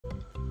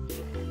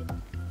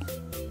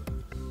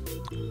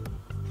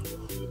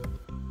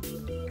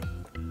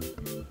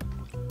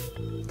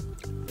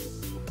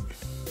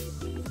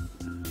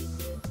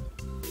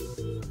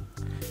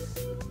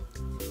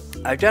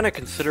I've done a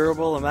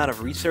considerable amount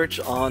of research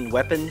on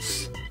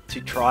weapons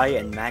to try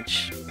and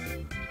match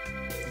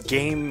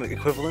game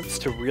equivalents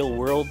to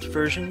real-world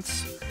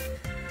versions.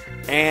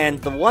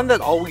 And the one that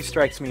always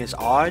strikes me as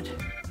odd,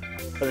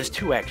 but there's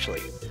two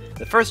actually.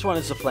 The first one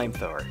is the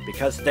flamethrower,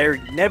 because they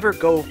never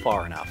go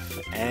far enough,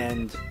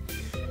 and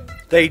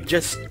they're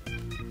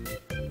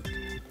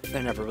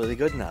never really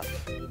good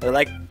enough. They're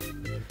like,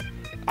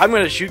 I'm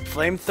gonna shoot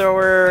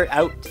flamethrower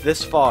out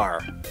this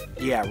far.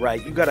 Yeah,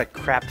 right, you got a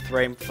crap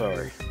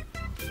flamethrower.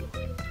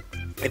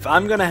 If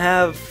I'm gonna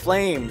have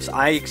flames,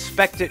 I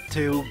expect it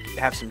to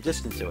have some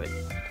distance to it.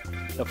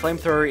 The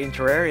flamethrower in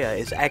Terraria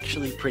is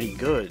actually pretty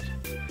good.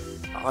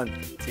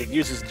 It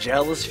uses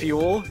gel as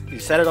fuel, you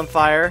set it on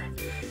fire,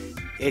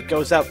 it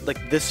goes out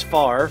like this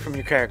far from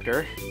your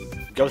character,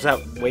 it goes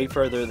out way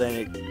further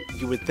than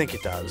you would think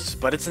it does,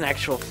 but it's an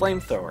actual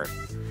flamethrower,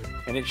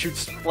 and it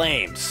shoots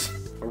flames,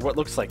 or what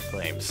looks like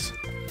flames.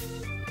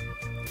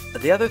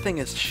 The other thing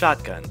is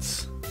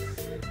shotguns.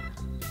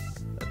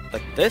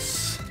 Like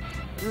this?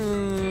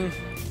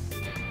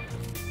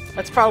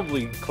 That's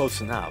probably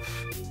close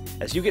enough.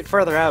 As you get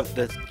further out,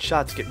 the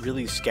shots get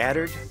really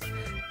scattered,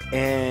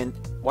 and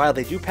while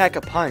they do pack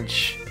a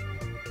punch,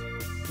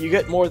 you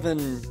get more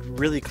than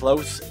really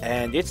close,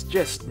 and it's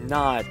just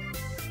not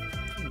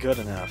good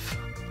enough.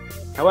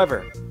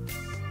 However,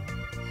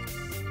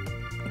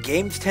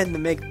 games tend to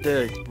make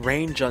the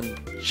range on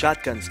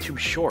shotguns too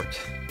short.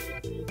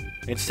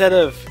 Instead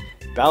of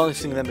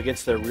balancing them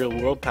against their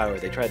real-world power,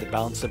 they try to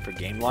balance them for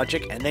game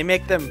logic, and they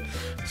make them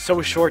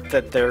so short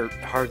that they're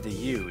hard to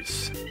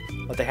use,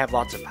 but they have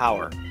lots of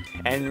power.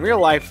 And in real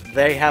life,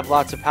 they have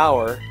lots of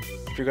power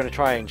if you're going to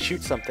try and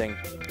shoot something,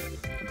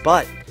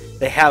 but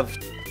they have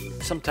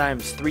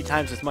sometimes 3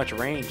 times as much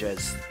range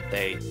as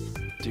they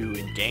do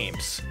in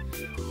games.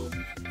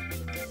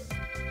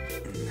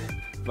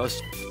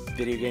 Most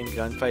video game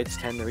gunfights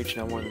tend to reach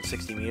no more than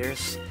 60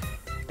 meters.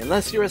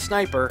 Unless you're a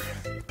sniper.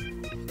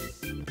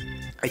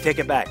 I take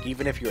it back,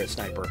 even if you're a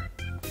sniper.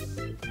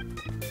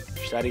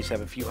 Shotties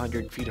have a few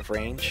hundred feet of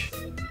range.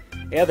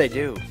 Yeah, they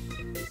do.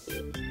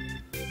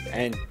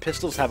 And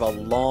pistols have a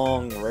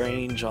long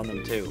range on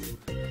them too.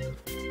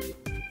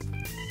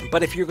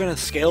 But if you're going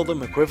to scale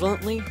them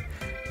equivalently,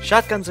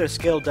 shotguns are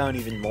scaled down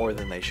even more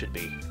than they should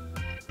be.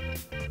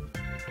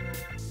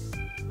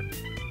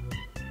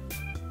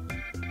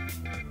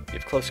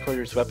 If close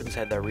quarters weapons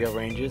had their real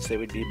ranges, they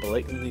would be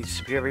blatantly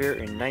superior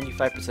in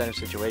 95% of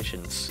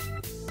situations.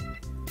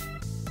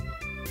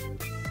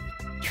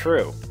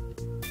 True.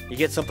 You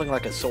get something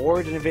like a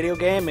sword in a video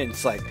game, and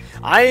it's like,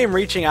 I am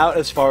reaching out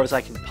as far as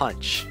I can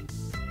punch.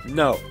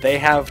 No, they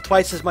have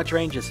twice as much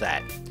range as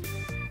that.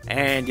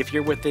 And if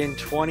you're within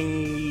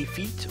 20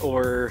 feet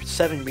or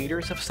 7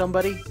 meters of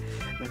somebody,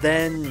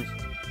 then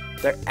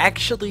there's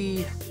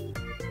actually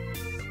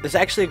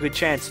a good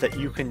chance that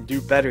you can do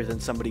better than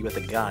somebody with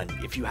a gun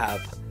if you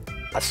have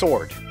a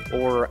sword,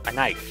 or a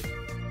knife,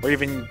 or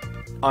even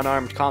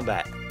unarmed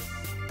combat.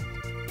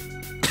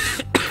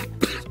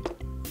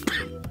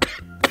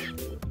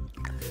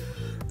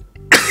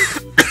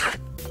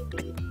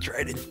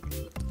 Tried it.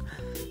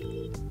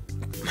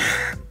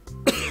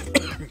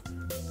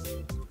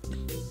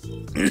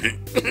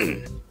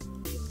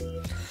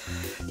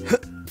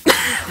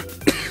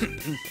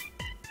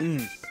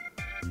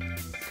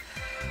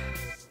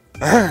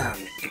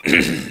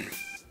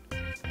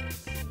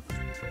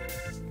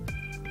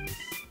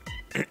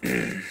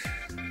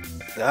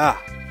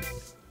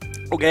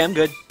 Okay, I'm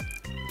good.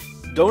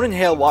 Don't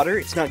inhale water,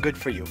 it's not good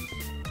for you.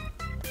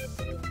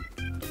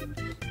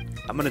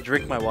 I'm gonna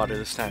drink my water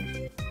this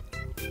time.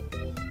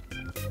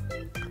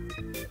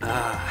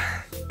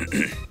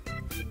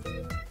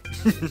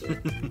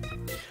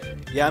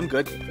 Yeah, I'm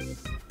good.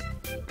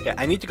 Yeah,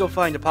 I need to go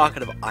find a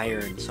pocket of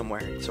iron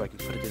somewhere so I can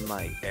put it in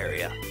my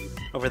area.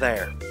 Over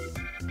there.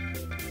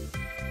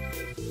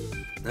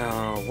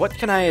 What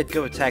can I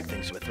go attack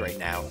things with right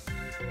now?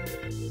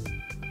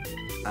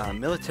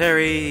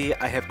 Military,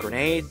 I have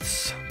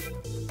grenades.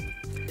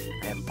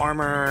 I have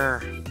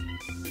armor.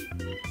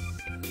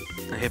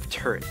 I have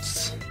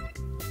turrets.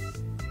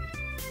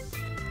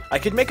 I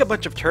could make a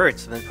bunch of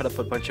turrets and then put up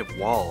a bunch of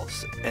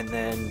walls, and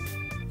then...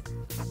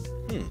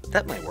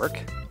 that might work.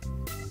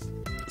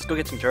 Let's go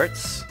get some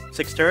turrets.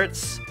 6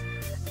 turrets.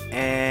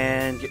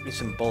 And get me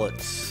some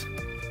bullets.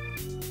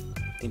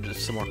 Need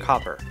just some more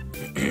copper.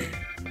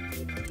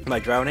 Am I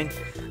drowning?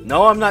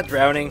 No, I'm not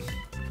drowning.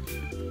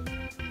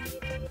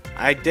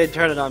 I did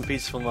turn it on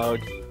peaceful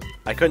mode.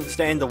 I couldn't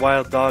stand the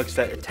wild dogs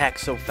that attack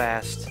so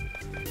fast.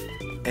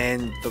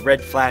 And the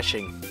red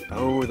flashing.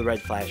 Oh, the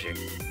red flashing.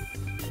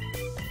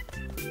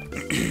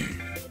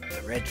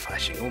 The red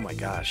flashing, oh my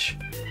gosh.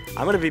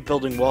 I'm gonna be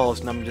building walls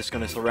and I'm just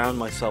gonna surround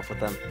myself with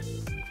them.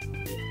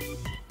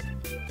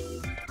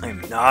 I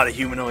am not a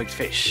humanoid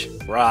fish.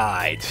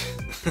 Right.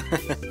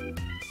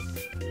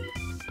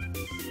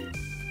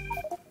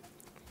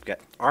 Got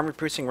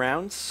armor-piercing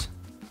rounds.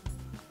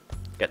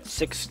 Got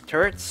 6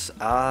 turrets.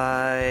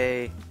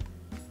 I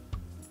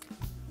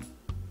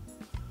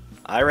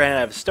ran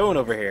out of stone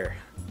over here.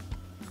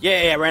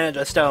 Yay, I ran out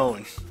of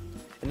stone.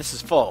 And this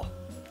is full.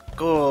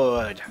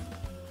 Good.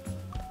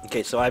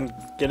 Okay, so I'm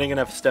getting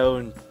enough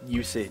stone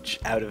usage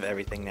out of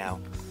everything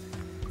now.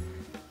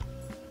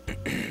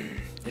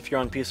 If you're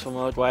on peaceful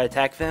mode, why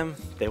attack them?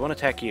 They won't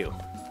attack you.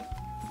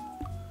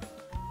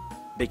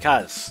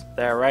 Because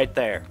they're right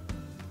there.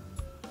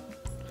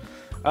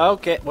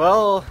 Okay,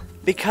 well,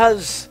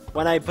 because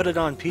when I put it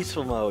on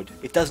peaceful mode,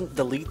 it doesn't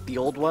delete the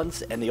old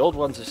ones, and the old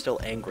ones are still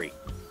angry.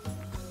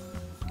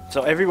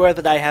 So everywhere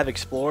that I have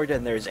explored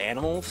and there's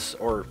animals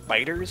or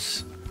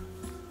biters,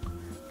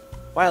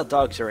 wild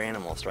dogs are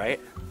animals, right?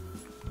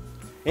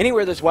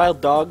 Anywhere there's wild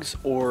dogs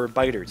or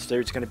biters,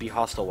 there's going to be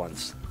hostile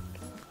ones.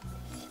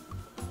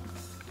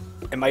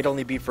 It might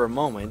only be for a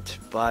moment,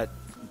 but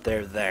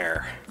they're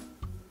there.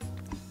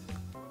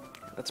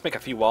 Let's make a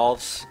few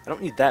walls. I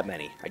don't need that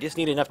many. I just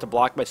need enough to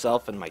block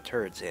myself and my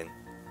turrets in.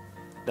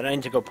 Then I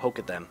need to go poke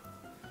at them.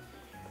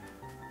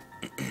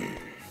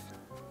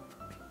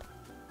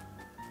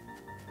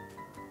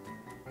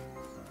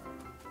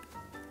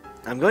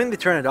 I'm going to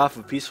turn it off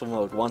of peaceful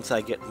mode once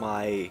I get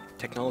my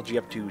technology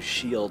up to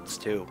shields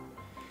too.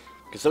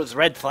 Because those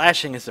red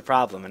flashing is the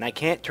problem, and I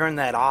can't turn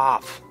that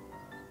off.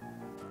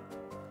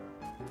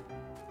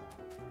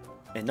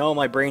 And no,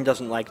 my brain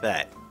doesn't like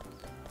that.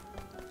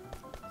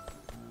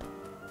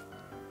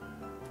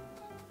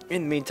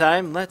 In the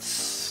meantime,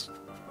 let's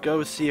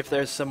go see if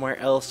there's somewhere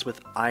else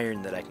with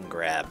iron that I can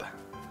grab.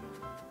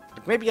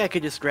 Like maybe I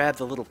could just grab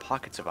the little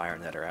pockets of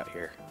iron that are out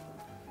here.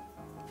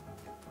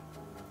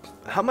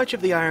 How much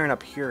of the iron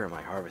up here am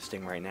I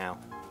harvesting right now?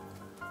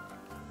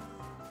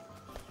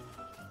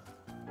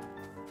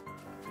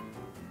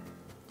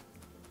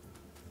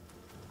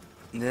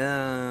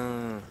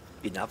 No,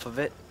 enough of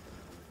it.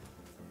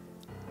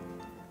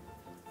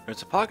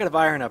 There's a pocket of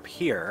iron up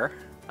here.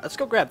 Let's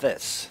go grab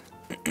this.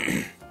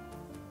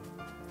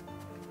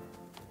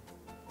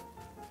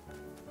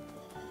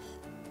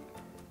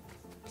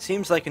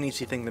 Seems like an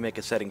easy thing to make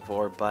a setting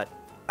for, but...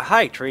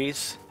 Hi,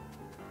 trees!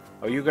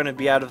 Are you going to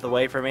be out of the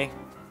way for me?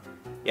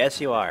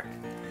 Yes, you are.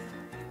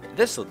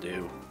 This'll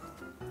do.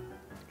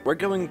 We're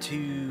going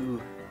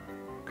to...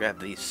 grab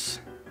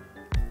these.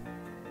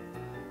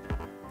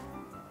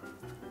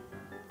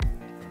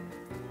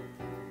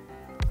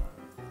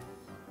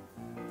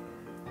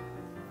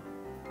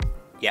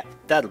 Yeah,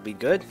 that'll be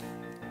good.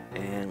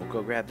 And we'll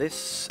go grab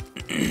this.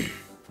 I'm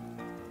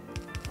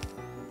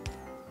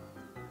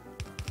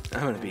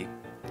gonna be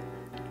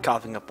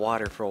coughing up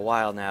water for a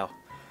while now.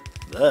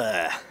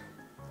 Ugh.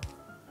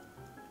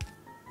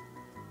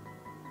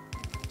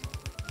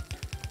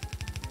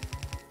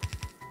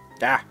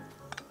 Ah.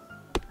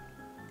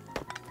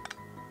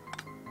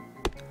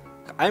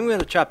 I'm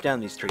gonna chop down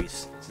these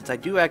trees, since I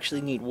do actually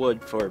need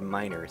wood for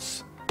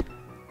miners.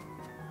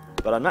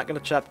 But I'm not gonna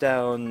chop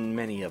down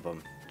many of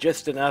them.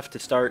 Just enough to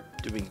start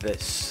doing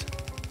this.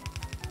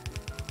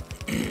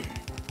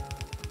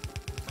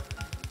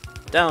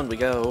 Down we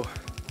go.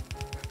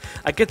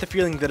 I get the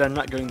feeling that I'm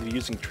not going to be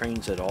using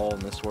trains at all in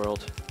this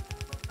world.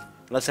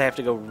 Unless I have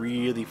to go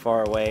really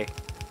far away.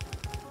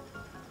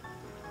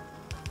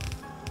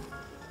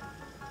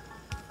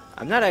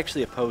 I'm not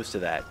actually opposed to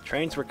that.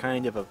 Trains were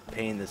kind of a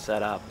pain to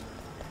set up.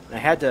 And I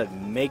had to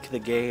make the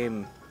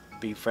game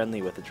be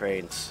friendly with the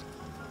trains.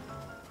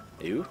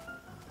 Ooh.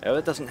 Oh,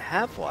 it doesn't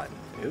have one.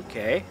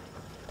 Okay.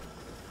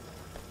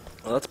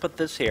 Well, let's put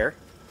this here.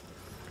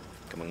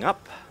 Coming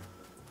up.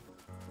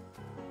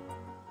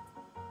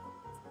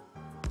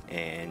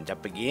 And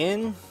up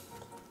again.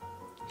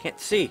 Can't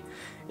see.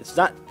 It's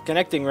not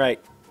connecting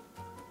right.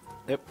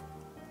 Yep.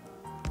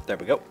 There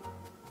we go.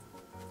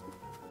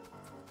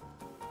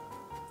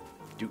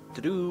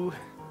 Do-do-do.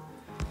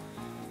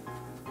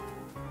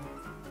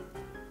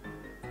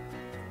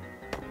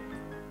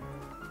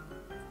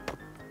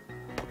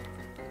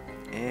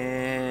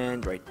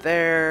 And right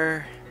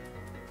there.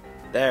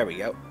 There we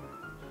go.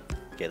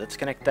 Okay, let's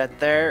connect that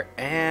there.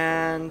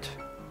 And...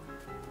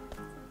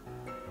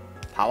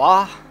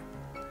 power.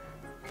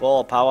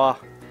 Full power.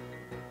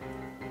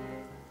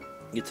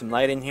 Get some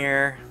light in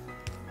here.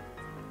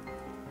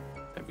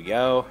 There we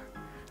go.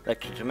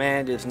 Electric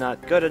command is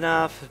not good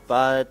enough,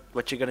 but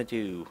what you gonna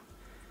do?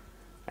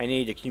 I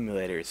need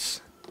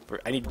accumulators.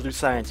 I need blue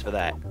science for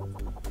that.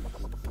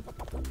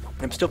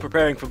 I'm still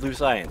preparing for blue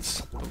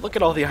science. But look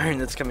at all the iron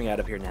that's coming out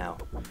of here now.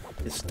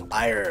 It's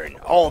iron.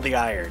 All the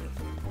iron.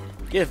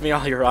 Give me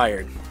all your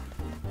iron.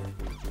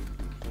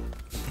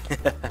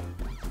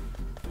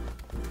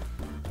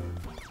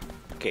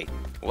 Okay,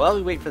 while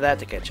we wait for that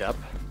to catch up,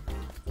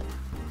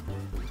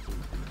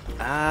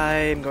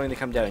 I'm going to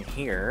come down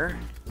here.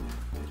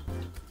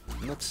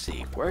 Let's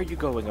see, where are you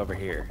going over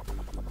here?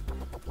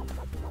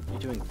 You're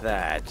doing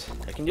that.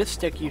 I can just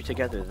stick you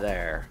together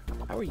there.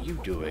 How are you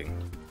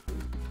doing?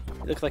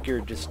 You look like you're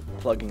just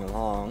plugging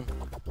along.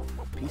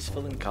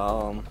 Peaceful and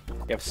calm.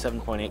 You have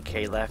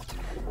 7.8k left.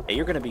 Hey,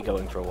 you're gonna be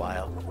going for a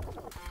while.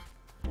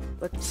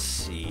 Let's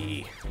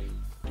see.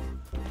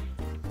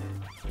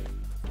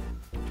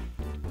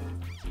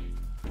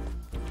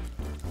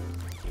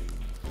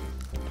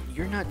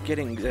 you're not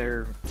getting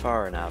there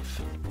far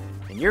enough.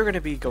 And you're going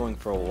to be going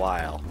for a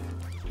while.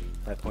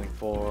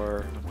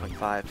 5.4,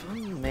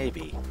 1.5,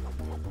 maybe.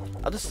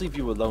 I'll just leave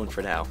you alone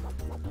for now.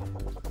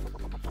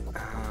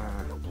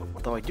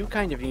 Though I do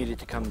kind of need it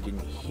to come in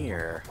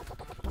here.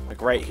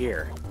 Like right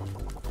here.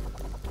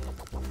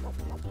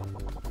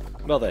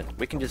 Well then,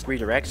 we can just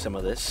redirect some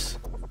of this.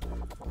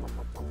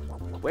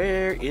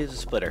 Where is the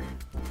splitter?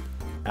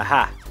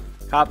 Aha!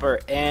 Copper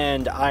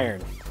and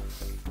iron.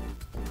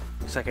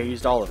 Looks like I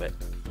used all of it.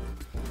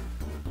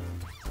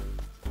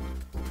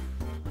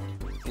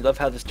 You love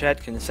how this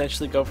chat can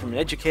essentially go from an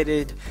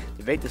educated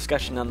debate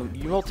discussion on the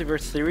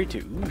multiverse theory to,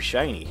 ooh,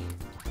 shiny.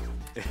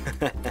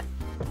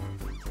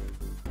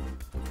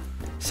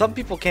 Some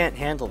people can't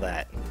handle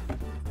that.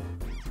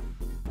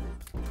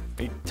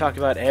 We talk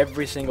about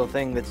every single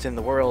thing that's in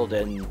the world,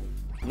 and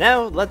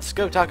now let's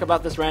go talk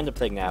about this random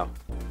thing now.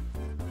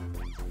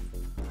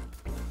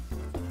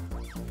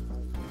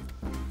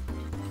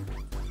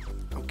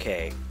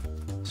 Okay.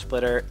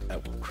 Splitter. Oh,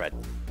 crud.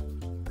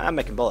 I'm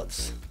making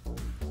bullets.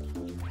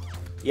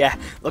 Yeah,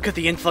 look at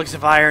the influx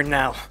of iron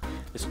now.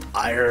 There's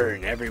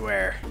iron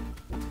everywhere.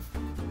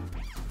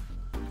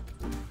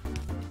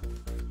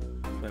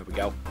 There we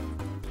go.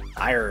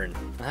 Iron.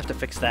 I'll have to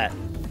fix that.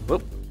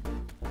 Whoop.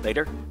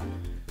 Later.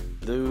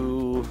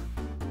 Blue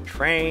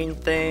train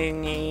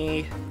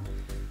thingy.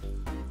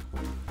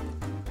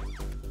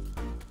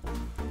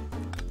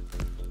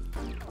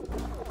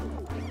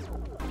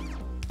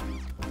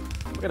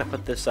 We're gonna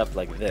put this up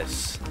like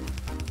this.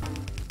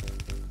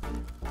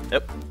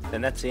 Yep,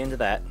 and that's the end of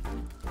that.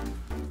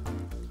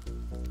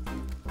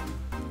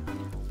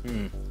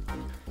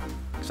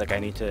 Looks like I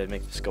need to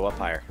make this go up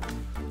higher.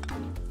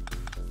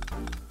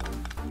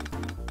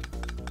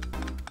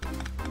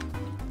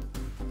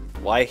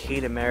 Why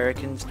hate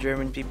Americans,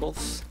 German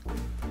peoples?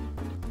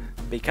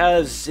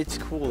 Because it's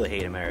cool to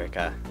hate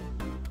America.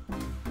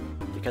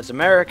 Because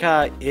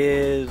America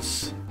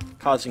is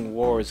causing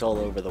wars all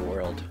over the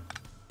world.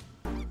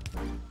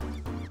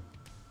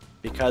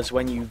 Because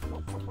when you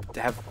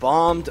have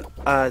bombed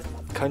a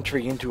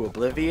country into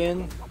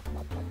oblivion,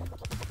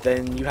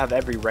 then you have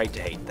every right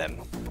to hate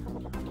them.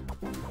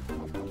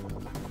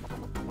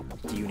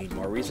 Do you need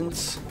more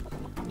reasons?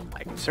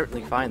 I can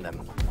certainly find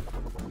them.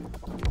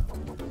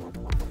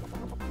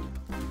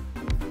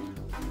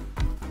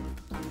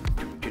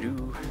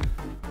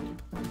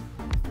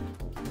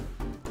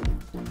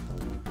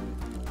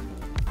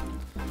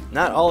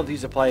 Not all of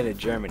these apply to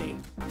Germany,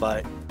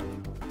 but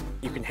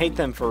you can hate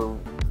them for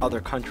other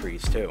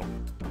countries too.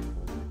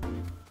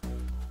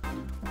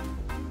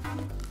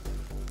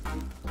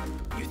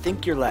 You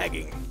think you're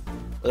lagging.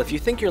 Well, if you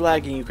think you're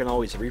lagging, you can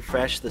always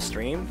refresh the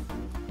stream.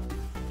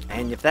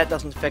 And if that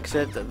doesn't fix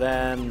it,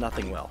 then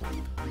nothing will.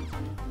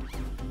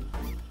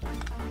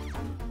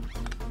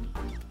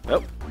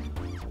 Oh.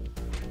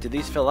 Did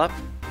these fill up?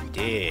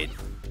 Did.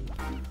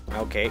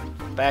 Okay,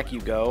 back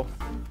you go.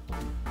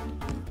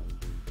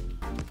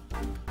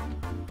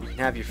 You can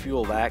have your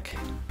fuel back.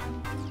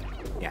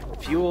 Yeah,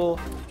 fuel.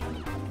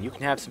 You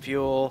can have some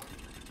fuel.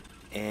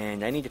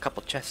 And I need a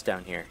couple chests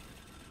down here.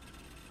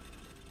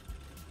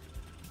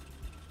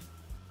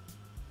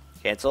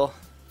 Cancel.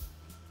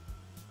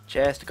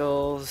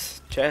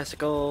 Chesticles,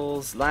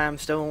 chesticles,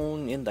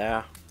 limestone in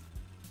there.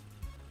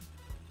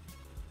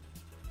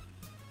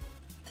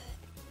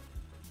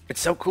 It's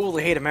so cool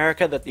to hate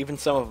America that even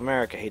some of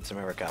America hates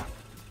America.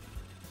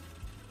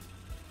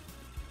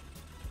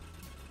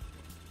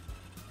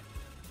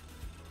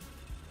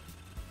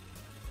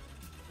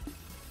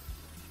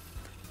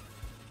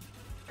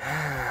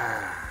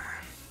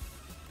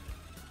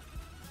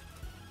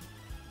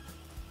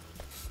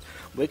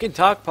 We can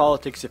talk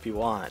politics if you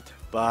want,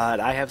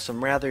 but I have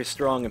some rather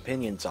strong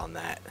opinions on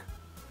that.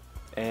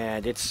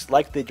 And it's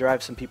likely to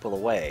drive some people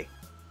away.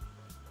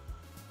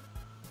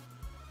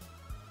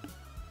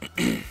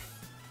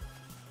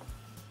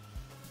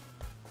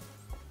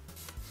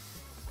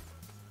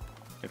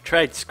 I've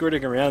tried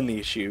skirting around the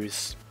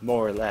issues,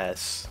 more or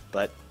less,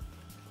 but...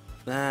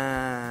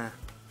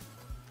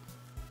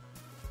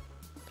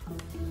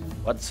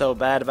 What's so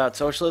bad about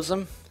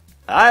socialism?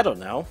 I don't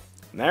know.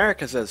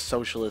 America's a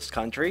socialist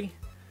country.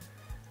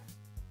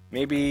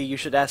 Maybe you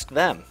should ask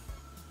them.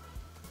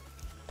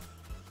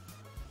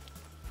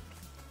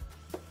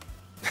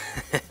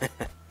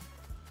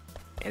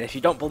 And if you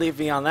don't believe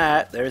me on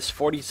that, there's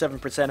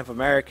 47% of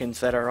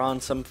Americans that are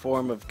on some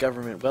form of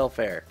government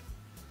welfare.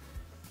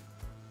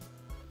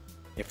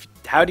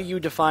 How do you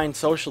define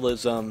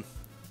socialism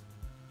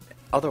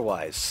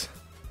otherwise?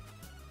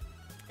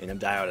 In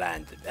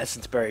Dioland,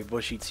 Essensbury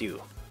Bush eats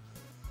you.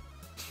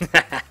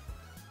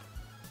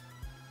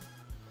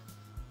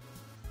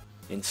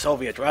 In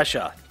Soviet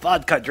Russia,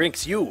 vodka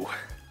drinks you.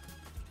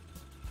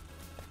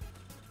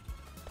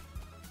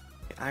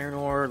 The iron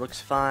ore looks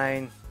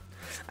fine.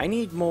 I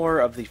need more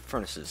of the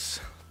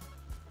furnaces.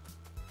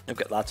 I've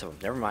got lots of them.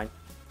 Never mind.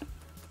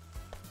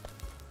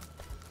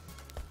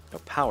 No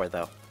power,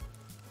 though.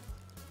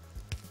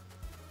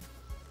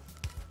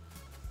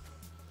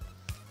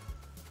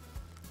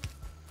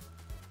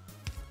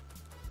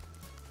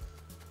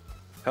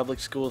 Public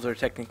schools are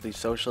technically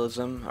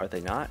socialism, are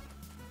they not?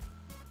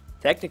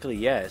 Technically,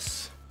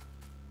 yes.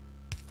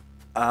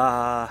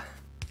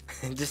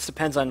 It just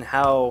depends on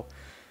how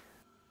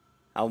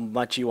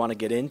much you want to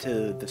get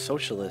into the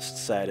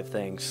socialist side of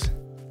things.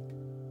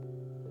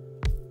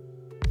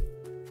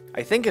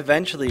 I think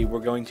eventually we're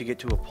going to get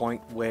to a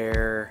point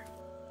where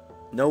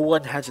no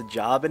one has a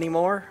job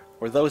anymore,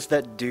 or those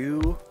that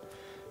do,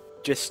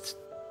 just,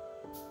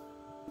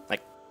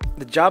 like,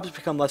 the jobs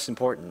become less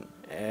important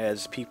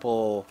as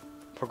people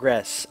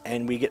progress,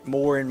 and we get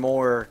more and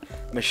more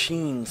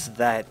machines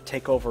that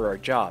take over our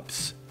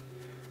jobs.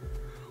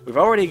 We've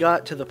already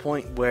got to the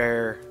point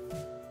where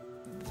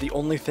the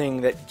only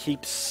thing that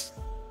keeps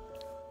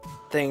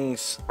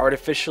things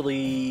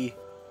artificially...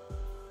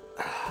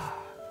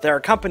 There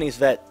are companies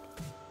that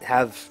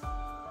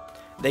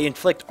they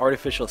inflict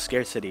artificial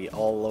scarcity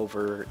all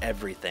over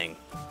everything.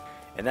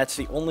 And that's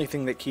the only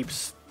thing that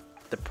keeps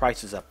the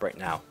prices up right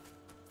now.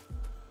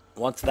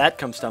 Once that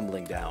comes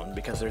tumbling down,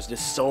 because there's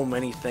just so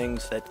many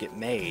things that get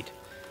made,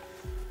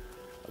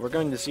 we're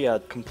going to see a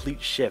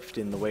complete shift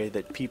in the way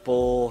that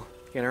people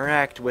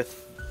interact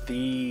with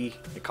the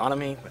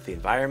economy, with the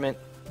environment.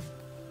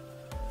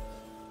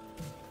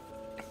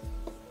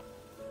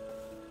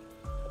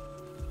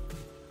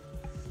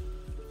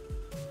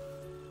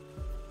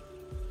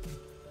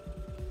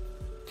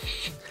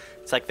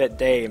 It's like that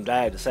day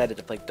I decided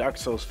to play Dark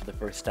Souls for the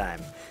first time,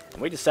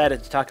 and we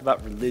decided to talk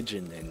about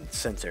religion and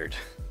censored.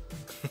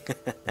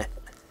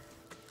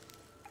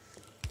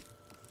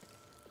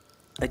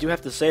 I do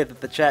have to say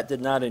that the chat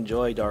did not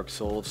enjoy Dark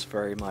Souls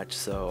very much,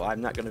 so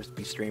I'm not going to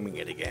be streaming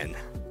it again.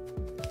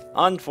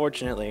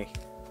 Unfortunately,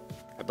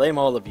 I blame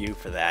all of you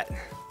for that.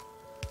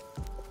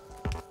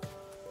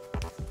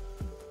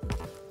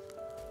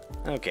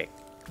 Okay,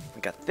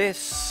 we got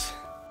this.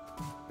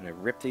 I'm going to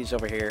rip these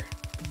over here.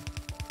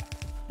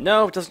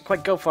 No, it doesn't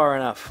quite go far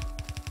enough.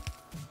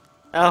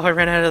 Oh, I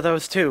ran out of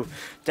those too.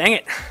 Dang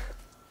it!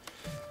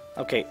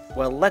 Okay,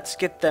 well, let's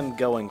get them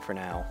going for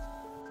now.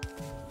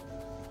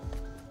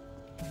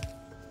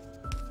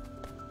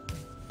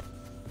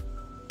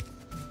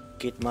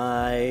 Get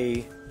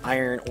my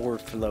iron ore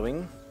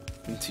flowing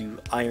into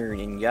iron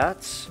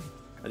ingots.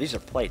 Oh, these are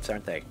plates,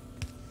 aren't they?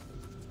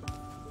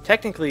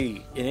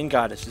 Technically, an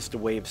ingot is just a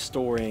way of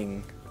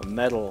storing a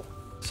metal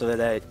so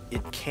that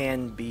it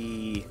can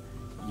be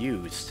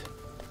used.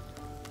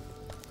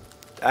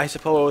 I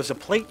suppose a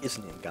plate is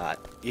an ingot,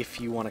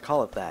 if you want to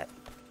call it that.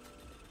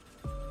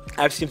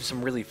 I've seen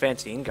some really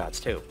fancy ingots,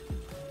 too.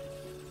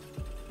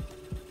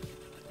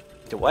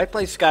 Do I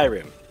play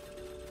Skyrim?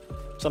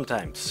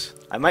 Sometimes.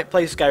 I might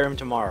play Skyrim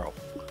tomorrow.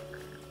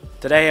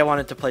 Today I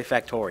wanted to play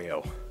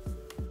Factorio.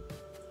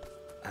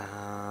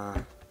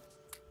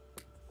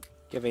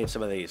 Give me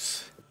some of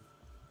these.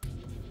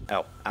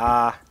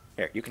 Oh,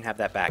 here, you can have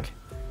that back.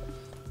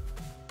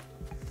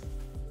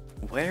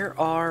 Where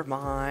are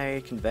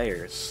my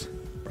conveyors?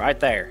 Right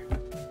there.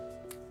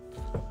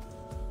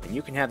 And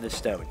you can have this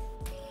stone.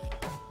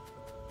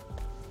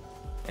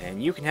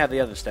 And you can have the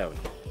other stone.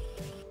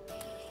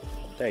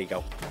 There you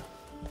go.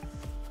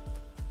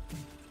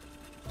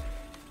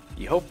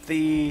 You hope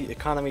the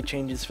economy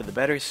changes for the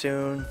better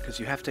soon, because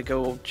you have to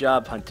go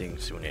job hunting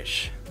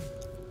soonish.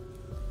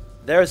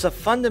 There's a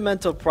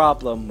fundamental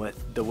problem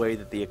with the way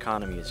that the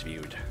economy is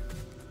viewed.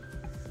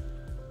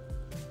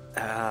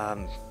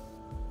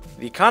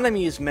 The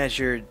economy is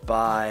measured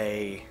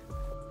by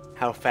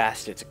how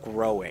fast it's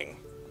growing,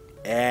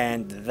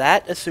 and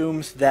that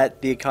assumes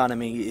that the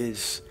economy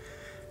is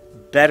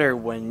better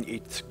when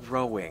it's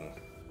growing,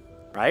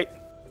 right?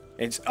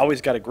 It's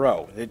always got to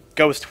grow. It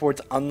goes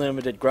towards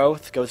unlimited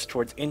growth, goes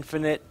towards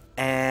infinite,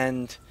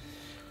 and,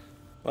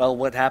 well,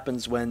 what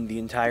happens when the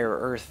entire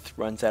Earth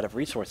runs out of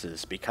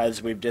resources?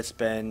 Because we've just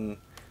been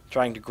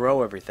trying to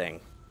grow everything.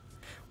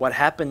 What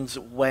happens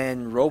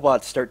when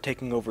robots start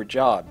taking over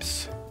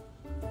jobs?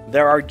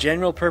 There are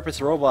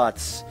general-purpose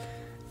robots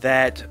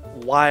that,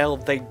 while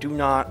they do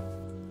not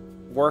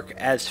work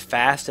as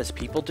fast as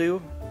people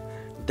do,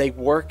 they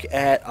work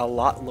at a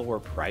lot lower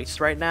price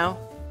right now.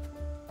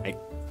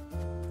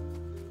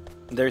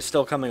 They're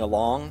still coming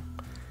along,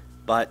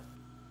 but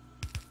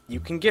you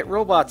can get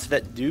robots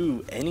that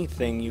do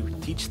anything you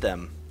teach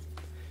them.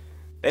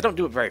 They don't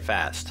do it very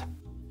fast,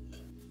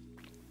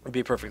 to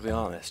be perfectly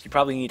honest. You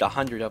probably need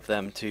 100 of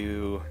them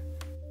to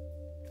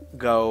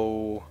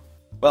go...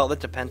 Well,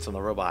 that depends on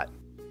the robot.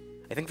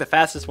 I think the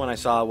fastest one I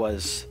saw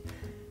was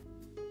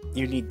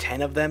you need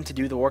 10 of them to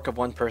do the work of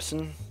one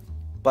person,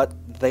 but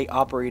they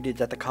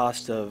operated at the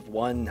cost of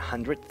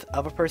 1/100th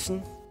of a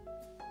person.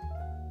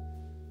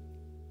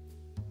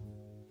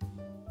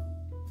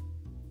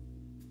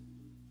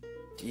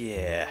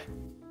 Yeah.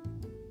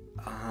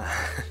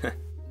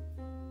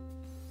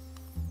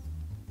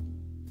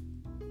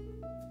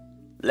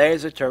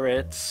 Laser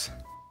turrets.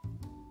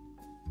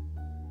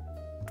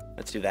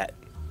 Let's do that.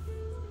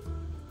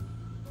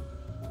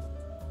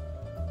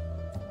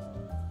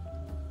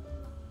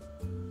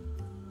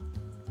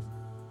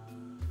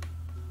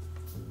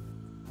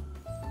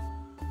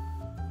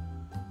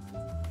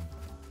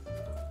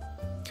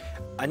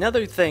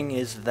 Another thing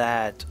is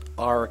that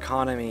our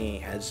economy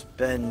has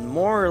been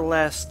more or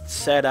less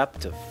set up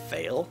to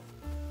fail.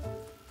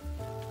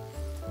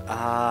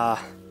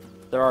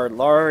 There are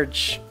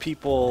large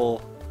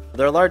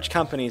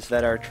companies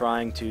that are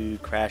trying to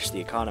crash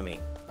the economy,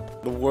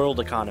 the world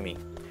economy.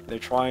 They're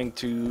trying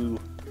to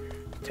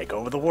take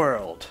over the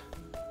world.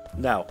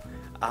 No.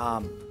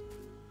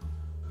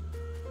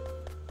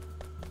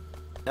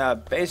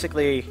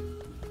 Basically,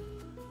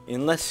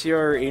 unless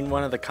you're in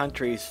one of the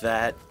countries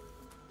that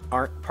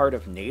aren't part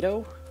of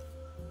NATO,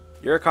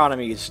 your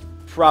economy is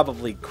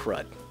probably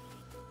crud.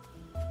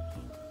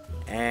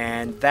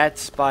 And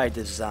that's by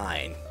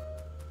design.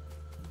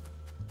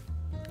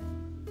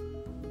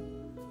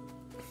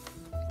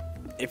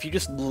 If you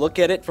just look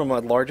at it from a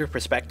larger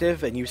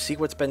perspective and you see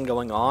what's been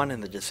going on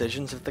and the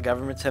decisions that the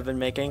governments have been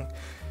making,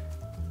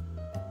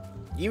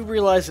 you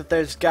realize that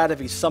there's got to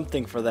be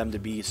something for them to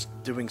be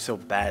doing so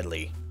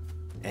badly.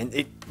 And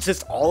it's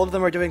just all of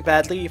them are doing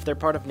badly if they're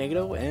part of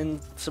NATO, and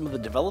some of the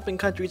developing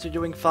countries are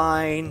doing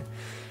fine.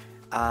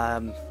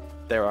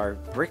 There are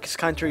BRICS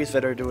countries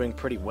that are doing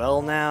pretty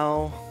well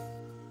now.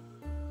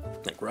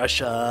 Like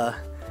Russia.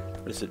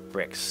 What is it?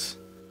 BRICS.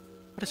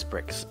 What is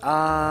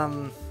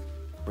BRICS?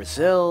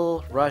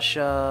 Brazil,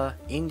 Russia,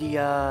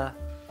 India,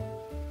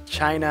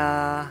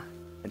 China,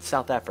 and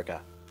South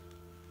Africa.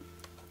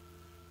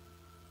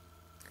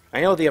 I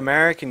know the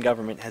American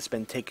government has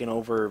been taken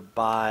over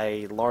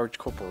by large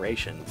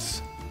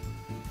corporations.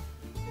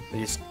 They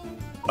just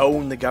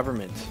own the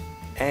government,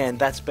 and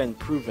that's been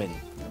proven.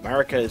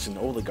 America is an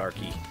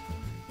oligarchy.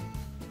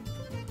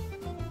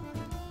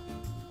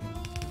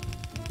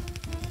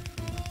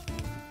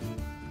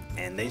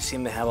 And they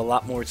seem to have a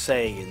lot more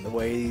say in the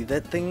way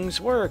that things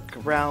work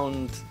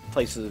around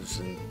places,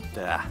 and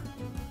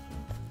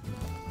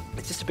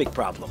it's just a big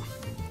problem.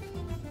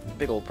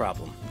 Big old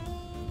problem.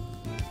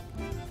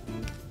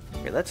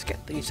 Okay, let's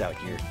get these out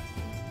here.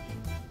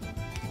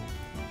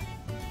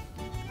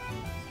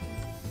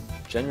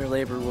 General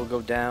labor will go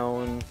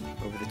down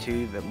over the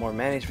tube, but more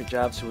management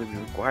jobs will be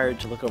required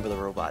to look over the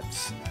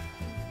robots.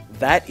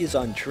 That is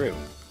untrue.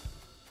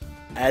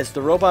 As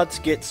the robots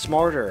get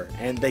smarter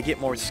and they get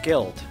more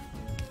skilled,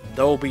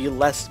 there will be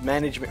less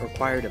management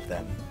required of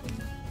them.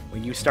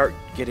 When you start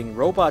getting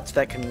robots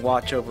that can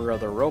watch over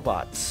other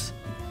robots,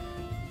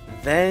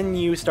 then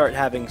you start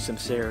having some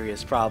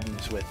serious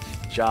problems with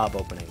job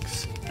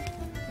openings.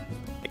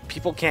 Like,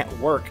 people can't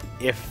work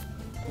if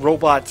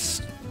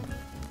robots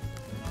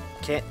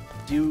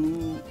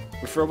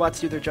if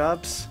robots do their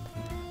jobs.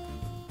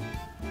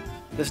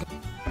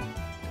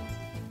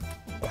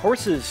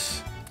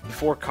 Horses,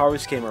 before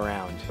cars came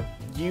around,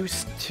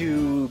 used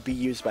to be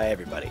used by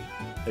everybody.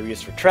 They were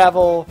used for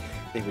travel,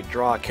 they would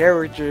draw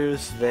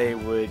carriages, they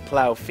would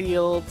plow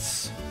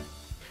fields,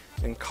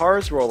 and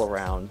cars roll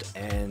around,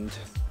 and,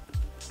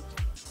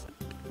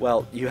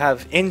 well, you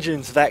have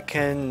engines that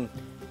can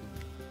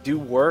do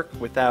work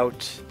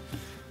without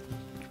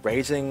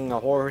raising a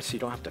horse. You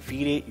don't have to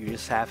feed it, you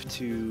just have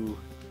to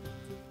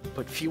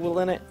put fuel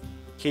in it,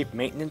 keep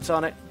maintenance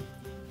on it.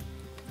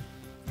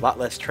 A lot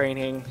less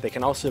training. They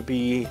can also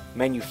be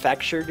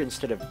manufactured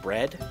instead of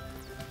bred.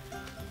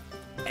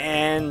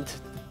 And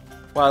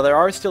while there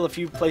are still a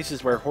few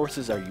places where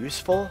horses are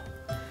useful,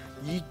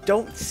 you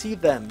don't see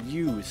them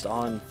used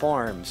on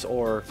farms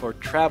or for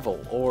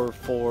travel or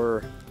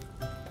for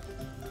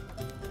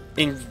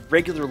in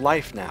regular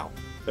life now.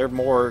 They're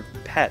more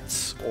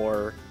pets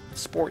or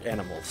sport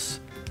animals,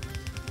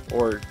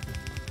 or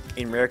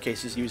in rare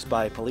cases used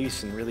by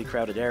police in really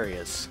crowded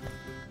areas.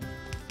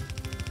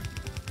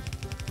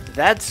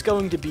 That's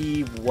going to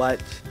be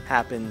what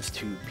happens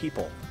to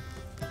people.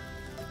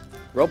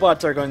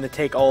 Robots are going to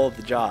take all of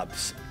the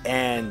jobs,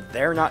 and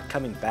they're not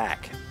coming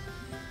back.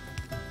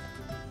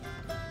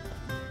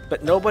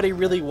 But nobody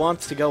really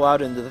wants to go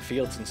out into the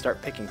fields and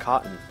start picking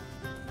cotton.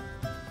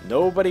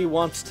 Nobody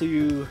wants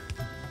to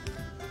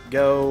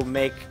go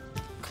make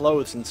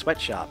clothes in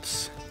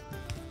sweatshops.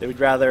 They would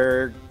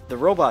rather the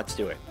robots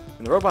do it,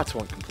 and the robots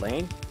won't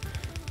complain.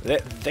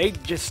 They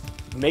just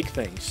make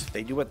things.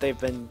 They do what they've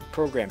been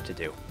programmed to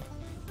do.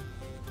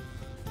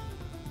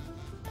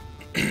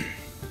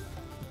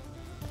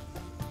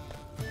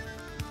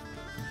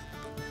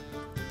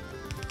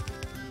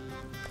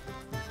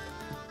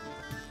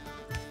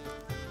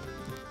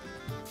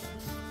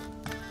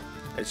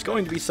 It's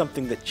going to be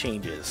something that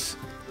changes,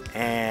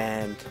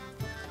 and,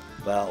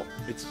 well,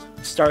 it's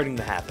starting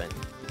to happen.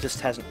 It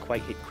just hasn't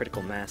quite hit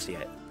critical mass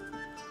yet.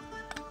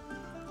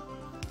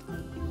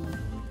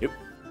 Yep.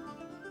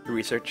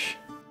 Research.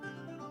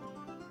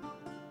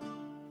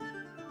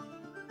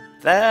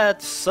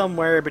 That's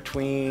somewhere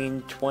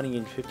between 20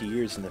 and 50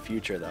 years in the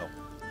future, though.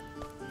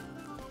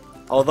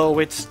 Although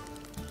it's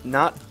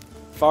not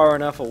far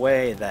enough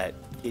away that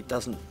it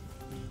doesn't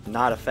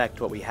not affect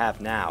what we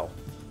have now.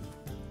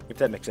 If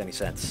that makes any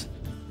sense.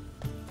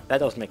 That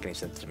doesn't make any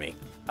sense to me.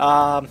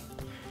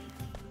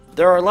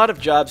 There are a lot of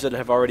jobs that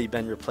have already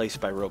been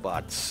replaced by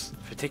robots,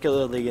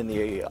 particularly in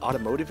the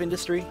automotive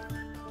industry.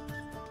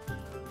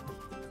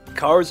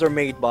 Cars are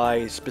made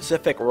by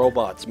specific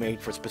robots made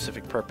for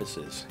specific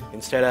purposes.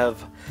 Instead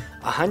of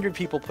 100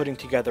 people putting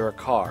together a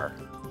car,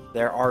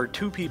 there are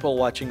 2 people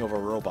watching over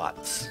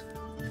robots.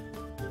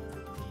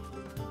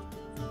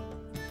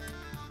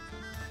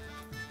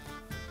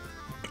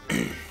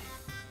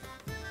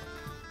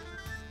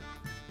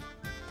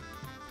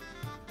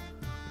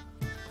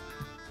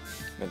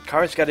 When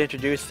cars got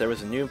introduced, there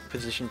was a new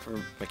position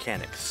for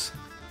mechanics.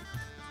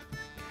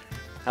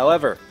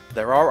 However,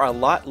 there are a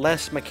lot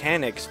less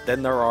mechanics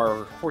than there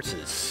are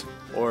horses,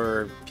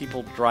 or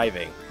people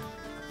driving.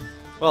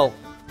 Well,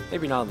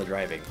 maybe not on the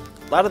driving.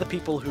 A lot of the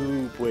people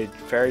who would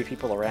ferry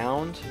people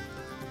around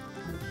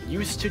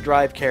used to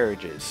drive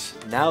carriages.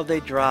 Now they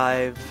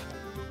drive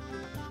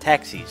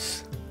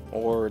taxis,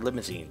 or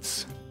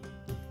limousines.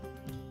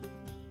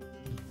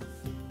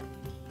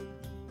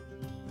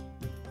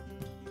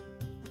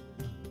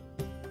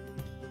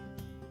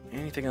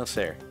 Anything else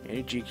there?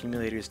 Energy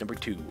accumulators number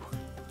 2.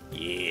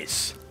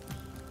 Yes.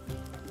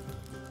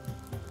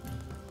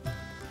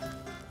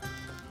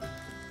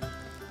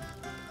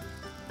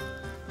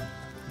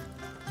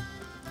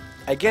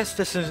 I guess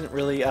this isn't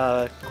really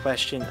a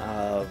question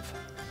of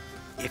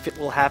if it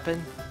will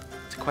happen,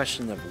 it's a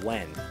question of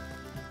when.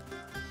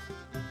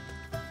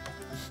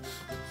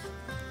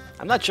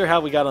 I'm not sure how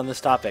we got on this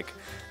topic.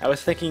 I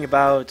was thinking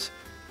about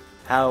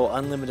how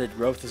unlimited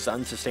growth is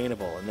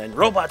unsustainable, and then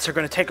robots are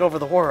going to take over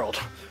the world.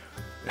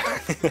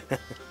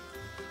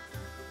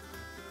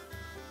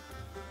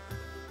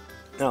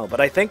 No,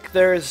 but I think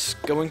there's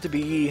going to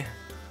be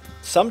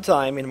some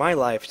time in my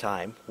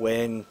lifetime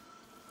when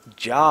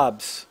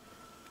jobs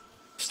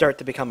start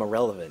to become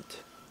irrelevant.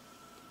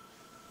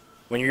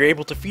 When you're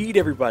able to feed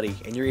everybody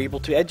and you're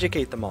able to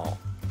educate them all,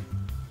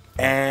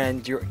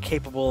 and you're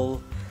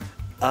capable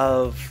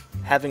of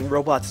having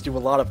robots do a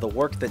lot of the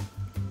work that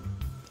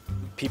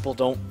people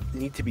don't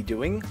need to be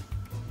doing.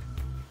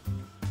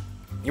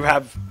 You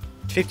have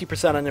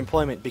 50%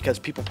 unemployment because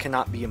people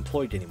cannot be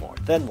employed anymore.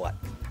 Then what?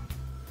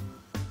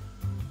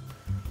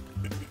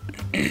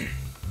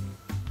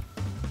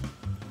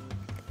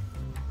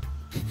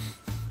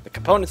 The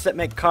components that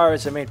make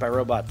cars are made by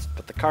robots,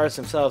 but the cars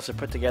themselves are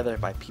put together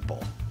by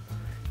people.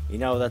 You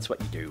know that's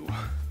what you do.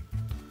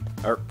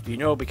 Or, you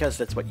know because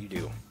that's what you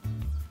do.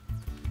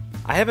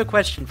 I have a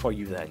question for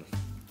you then.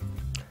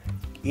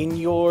 In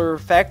your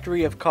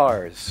factory of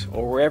cars,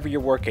 or wherever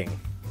you're working,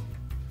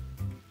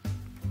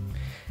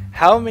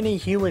 how many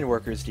human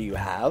workers do you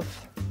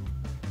have?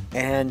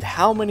 And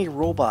how many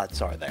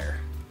robots are there?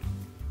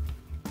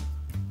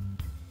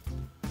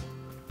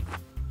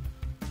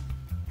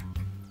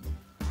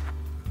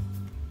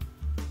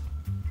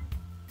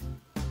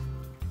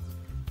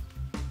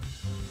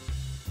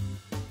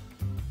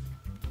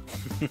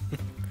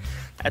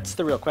 That's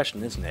the real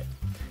question, isn't it?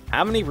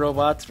 How many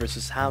robots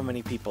versus how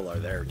many people are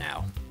there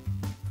now?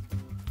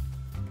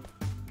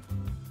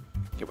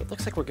 Okay, well, it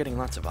looks like we're getting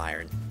lots of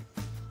iron.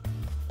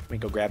 Let me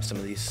go grab some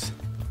of these.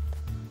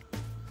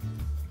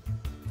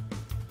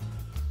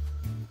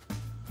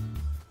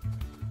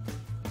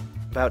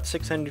 About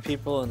 600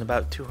 people and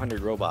about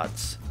 200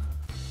 robots.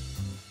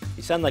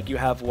 You sound like you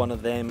have one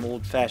of them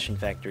old-fashioned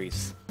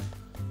factories.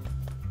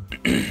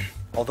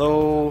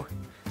 Although,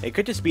 it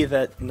could just be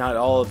that not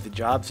all of the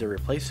jobs are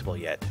replaceable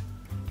yet.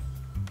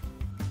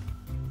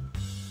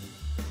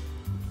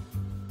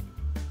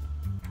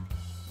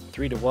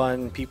 Three to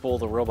 1 people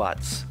to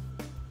robots.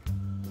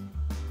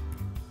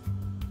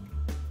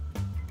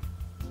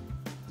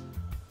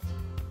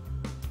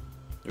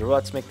 The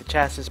robots make the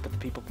chassis, but the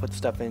people put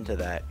stuff into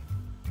that.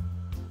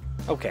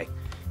 Okay,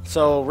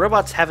 so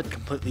robots haven't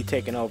completely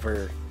taken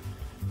over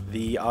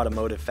the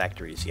automotive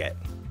factories yet.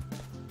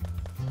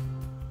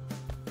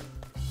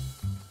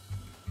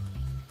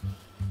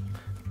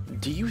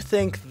 Do you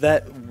think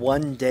that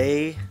one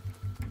day,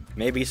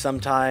 maybe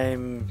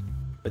sometime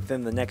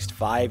within the next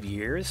 5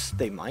 years,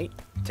 they might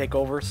take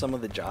over some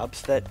of the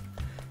jobs that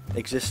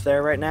exist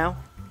there right now?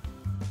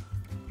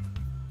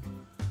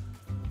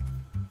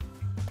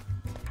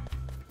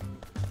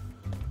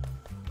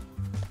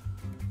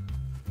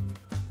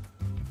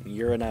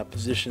 You're in a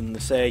position to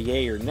say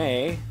yay or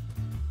nay.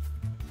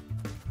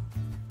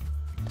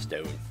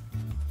 Stone.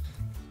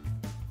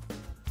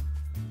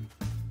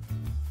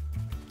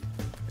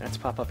 Let's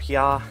pop up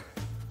here.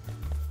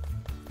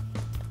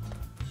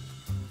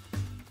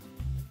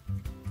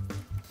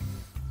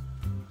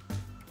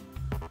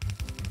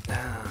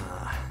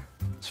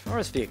 As far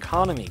as the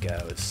economy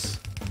goes,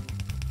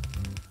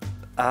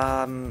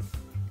 I'm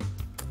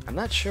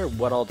not sure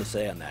what all to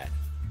say on that.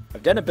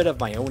 I've done a bit of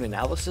my own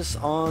analysis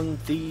on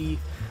the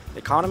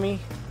economy,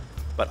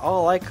 but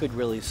all I could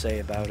really say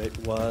about it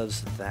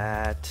was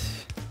that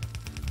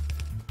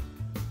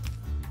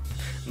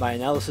my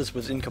analysis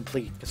was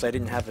incomplete because I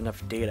didn't have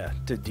enough data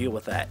to deal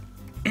with that.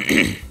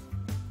 It's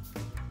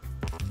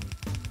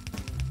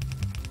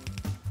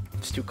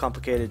too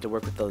complicated to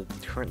work with the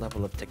current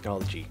level of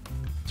technology.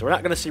 So we're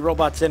not going to see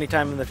robots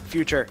anytime in the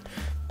future,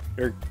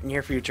 or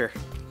near future,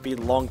 be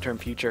long-term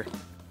future.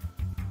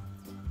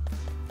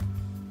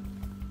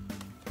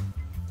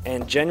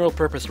 And general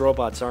purpose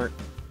robots aren't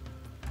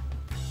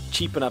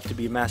cheap enough to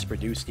be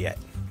mass-produced yet.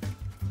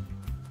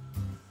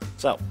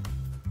 So,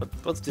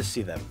 let's just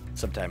see them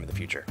sometime in the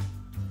future.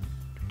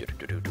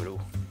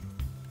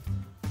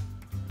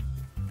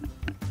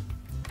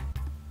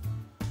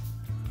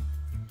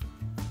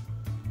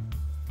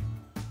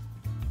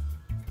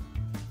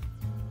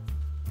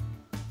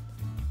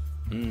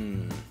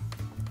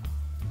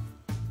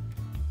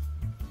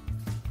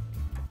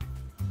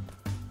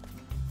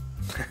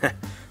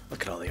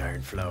 Look at all the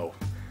iron flow.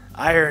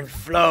 Iron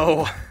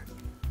flow!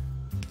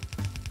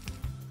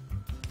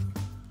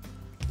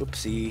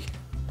 Oopsie.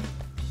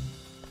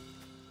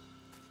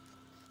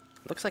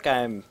 Looks like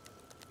I'm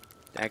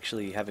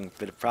actually having a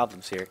bit of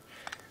problems here.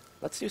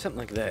 Let's do something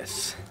like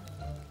this.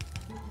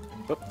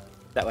 Whoop,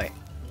 that way.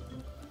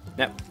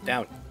 No,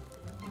 down.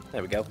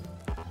 There we go.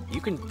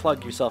 You can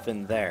plug yourself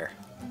in there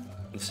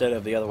instead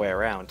of the other way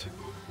around.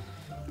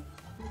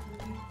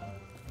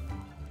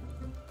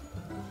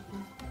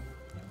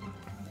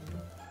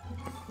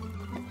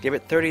 Give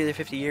it 30 to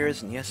 50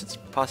 years, and yes, it's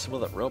possible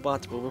that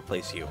robots will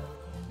replace you.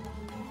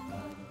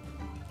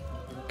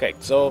 Okay,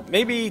 so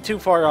maybe too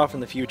far off in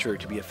the future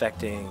to be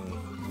affecting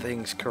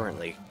things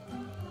currently.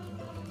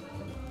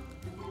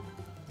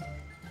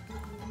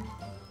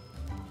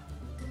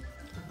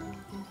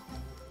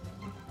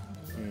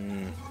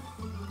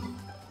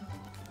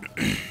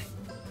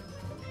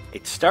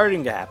 It's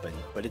starting to happen,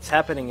 but it's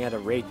happening at a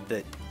rate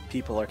that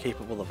people are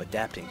capable of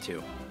adapting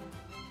to.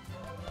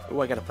 Oh,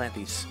 I gotta plant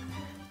these.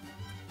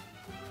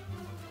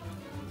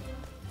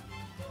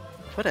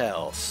 What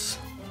else?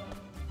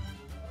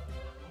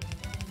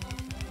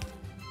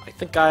 I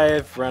think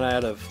I've run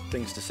out of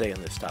things to say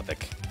on this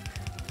topic.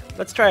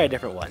 Let's try a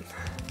different one.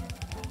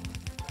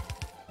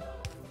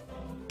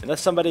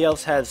 Unless somebody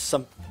else has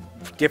some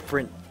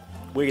different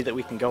way that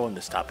we can go on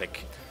this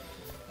topic.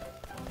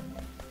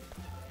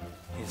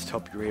 I just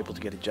hope you're able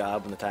to get a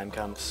job when the time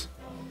comes.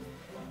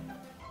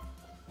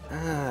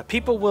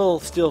 People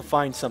will still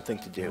find something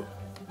to do.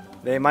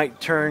 They might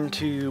turn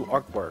to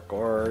artwork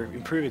or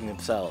improving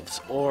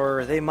themselves,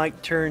 or they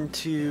might turn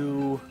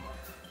to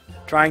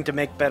trying to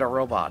make better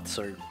robots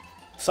or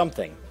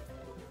something.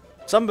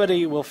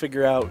 Somebody will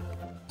figure out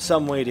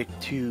some way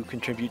to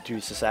contribute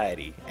to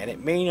society, and it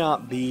may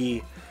not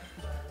be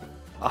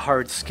a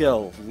hard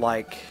skill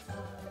like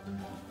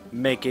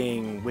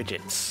making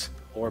widgets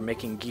or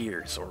making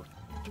gears or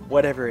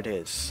whatever it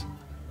is.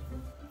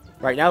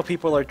 Right now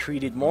people are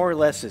treated more or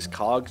less as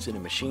cogs in a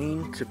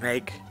machine to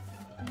make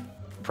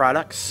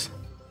products.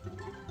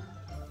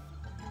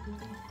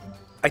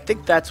 I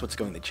think that's what's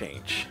going to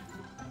change.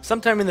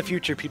 Sometime in the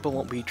future, people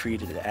won't be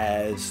treated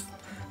as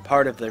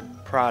part of their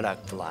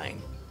product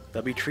line.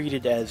 They'll be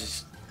treated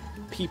as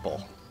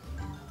people.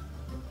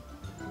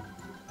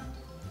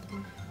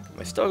 Am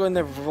I still going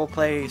to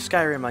roleplay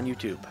Skyrim on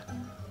YouTube?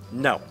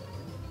 No.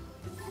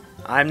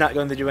 I'm not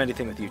going to do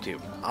anything with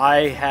YouTube.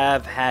 I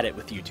have had it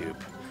with YouTube.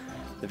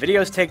 The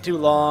videos take too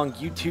long.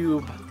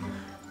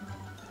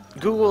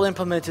 Google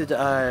implemented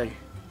a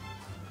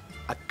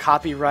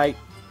copyright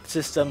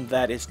system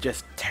that is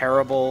just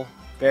terrible,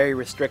 very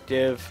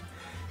restrictive,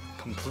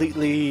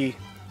 completely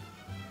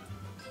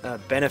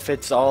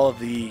benefits all of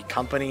the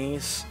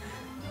companies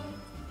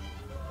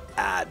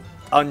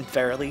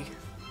unfairly.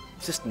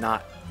 It's just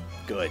not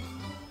good.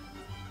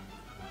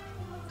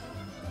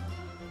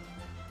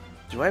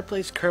 Do I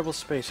play Kerbal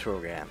Space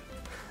Program?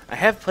 I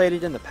have played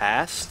it in the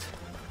past.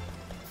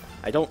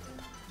 I don't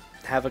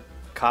have a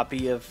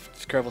copy of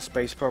Kerbal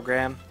Space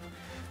Program.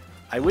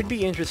 I would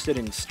be interested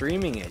in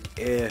streaming it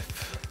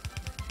if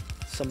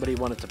somebody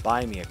wanted to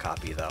buy me a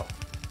copy, though.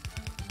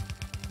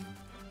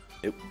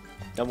 Nope,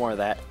 no more of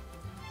that.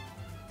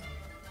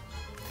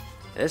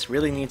 This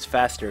really needs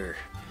faster.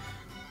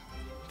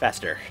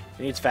 Faster.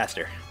 It needs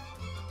faster.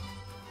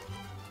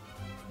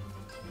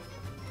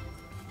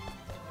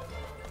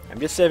 I'm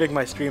just saving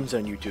my streams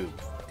on YouTube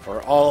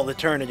for all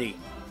eternity.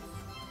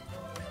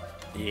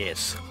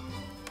 Yes.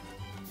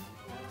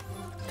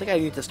 I think I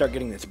need to start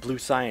getting this blue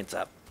science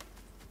up.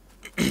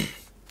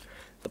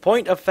 The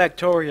point of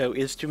Factorio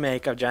is to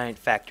make a giant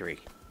factory.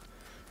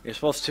 You're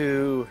supposed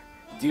to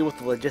deal with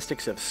the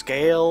logistics of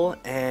scale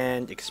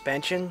and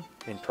expansion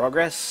and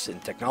progress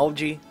and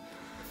technology.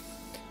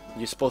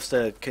 You're supposed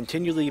to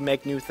continually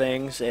make new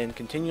things and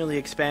continually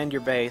expand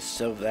your base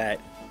so that,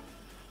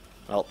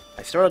 well,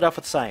 I started off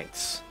with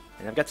science,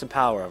 and I've got some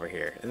power over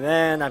here. And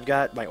then I've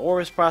got my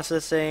ores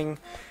processing,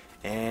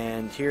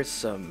 and here's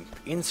some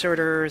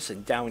inserters,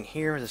 and down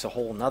here there's a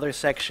whole nother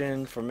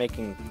section for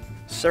making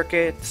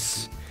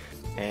circuits,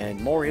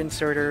 and more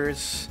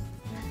inserters.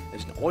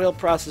 There's an oil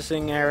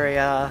processing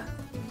area.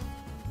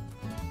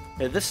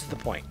 Yeah, this is the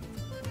point.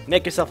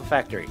 Make yourself a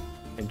factory,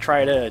 and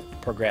try to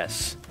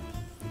progress.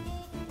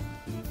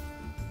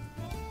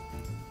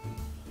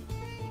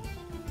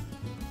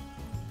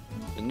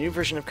 The new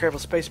version of Kerbal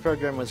Space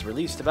Program was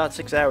released about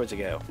 6 hours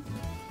ago.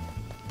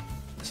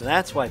 So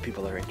that's why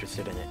people are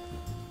interested in it.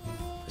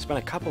 There's been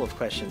a couple of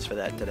questions for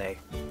that today.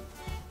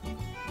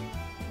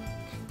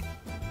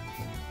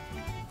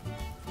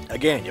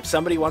 Again, if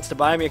somebody wants to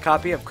buy me a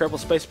copy of Kerbal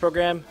Space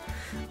Program,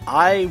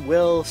 I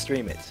will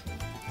stream it.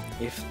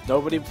 If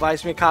nobody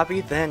buys me a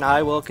copy, then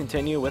I will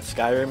continue with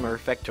Skyrim or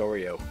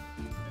Factorio.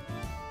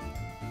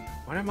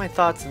 What are my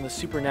thoughts on the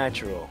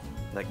supernatural?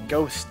 Like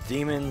ghosts,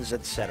 demons,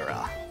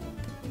 etc.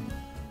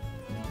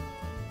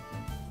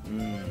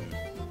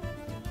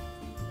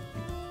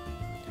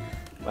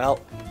 Well,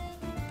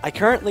 I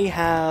currently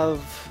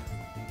have...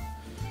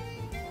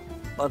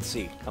 Let's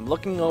see. I'm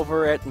looking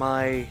over at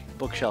my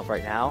bookshelf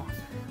right now.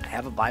 I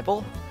have a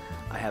Bible.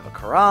 I have a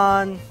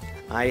Quran.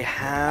 I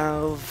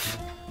have...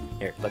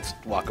 Here, let's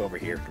walk over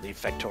here. Leave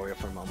Factorio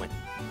for a moment.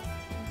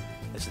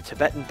 There's a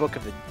Tibetan Book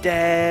of the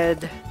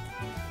Dead.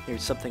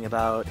 Here's something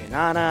about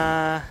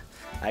Inanna.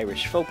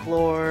 Irish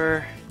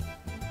folklore.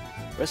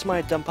 Where's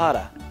my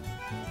Dhampada?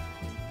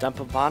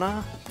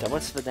 Dhamapana?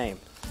 What's the name?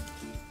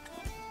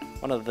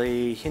 One of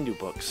the Hindu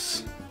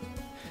books.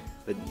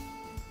 The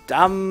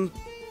Dhammapada.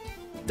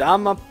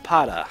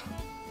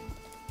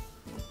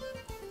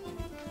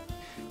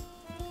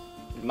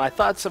 My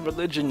thoughts on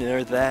religion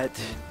are that...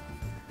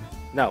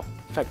 No,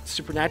 in fact,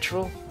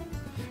 supernatural?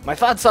 My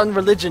thoughts on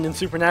religion and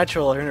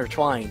supernatural are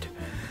intertwined.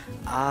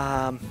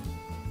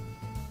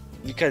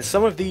 Because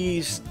some of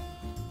these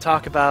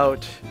talk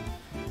about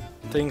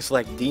things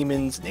like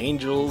demons and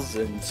angels,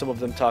 and some of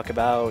them talk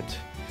about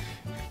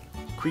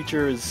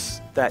creatures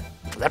that...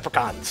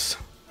 leprechauns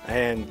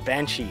and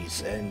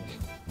banshees, and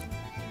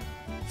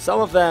some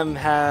of them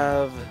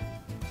have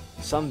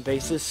some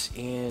basis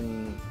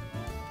in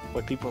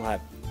what people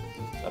have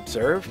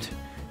observed.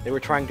 They were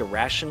trying to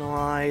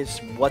rationalize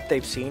what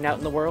they've seen out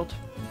in the world.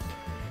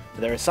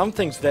 There are some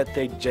things that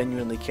they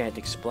genuinely can't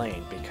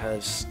explain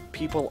because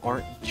people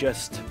aren't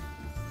just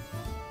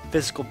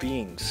physical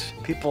beings.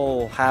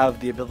 People have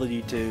the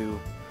ability to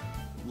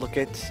look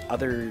at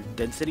other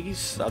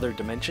densities, other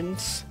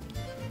dimensions.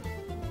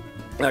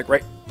 Like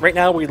right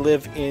now we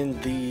live in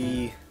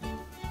the,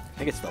 I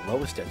think it's the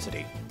lowest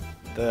density.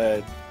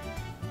 The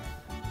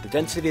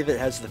density that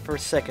has the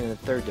first, second, and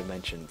third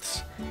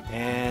dimensions.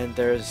 And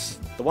there's,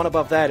 the one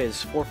above that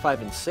is 4,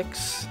 5, and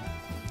 6.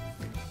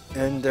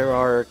 And there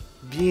are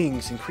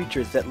beings and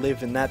creatures that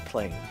live in that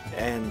plane.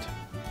 And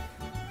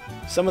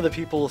some of the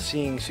people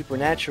seeing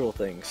supernatural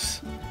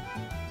things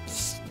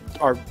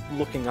are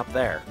looking up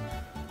there.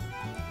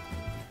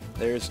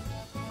 It's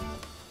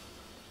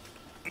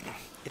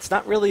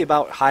not really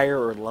about higher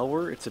or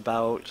lower, it's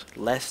about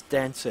less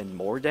dense and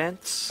more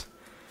dense.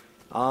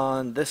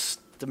 On this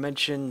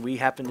dimension, we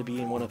happen to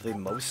be in one of the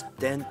most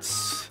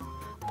dense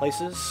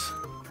places.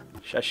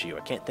 Shush you, I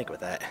can't think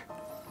with that.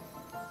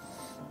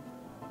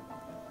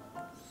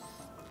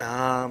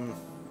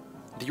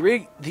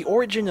 The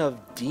origin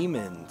of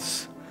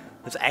demons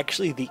is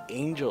actually the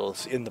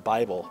angels in the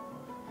Bible.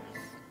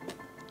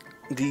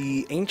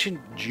 The ancient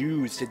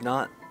Jews did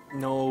not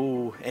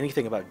know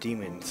anything about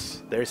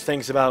demons. There's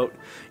things about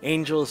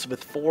angels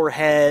with 4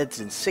 heads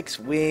and 6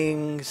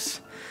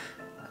 wings.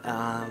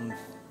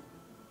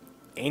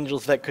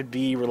 Angels that could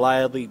be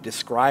reliably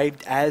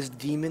described as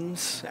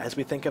demons, as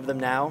we think of them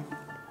now.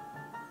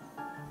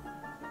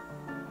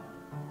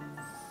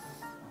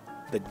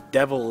 The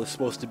devil is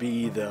supposed to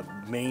be the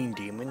main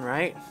demon,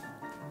 right?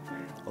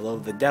 Although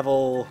the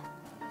devil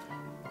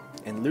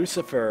and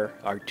Lucifer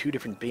are 2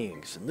 different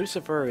beings. And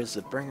Lucifer is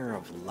the bringer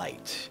of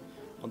light,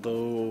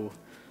 although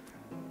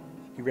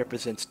he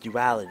represents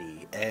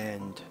duality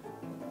and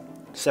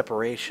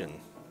separation.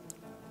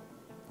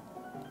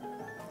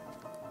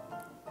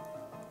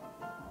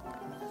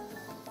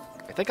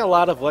 I think a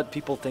lot of what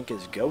people think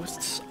is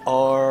ghosts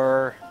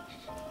are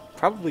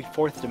probably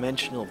 4th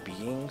dimensional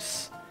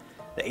beings,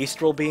 the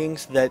astral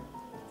beings that,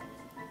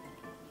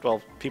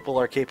 well, people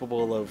are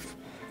capable of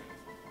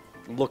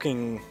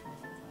looking.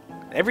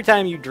 Every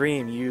time you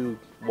dream, you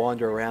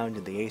wander around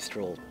in the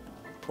astral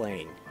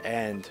plane,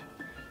 and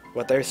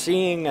what they're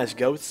seeing as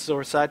ghosts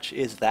or such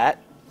is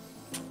that,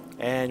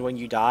 and when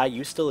you die,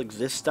 you still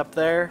exist up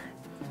there.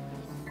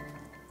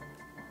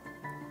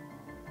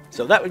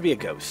 So that would be a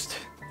ghost.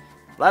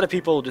 A lot of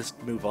people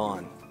just move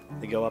on.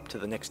 They go up to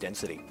the next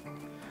density.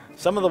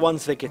 Some of the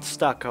ones that get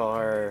stuck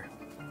are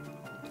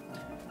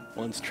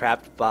ones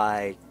trapped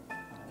by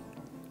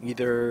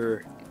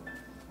either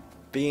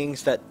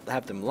beings that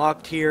have them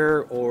locked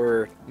here,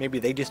 or maybe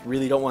they just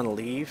really don't want to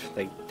leave.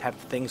 They have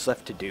things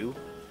left to do.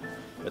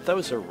 But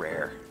those are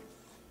rare.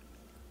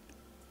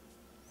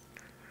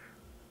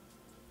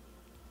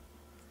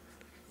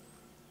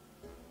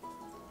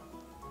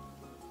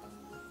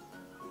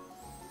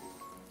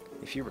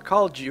 If you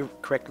recall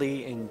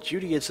correctly, in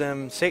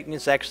Judaism, Satan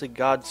is actually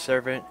God's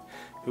servant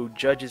who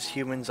judges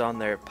humans on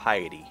their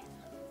piety.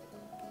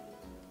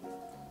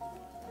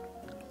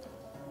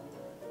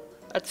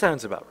 That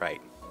sounds about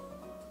right.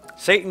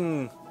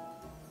 Satan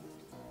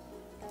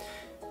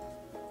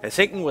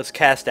was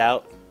cast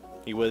out.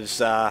 He was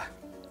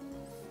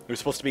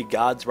supposed to be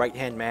God's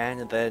right-hand man,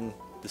 and then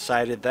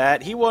decided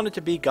that he wanted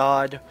to be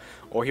God,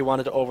 or he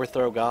wanted to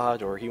overthrow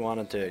God, or he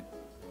wanted to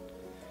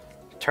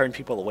turn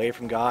people away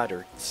from God,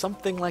 or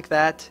something like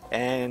that.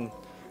 And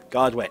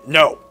God went,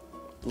 "No!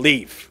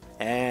 Leave!"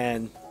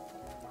 and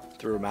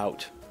threw him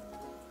out.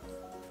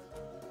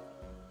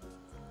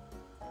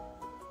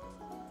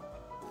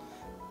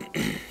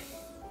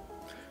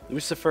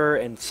 Lucifer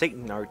and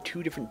Satan are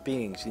two different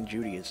beings in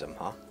Judaism,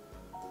 huh?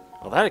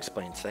 Well, that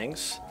explains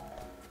things.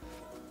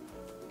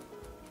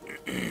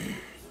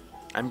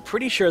 I'm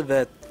pretty sure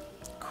that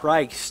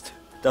Christ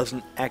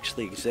doesn't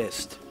actually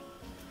exist.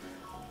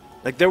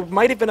 Like, there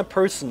might have been a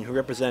person who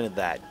represented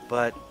that,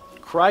 but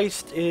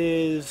Christ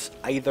is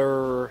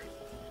either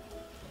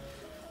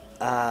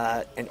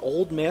an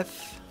old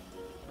myth,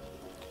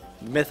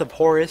 the myth of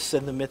Horus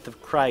and the myth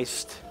of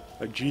Christ,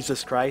 or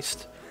Jesus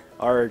Christ,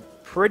 are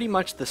pretty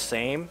much the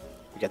same.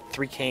 You got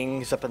three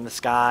kings up in the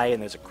sky,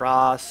 and there's a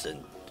cross,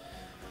 and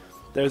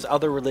there's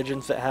other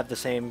religions that have the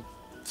same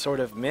sort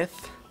of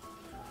myth.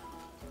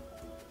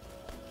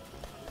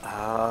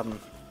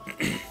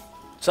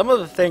 Some of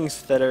the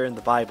things that are in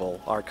the Bible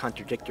are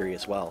contradictory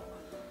as well.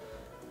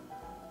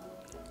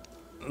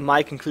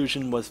 My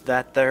conclusion was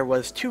that there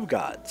was two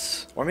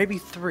gods, or maybe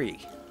three.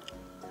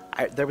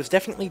 There was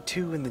definitely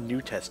two in the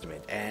New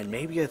Testament, and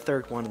maybe a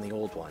third one in the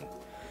Old one.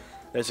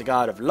 There's a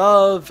God of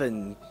love,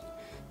 and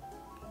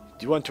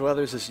do unto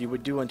others as you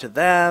would do unto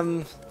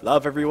them.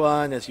 Love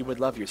everyone as you would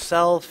love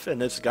yourself.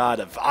 And there's a God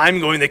of, I'm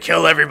going to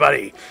kill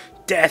everybody.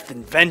 Death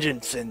and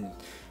vengeance and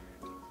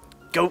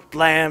goats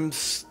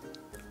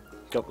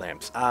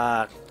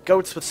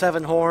with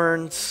 7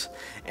 horns,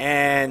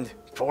 and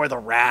pour the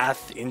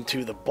wrath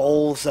into the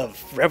bowls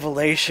of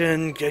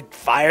revelation, get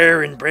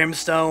fire and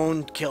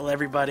brimstone, kill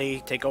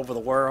everybody, take over the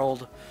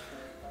world.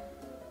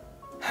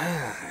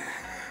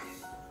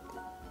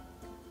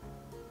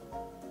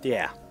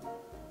 Yeah.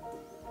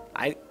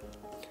 I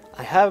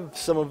have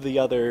some of the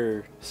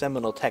other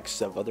seminal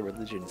texts of other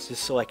religions,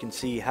 just so I can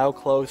see how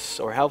close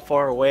or how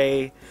far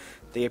away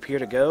they appear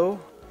to go.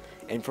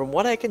 And from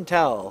what I can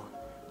tell,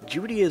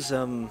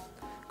 Judaism,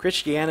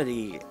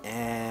 Christianity,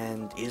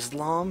 and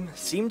Islam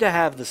seem to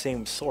have the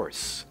same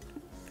source.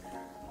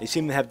 They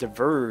seem to have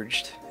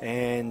diverged,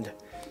 and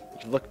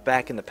if you look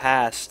back in the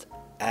past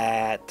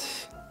at...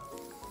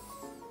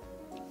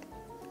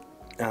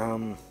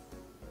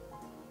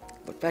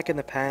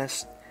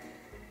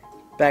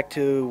 back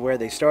to where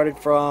they started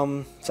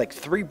from. It's like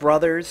 3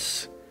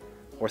 brothers,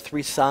 or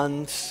 3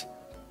 sons,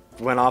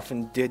 went off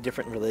and did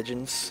different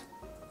religions.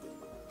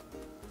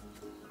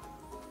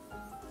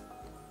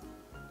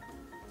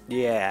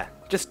 Yeah,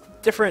 just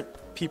different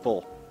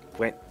people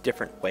went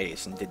different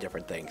ways and did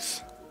different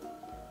things.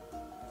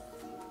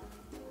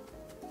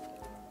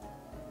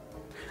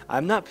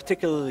 I'm not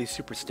particularly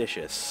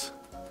superstitious.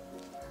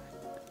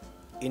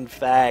 In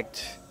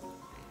fact,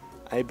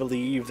 I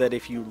believe that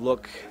if you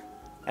look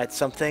at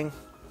something,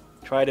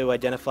 try to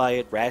identify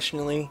it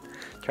rationally,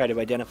 try to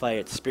identify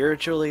it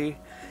spiritually,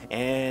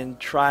 and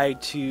try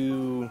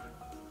to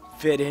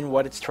fit in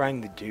what it's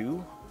trying to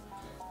do,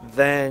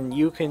 then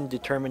you can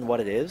determine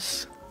what it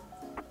is.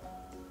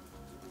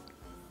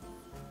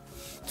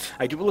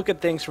 I do look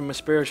at things from a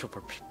spiritual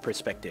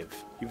perspective,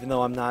 even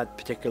though I'm not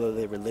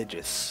particularly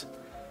religious.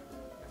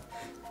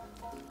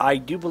 I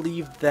do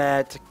believe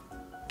that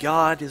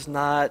God is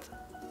not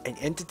an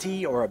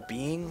entity or a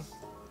being.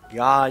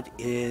 God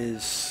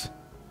is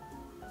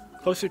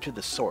closer to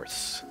the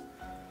source.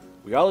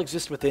 We all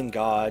exist within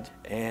God,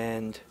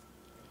 and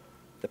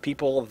the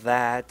people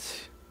that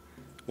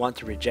want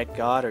to reject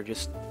God are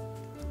just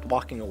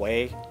walking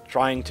away,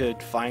 trying to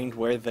find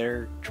where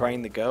they're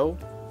trying to go,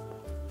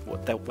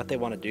 what they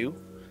want to do.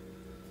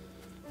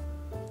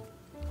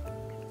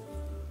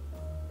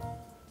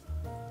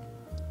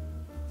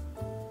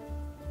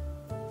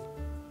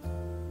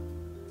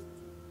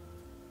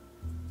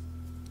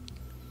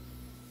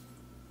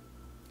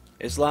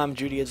 Islam,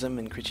 Judaism,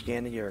 and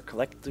Christianity are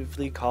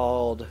collectively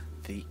called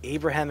the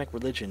Abrahamic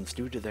religions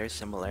due to their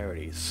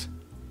similarities.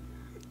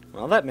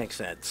 Well, that makes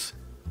sense.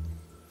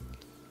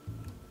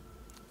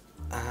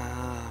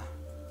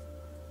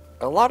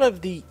 A lot of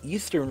the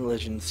Eastern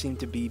religions seem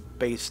to be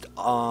based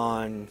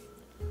on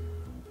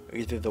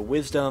either the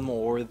wisdom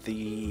or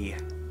the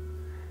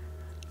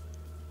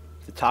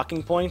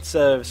talking points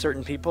of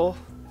certain people,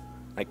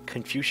 like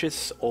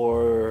Confucius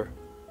or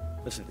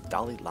was it the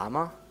Dalai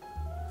Lama?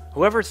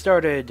 Whoever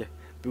started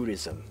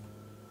Buddhism.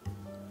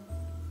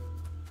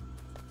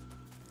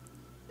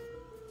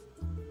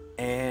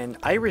 And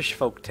Irish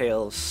folk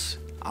tales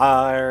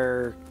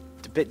are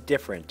a bit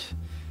different.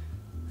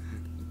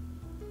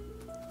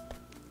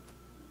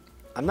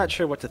 I'm not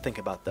sure what to think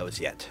about those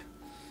yet.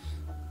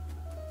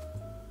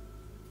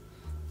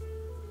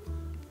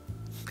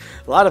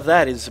 A lot of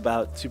that is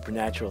about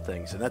supernatural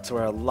things, and that's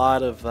where a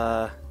lot of,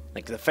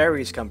 like the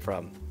fairies come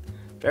from.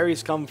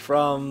 Fairies come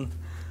from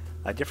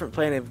a different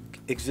plane of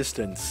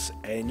existence,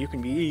 and you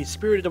can be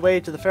spirited away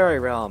to the fairy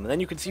realm, and then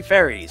you can see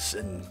fairies,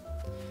 and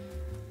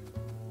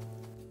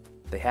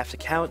they have to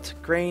count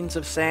grains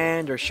of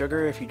sand or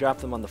sugar if you drop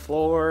them on the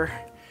floor.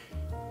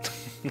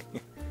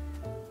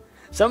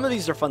 Some of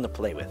these are fun to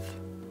play with,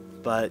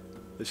 but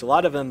there's a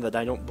lot of them that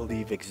I don't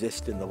believe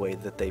exist in the way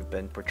that they've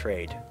been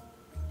portrayed.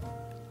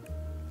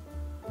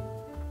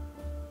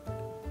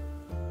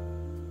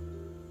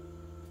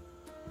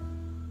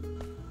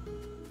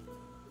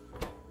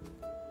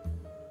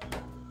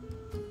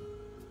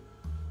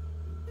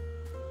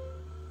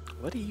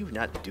 What are you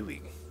not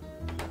doing?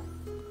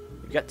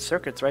 You've got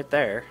circuits right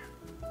there.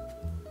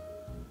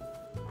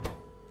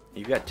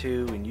 You've got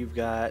 2, and you've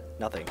got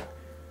nothing.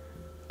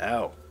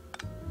 Oh.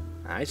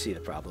 I see the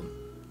problem.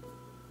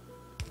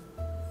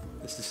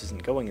 This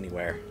isn't going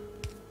anywhere.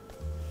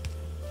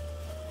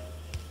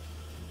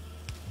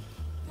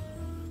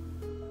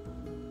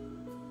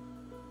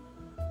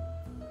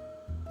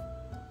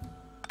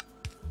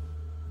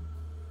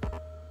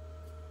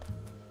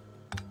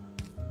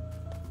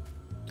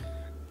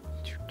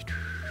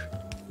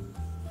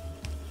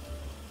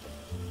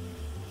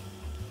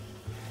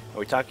 Are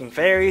we talking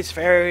fairies,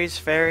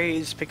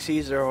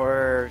 pixies,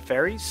 or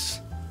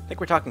fairies? I think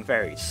we're talking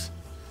fairies.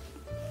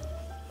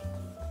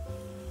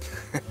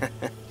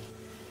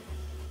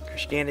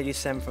 Christianity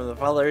stemmed from the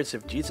followers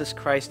of Jesus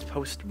Christ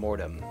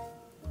post-mortem.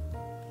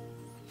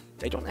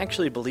 I don't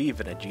actually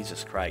believe in a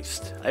Jesus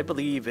Christ. I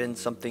believe in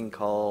something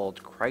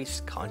called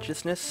Christ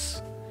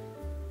consciousness.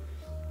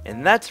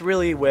 And that's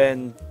really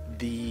when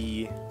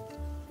the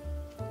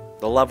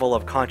level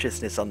of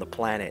consciousness on the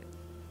planet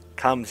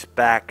comes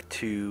back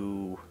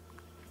to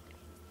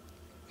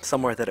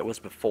somewhere that it was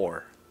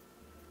before.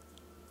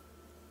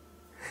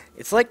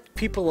 It's like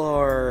people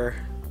are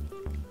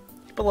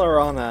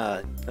on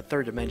a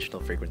third dimensional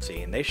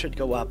frequency, and they should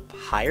go up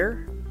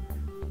higher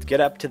to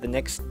get up to the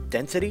next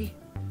density.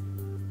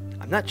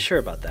 I'm not sure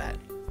about that.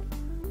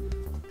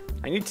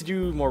 I need to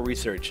do more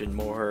research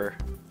and I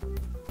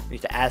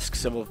need to ask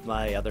some of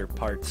my other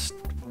parts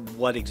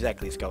what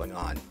exactly is going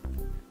on.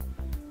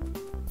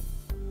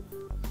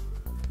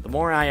 The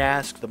more I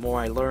ask, the more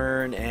I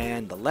learn,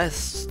 and the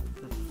less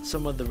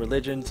some of the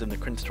religions and the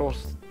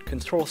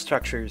control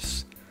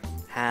structures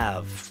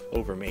have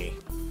over me.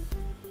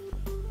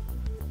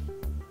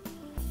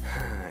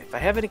 If I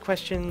have any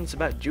questions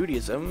about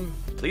Judaism,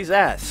 please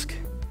ask.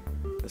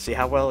 Let's see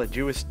how well a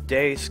Jewish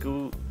day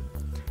school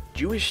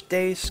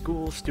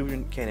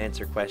student can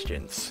answer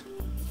questions.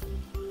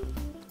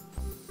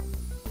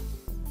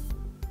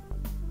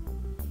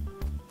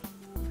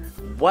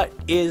 What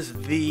is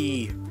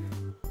the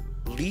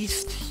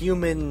least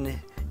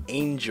human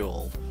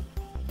angel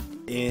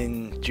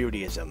in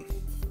Judaism?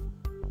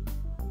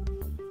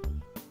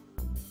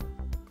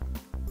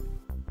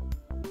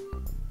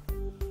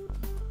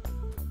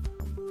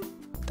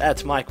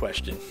 That's my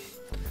question.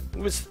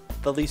 Who was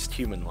the least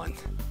human one?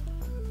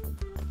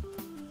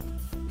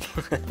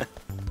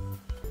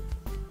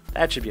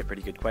 That should be a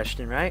pretty good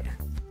question, right?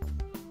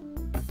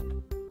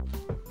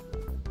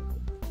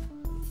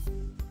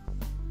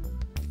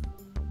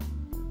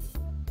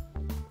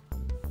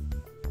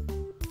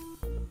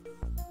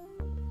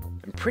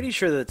 I'm pretty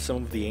sure that some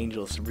of the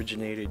angels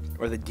originated,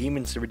 or the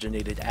demons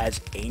originated as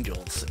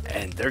angels,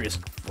 and they're just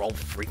all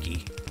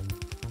freaky.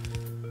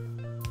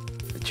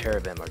 The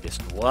cherubim are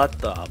just, what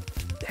the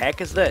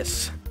heck is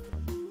this?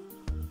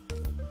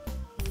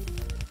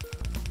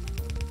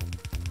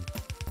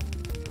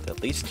 The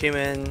least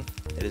human,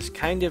 it is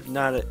kind of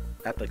not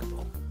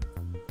applicable.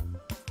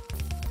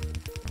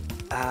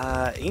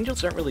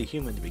 Angels aren't really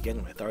human to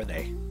begin with, are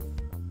they?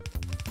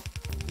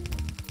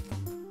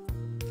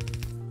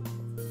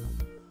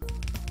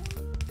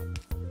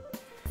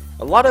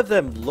 A lot of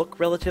them look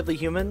relatively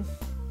human.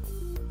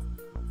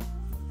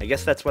 I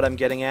guess that's what I'm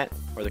getting at,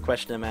 or the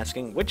question I'm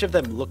asking. Which of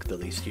them look the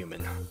least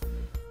human?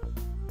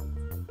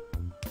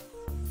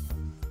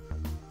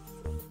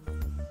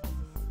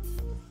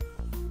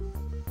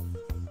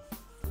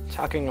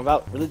 Talking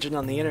about religion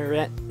on the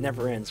internet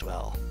never ends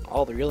well.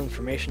 All the real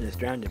information is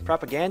drowned in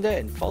propaganda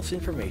and false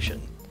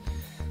information.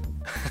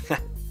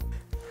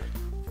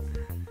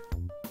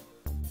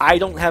 I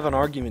don't have an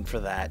argument for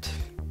that,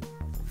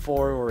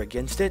 for or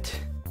against it,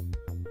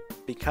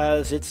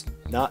 because it's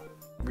not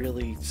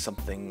really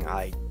something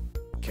I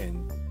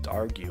can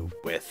argue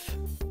with.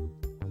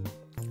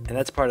 And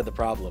that's part of the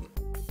problem.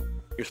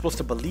 You're supposed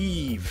to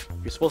believe,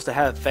 you're supposed to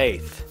have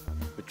faith,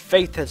 but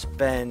faith has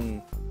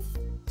been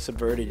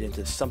subverted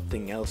into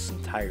something else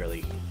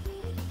entirely.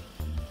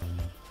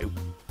 Nope.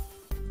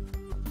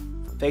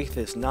 Faith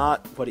is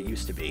not what it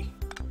used to be.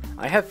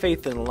 I have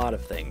faith in a lot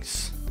of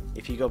things,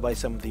 if you go by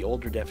some of the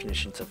older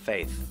definitions of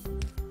faith.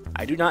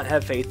 I do not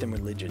have faith in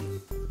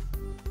religion.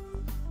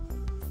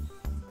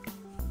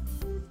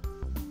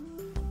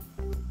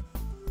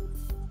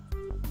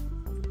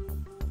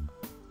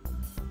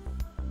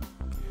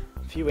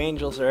 Few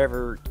angels are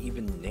ever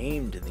even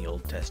named in the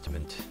Old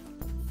Testament.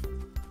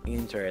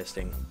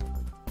 Interesting.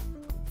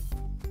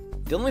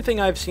 The only thing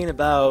I've seen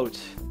about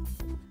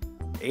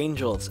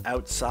angels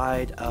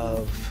outside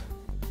of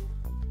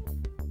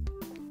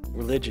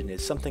religion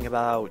is something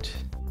about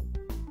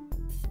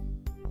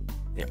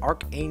the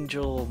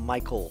Archangel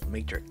Michael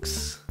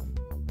matrix.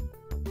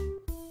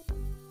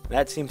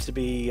 That seems to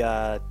be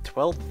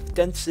 12th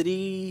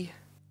density,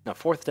 no,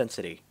 4th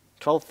density,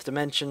 12th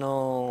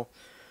dimensional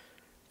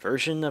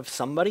version of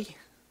somebody.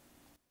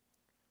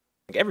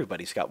 Like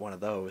everybody's got one of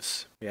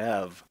those. We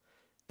have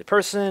the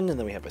person, and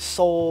then we have a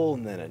soul,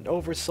 and then an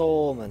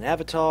oversoul, and then an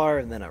avatar,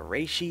 and then a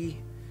reishi.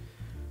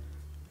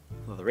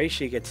 Well, the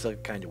reishi gets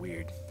kind of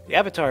weird. The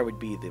avatar would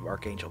be the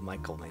Archangel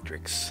Michael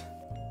matrix.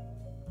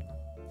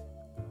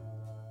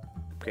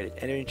 Upgraded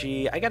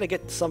energy. I gotta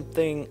get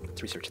something.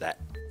 Let's research that.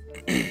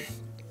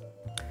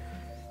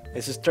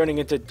 This is turning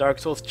into Dark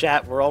Souls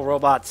chat. We're all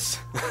robots.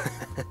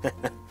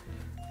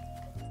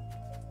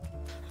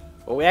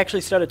 Well, we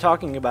actually started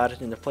talking about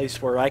it in a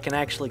place where I can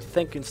actually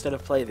think instead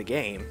of play the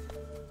game.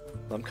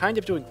 Well, I'm kind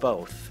of doing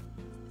both.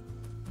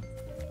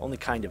 Only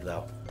kind of,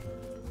 though.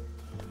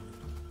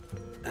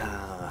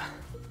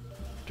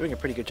 Doing a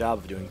pretty good job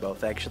of doing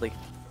both, actually.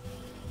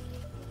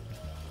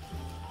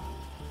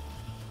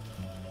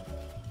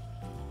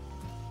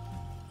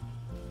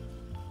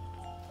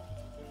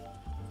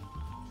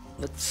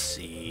 Let's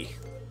see.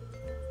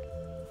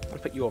 I'm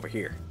gonna put you over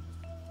here.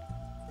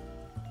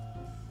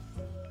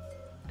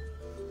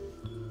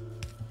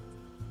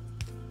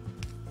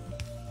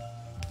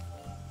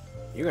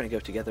 You're gonna go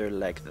together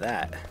like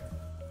that.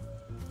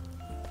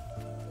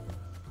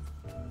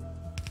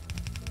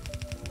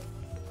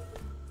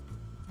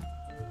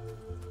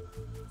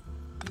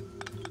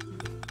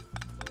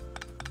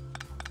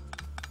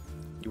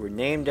 You were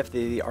named after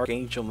the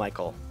Archangel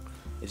Michael.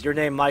 Is your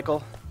name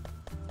Michael?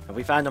 Have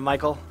we found a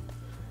Michael?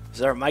 Is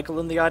there a Michael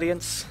in the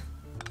audience?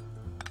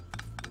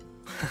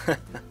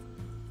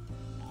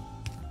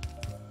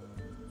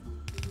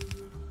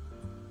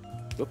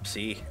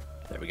 Whoopsie.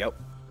 There we go.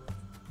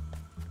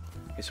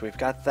 Okay, so we've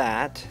got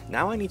that.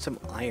 Now I need some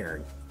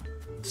iron.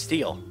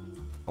 Steel.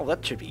 Oh,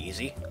 that should be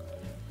easy.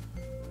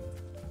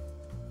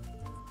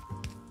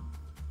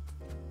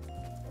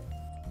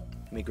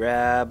 Let me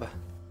grab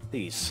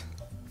these.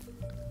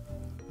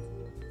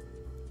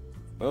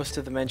 Most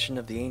of the mention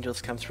of the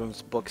angels comes from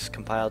books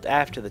compiled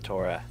after the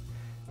Torah,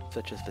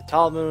 such as the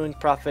Talmud,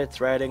 prophets,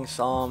 writings,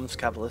 Psalms,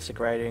 Kabbalistic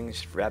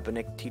writings,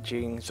 rabbinic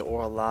teachings,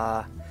 oral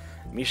law,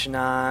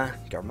 Mishnah,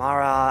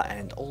 Gemara,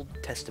 and Old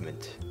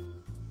Testament.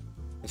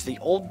 Is the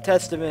Old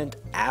Testament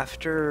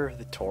after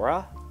the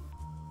Torah?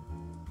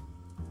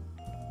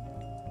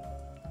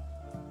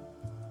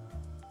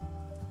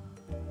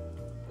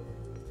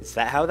 Is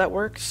that how that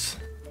works?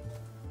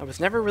 I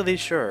was never really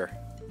sure.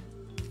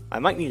 I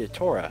might need a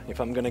Torah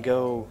if I'm gonna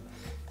go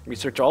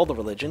research all the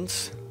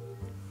religions.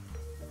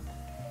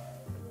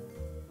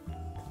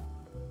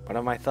 What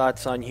are my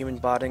thoughts on human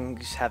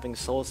bodies having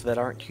souls that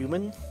aren't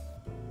human?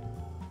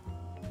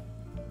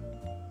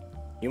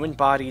 Human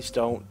bodies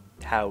don't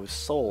house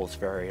souls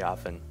very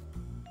often.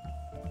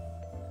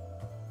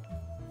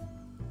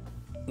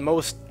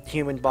 Most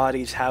human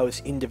bodies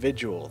house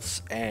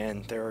individuals,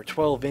 and there are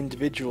 12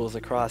 individuals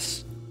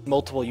across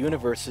multiple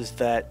universes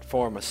that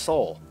form a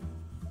soul.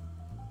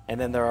 And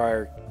then there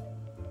are,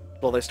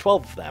 well, there's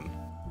 12 of them.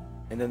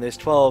 And then there's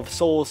 12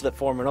 souls that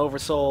form an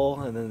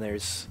oversoul, and then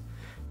there's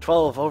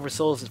 12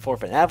 oversouls that form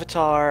an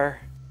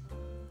avatar.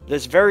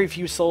 There's very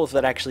few souls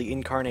that actually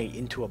incarnate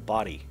into a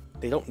body.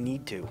 They don't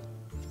need to.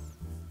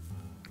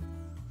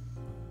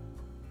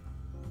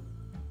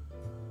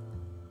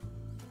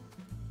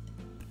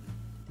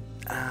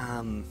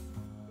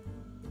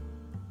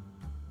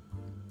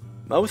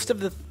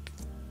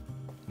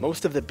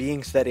 Most of the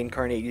beings that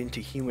incarnate into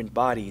human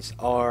bodies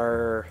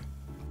are,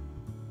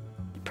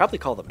 you'd probably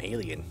call them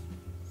alien.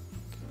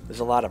 There's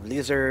a lot of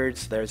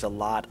lizards, there's a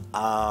lot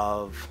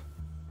of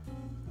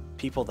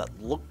people that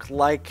look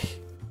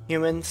like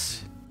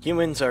humans.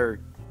 Humans are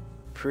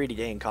pretty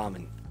dang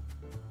common.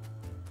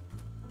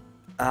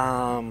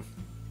 Yeah.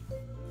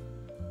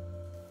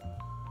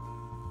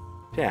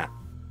 I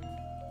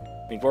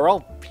mean, we're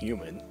all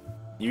human.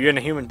 You're in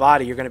a human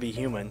body, you're gonna be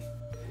human.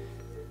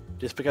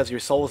 Just because your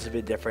soul's a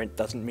bit different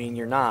doesn't mean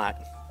you're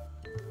not.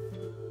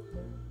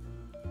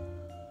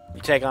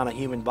 You take on a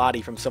human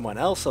body from someone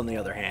else, on the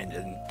other hand,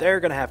 and they're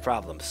gonna have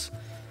problems.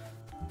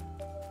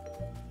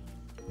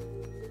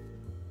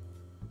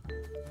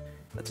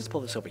 Let's just pull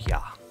this over here.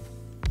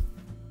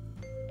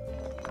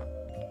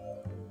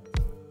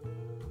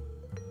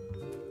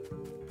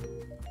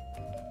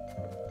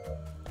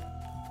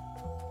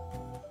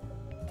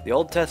 The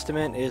Old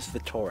Testament is the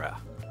Torah.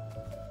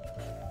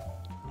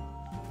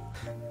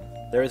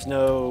 There is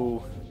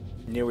no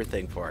newer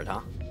thing for it,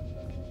 huh?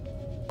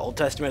 Old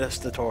Testament is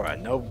the Torah,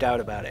 no doubt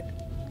about it.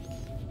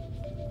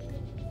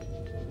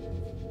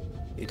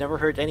 You've never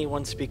heard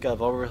anyone speak of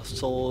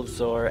oversouls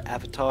or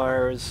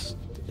avatars,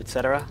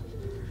 etc.?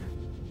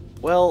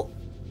 Well,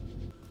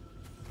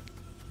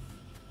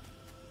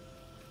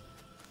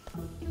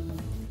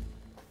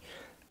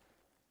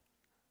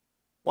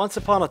 once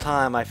upon a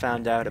time I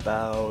found out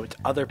about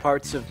other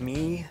parts of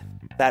me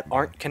that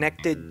aren't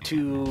connected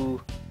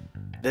to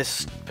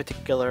this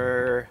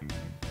particular...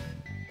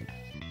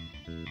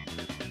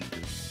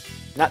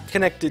 not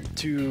connected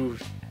to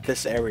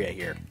this area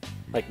here.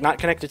 Like, not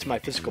connected to my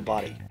physical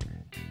body.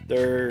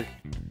 They're...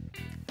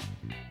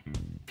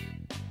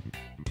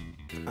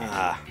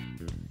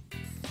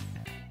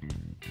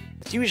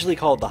 it's usually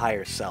called the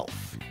higher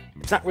self.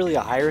 It's not really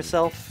a higher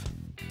self.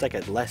 It's like a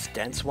less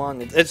dense one.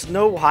 It's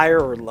no higher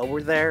or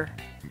lower there.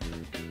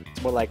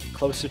 It's more like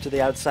closer to the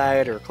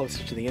outside or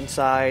closer to the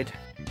inside.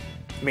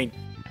 I mean,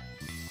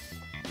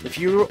 if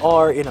you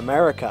are in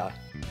America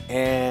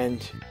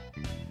and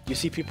you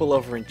see people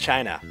over in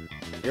China,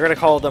 you're gonna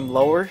call them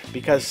lower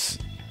because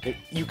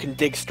You can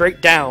dig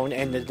straight down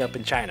and end up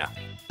in China,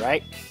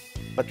 right?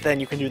 But then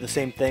you can do the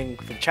same thing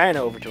from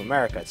China over to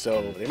America.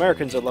 So the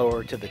Americans are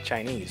lower to the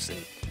Chinese.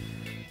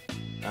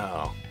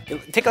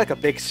 And take like a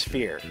big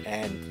sphere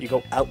and you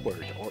go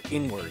outward or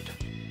inward.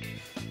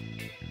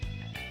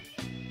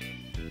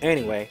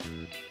 Anyway,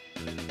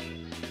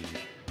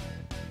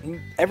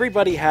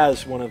 everybody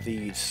has one of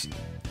these.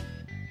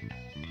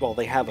 Well,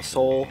 they have a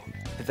soul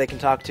that they can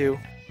talk to.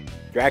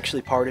 You're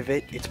actually part of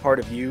it. It's part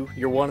of you.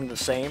 You're one and the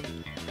same.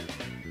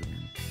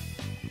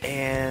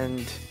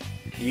 And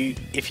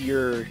if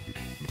you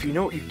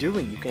know what you're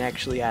doing, you can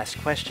actually ask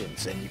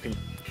questions and you can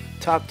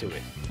talk to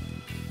it.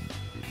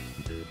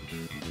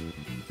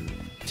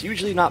 It's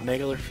usually not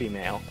male or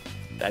female.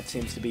 That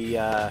seems to be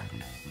a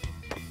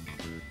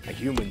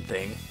human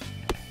thing.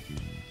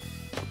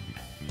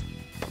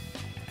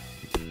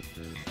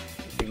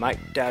 You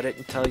might doubt it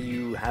until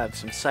you have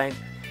some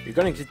You're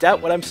going to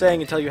doubt what I'm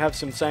saying until you have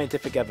some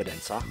scientific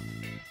evidence, huh?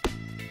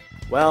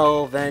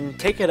 Well, then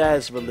take it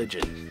as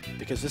religion,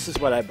 because this is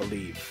what I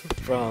believe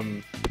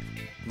from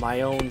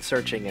my own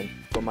searching and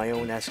from my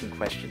own asking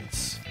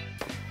questions.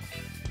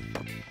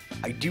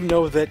 I do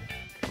know that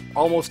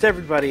almost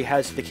everybody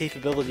has the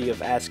capability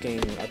of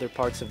asking other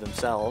parts of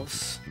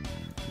themselves,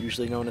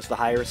 usually known as the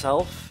higher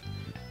self,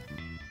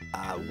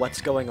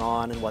 what's going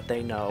on and what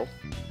they know.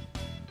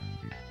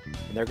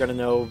 And they're going to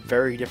know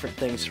very different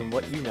things from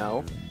what you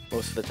know,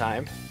 most of the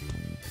time.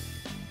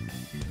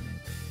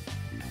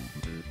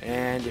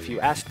 And if you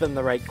ask them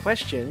the right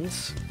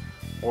questions,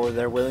 or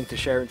they're willing to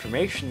share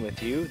information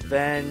with you,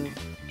 then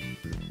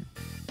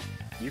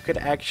you could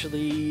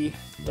actually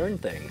learn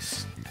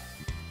things.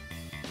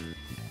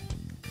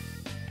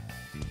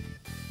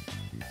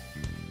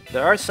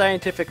 There are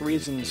scientific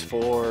reasons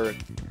for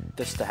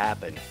this to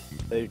happen.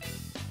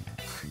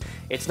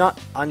 It's not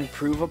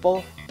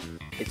unprovable,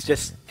 it's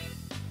just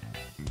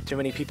too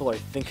many people are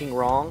thinking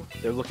wrong.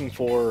 They're looking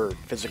for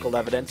physical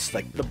evidence,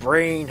 like the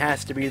brain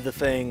has to be the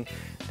thing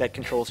that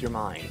controls your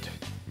mind.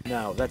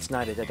 No, that's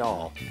not it at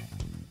all.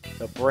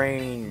 The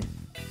brain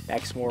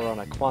acts more on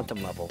a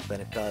quantum level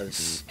than it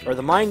does, or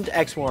the mind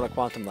acts more on a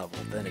quantum level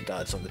than it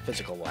does on the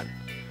physical one.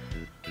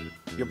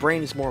 Your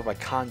brain is more of a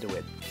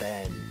conduit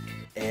than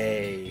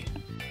an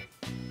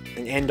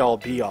end-all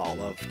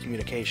be-all of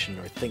communication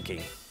or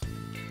thinking.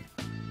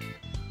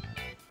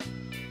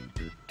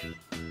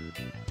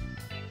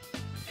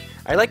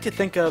 I like to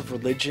think of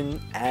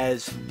religion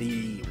as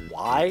the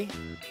why,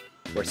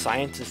 where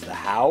science is the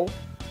how,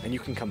 and you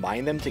can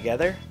combine them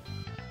together.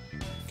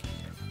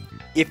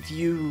 If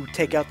you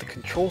take out the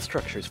control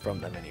structures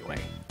from them anyway.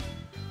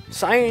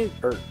 Science,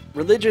 or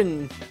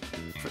religion,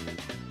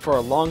 for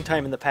a long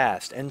time in the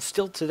past, and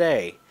still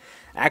today,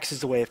 acts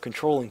as a way of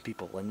controlling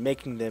people and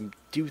making them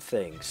do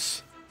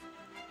things.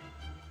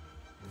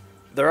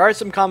 There are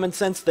some common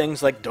sense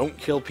things like don't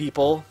kill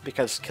people,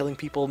 because killing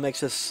people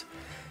makes us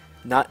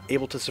not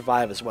able to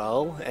survive as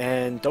well,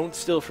 and don't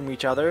steal from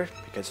each other,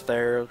 because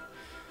they're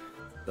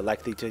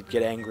likely to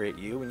get angry at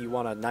you, and you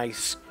want a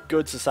nice,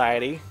 good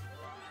society.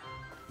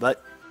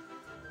 But,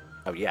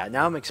 oh yeah,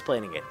 now I'm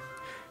explaining it.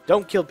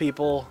 Don't kill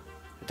people,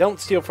 don't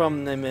steal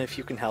from them if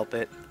you can help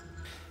it.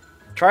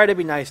 Try to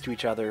be nice to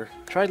each other,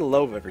 try to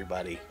love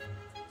everybody.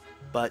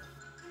 But,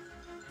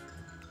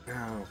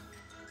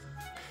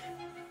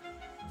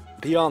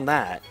 beyond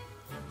that,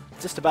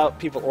 it's just about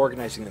people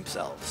organizing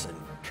themselves and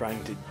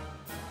trying to...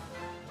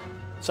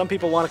 Some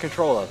people want to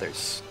control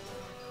others.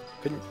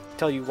 Couldn't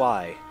tell you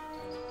why.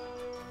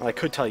 Well, I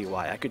could tell you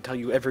why. I could tell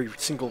you every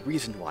single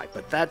reason why,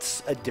 but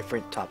that's a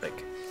different topic.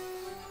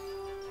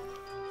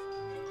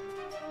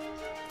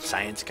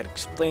 Science can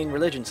explain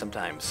religion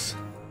sometimes.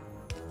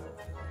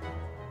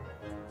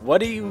 What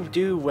do you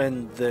do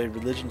when the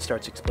religion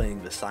starts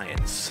explaining the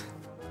science?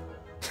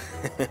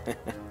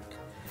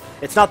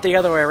 It's not the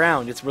other way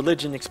around. It's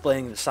religion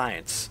explaining the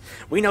science.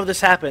 We know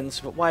this happens,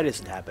 but why does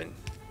it happen?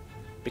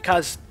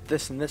 Because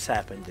this and this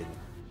happened,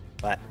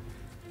 but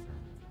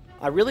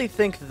I really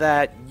think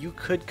that you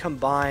could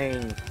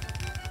combine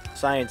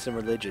science and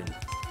religion.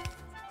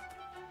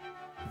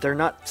 They're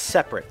not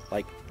separate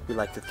like we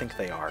like to think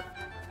they are.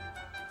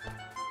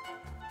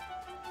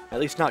 At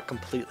least not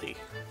completely.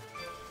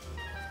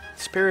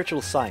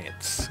 Spiritual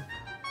science.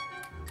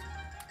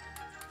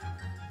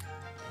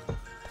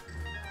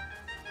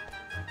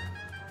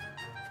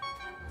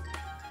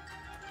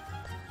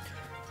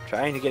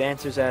 Trying to get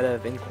answers out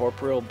of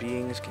incorporeal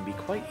beings can be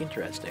quite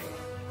interesting.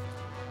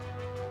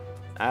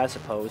 I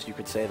suppose you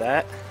could say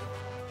that.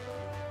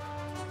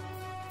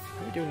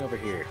 What are we doing over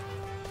here?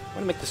 I'm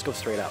gonna make this go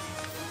straight up.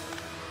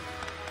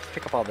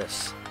 Pick up all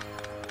this.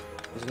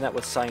 Isn't that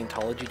what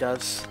Scientology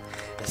does?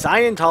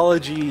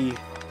 Scientology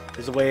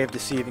is a way of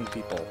deceiving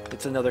people.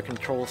 It's another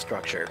control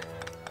structure.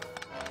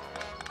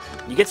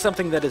 You get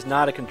something that is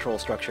not a control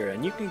structure,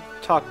 and you can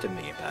talk to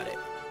me about it.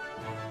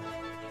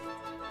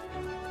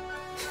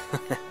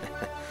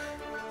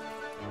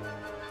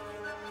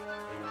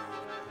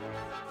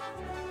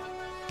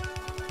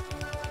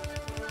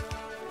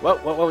 Whoa,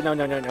 whoa, whoa, no,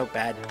 no, no, no,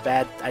 bad,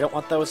 bad. I don't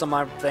want those on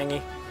my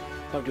thingy.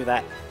 Don't do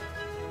that.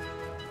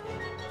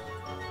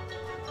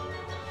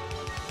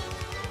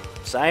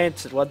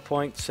 Science at one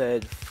point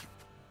said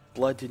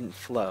blood didn't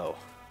flow.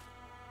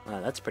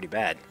 That's pretty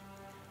bad.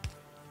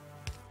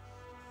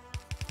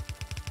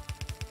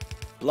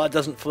 Blood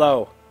doesn't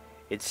flow.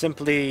 It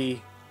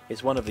simply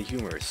is one of the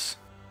humors.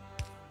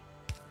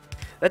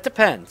 That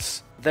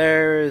depends.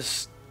 There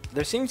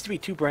seems to be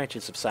two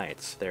branches of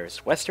science.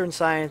 There's Western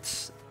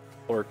science,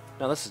 or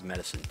no, this is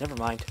medicine. Never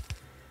mind.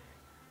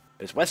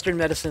 There's Western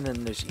medicine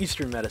and there's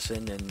Eastern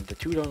medicine, and the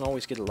two don't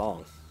always get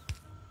along.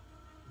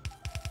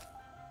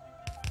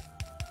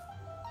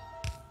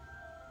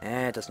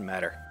 It doesn't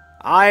matter.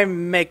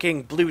 I'm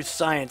making blue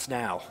science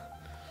now.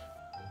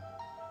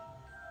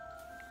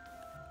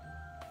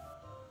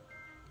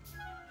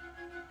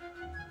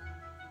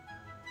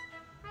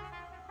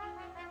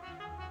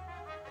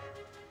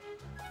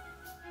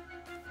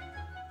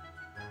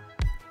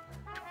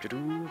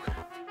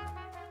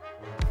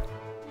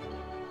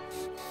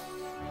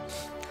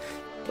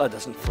 Blood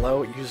doesn't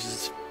flow.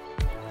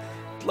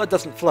 Blood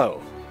doesn't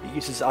flow. It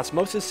uses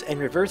osmosis and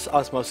reverse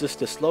osmosis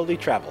to slowly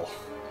travel.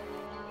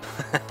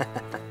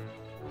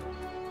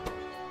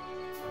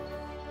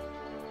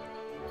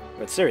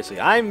 But seriously,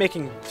 I'm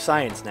making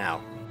science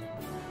now.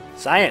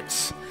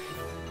 Science!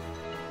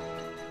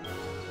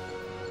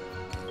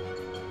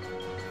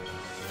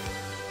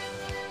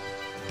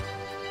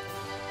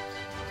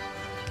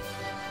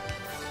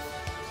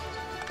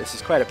 This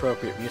is quite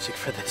appropriate music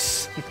for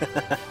this.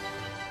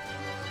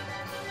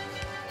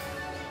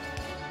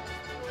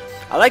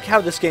 I like how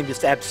this game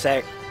just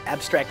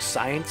abstracts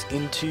science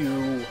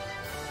into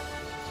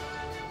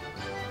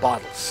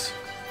bottles.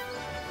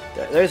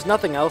 There's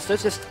nothing else.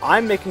 There's just,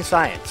 I'm making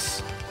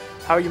science.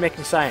 How are you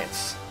making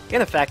science?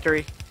 In a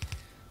factory.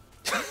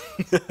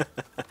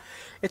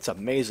 It's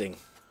amazing.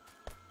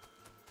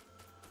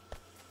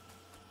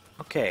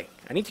 Okay,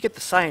 I need to get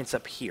the science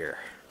up here.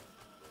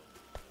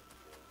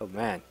 Oh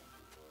man.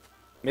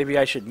 Maybe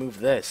I should move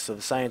this so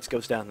the science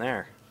goes down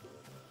there.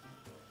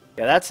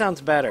 Yeah, that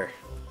sounds better.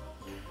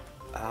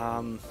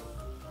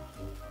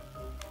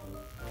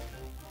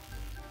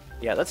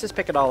 Yeah, let's just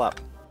pick it all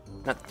up.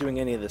 Not doing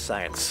any of the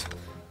science.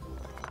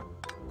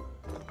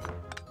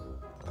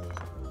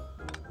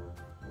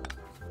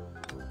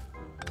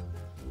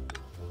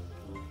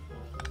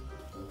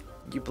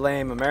 You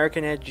blame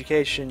American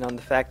education on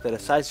the fact that a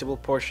sizable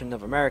portion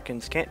of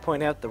Americans can't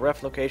point out the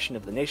rough location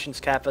of the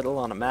nation's capital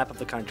on a map of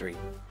the country.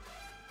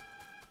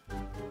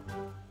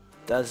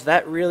 Does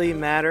that really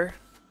matter?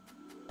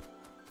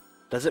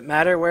 Does it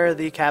matter where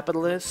the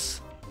capital is?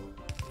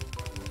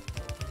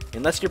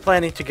 Unless you're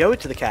planning to go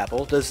to the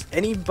capital, does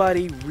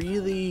anybody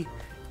really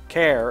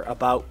care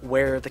about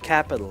where the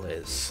capital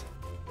is?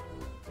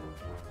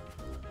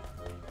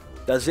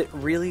 Does it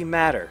really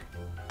matter?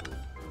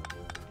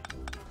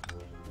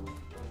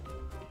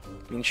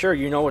 I mean, sure,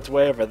 you know it's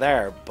way over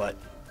there, but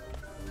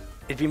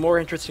it'd be more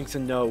interesting to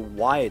know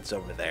why it's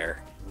over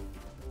there.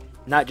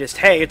 Not just,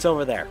 hey, it's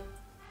over there.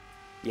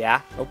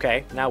 Yeah,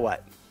 okay, now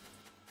what?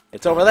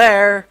 It's over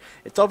there!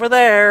 It's over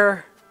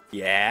there!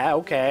 Yeah,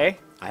 okay.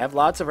 I have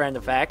lots of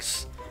random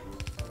facts.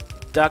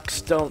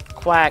 Ducks don't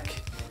quack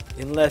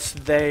unless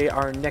they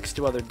are next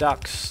to other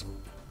ducks.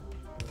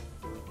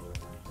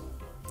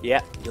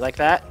 Yeah, you like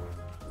that?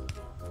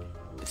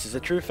 This is a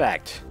true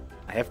fact.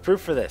 I have proof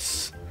for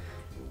this.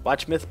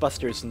 Watch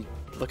Mythbusters and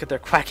look at their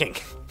quacking.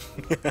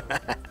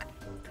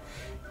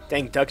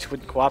 Dang, ducks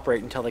wouldn't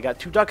cooperate until they got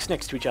two ducks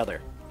next to each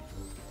other.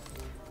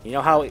 You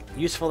know how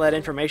useful that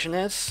information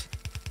is?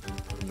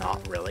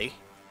 Not really.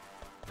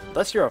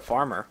 Unless you're a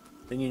farmer,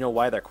 then you know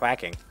why they're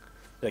quacking.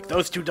 Like,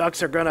 those two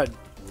ducks are gonna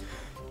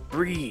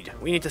breed.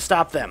 We need to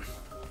stop them.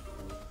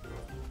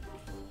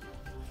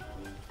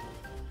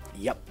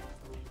 Yep.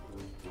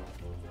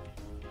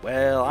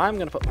 Well, I'm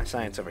gonna put my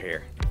science over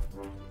here.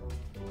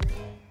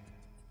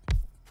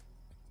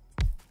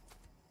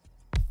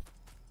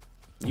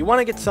 You want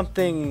to get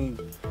something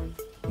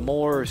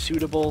more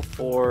suitable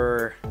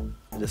for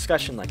a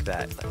discussion like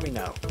that, let me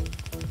know.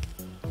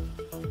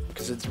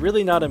 Because it's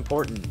really not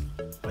important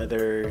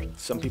whether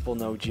some people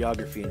know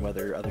geography and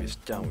whether others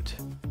don't.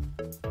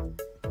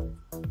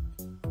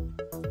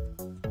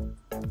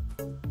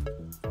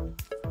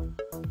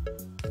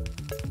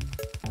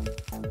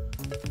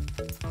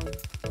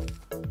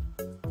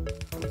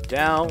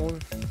 Down.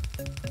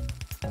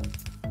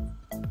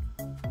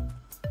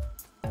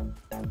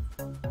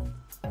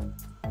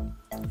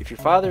 If your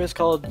father is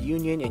called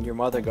Union and your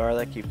mother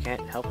Garlic, you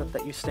can't help it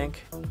that you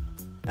stink.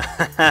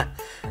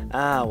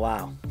 Ah,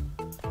 wow.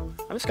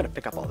 I'm just gonna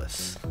pick up all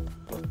this.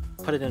 We'll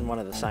put it in one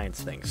of the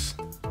science things.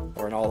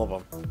 Or in all of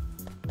them.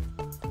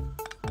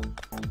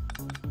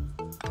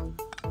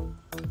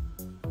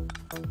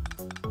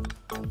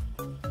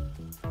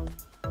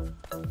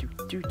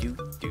 Do.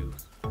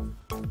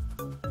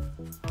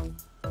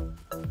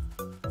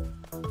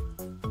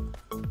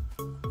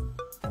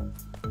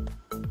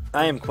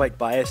 I am quite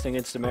biased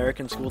against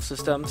American school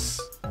systems.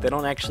 They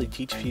don't actually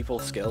teach people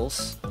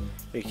skills.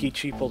 They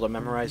teach people to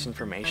memorize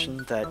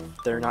information that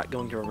they're not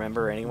going to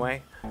remember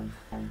anyway.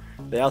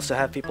 They also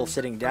have people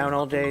sitting down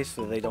all day,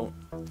 so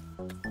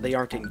they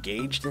aren't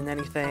engaged in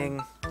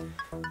anything.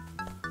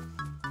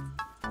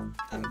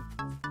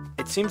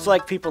 seems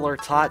like people are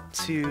taught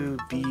to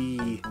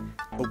be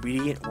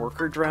obedient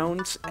worker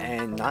drones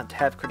and not to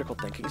have critical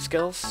thinking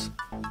skills.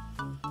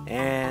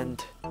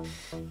 And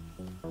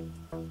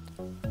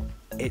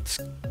it's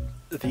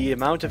the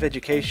amount of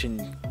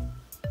education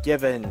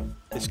given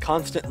is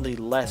constantly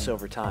less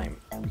over time.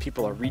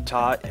 People are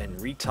retaught and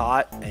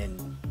retaught,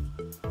 and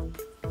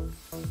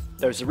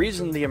there's a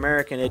reason the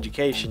American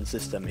education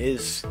system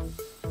is,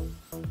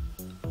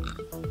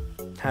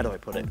 how do I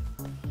put it?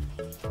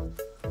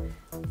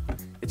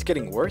 It's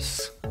getting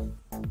worse.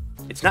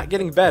 It's not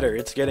getting better,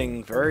 it's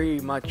getting very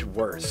much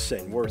worse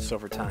and worse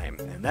over time,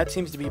 and that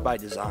seems to be by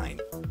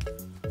design.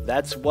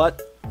 That's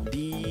what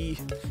the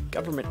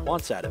government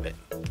wants out of it.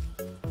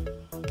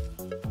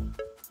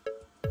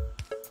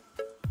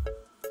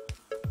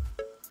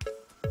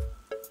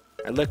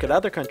 I look at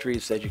other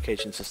countries'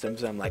 education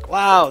systems and I'm like,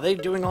 wow, they're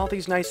doing all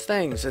these nice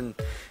things, and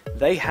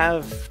they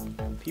have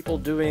people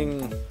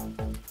doing,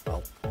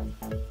 well,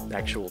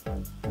 actual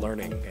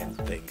learning and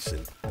things,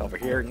 and over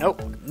here,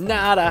 nope,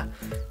 nada,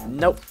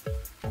 nope,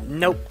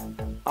 nope,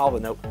 all the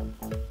nope.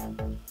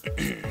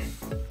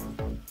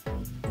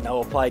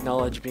 No applied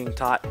knowledge being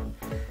taught.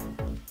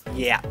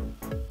 Yeah.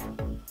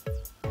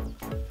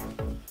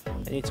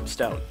 I need some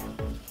stone.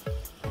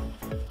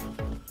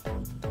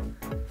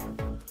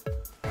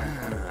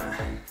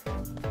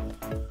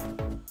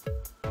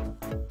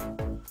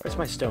 Where's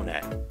my stone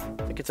at?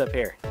 I think it's up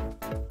here.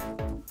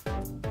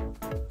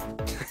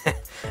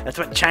 That's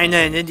what China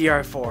and India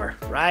are for,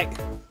 right?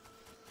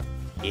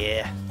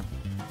 Yeah.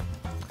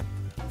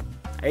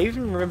 I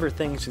even remember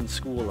things in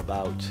school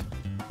about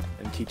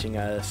them teaching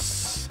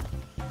us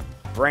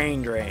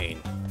brain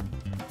drain.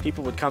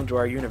 People would come to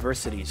our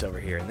universities over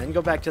here and then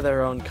go back to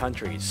their own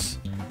countries.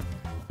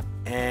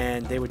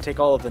 And they would take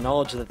all of the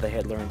knowledge that they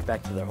had learned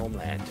back to their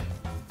homeland.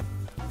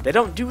 They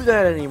don't do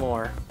that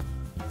anymore.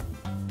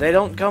 They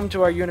don't come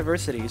to our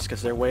universities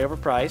because they're way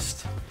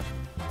overpriced.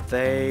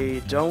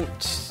 They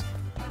don't,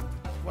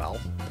 well,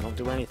 they don't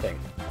do anything.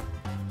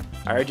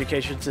 Our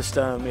education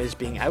system is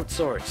being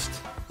outsourced.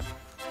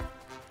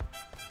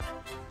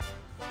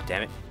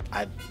 Damn it,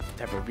 I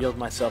have revealed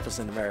myself as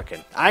an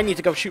American. I need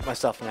to go shoot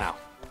myself now.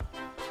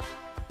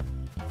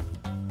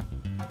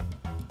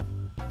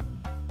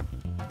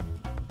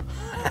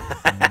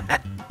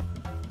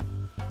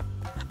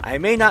 I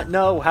may not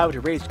know how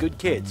to raise good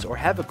kids or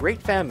have a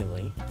great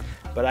family,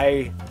 but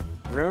I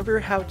remember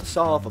how to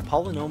solve a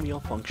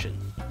polynomial function.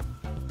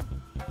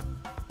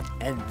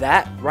 And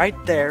that right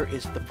there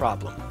is the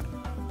problem.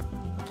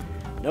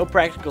 No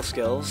practical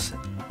skills,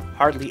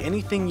 hardly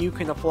anything you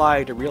can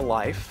apply to real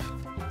life.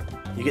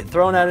 You get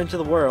thrown out into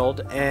the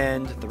world,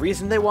 and the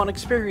reason they want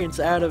experience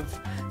out of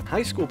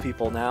high school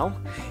people now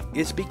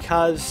is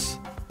because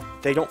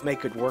they don't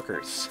make good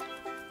workers.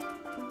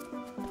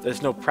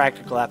 There's no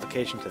practical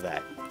application to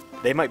that.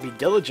 They might be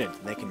diligent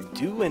and they can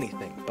do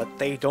anything, but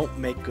they don't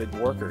make good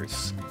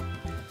workers.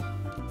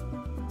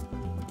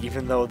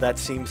 Even though that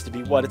seems to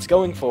be what it's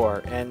going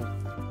for, and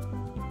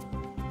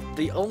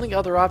the only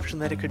other option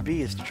that it could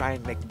be is to try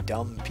and make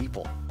dumb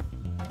people.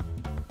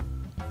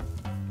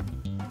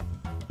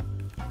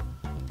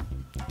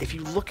 If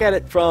you look at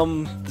it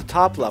from the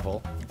top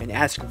level and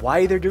ask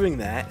why they're doing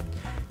that,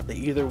 they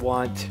either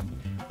want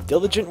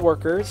diligent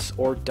workers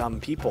or dumb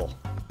people.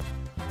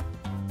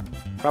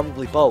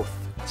 Probably both.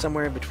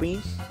 Somewhere in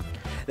between.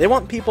 They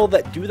want people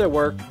that do their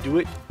work, do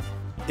it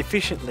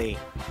efficiently,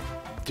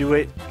 do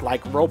it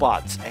like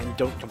robots, and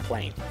don't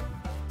complain.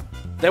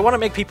 They want to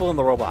make people in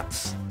the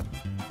robots.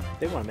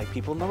 They want to make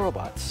people in the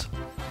robots.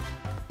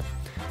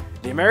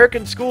 The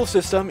American school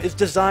system is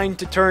designed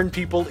to turn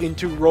people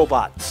into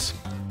robots.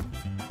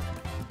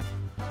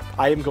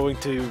 I am going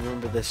to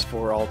remember this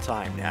for all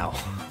time now.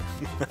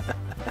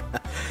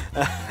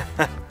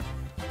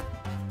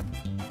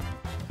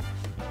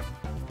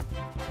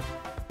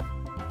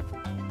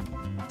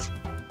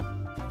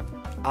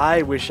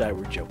 I wish I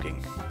were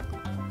joking.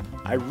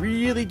 I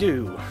really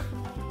do.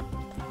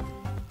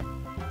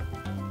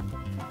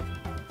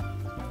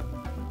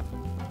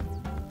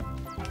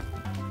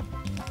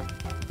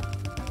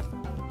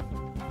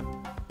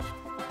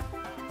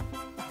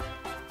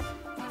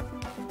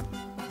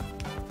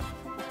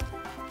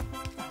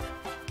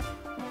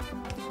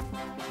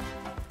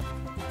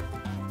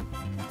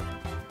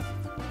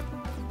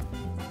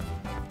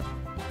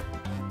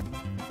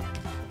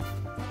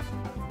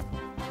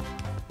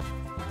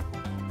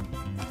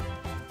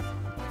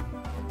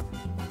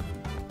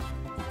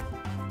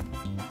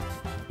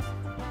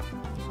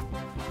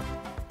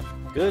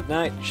 Good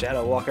night,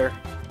 Shadow Walker.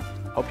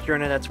 Hope your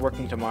internet's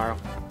working tomorrow.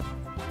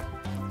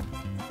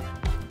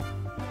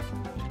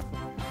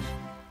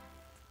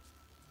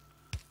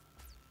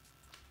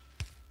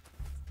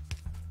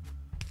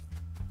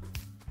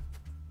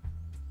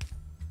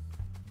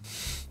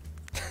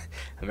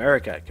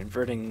 America,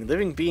 converting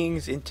living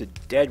beings into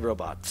dead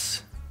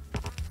robots.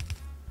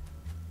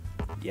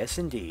 Yes,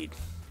 indeed.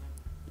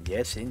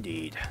 Yes,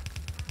 indeed.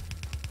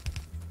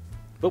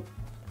 Boop.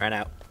 Ran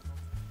out.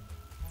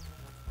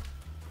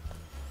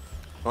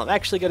 Well, I'm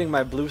actually getting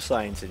my blue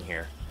signs in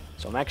here.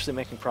 So I'm actually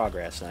making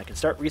progress, and I can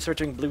start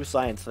researching blue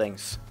science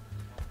things.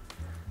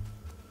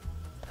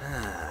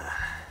 I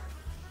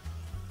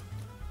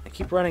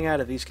keep running out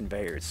of these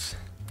conveyors.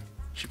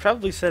 Should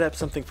probably set up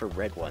something for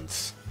red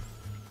ones.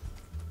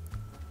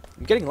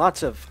 I'm getting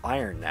lots of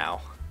iron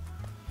now.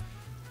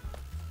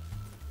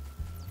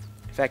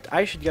 In fact,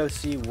 I should go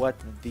see what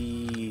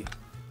the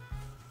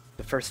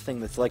first thing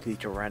that's likely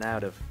to run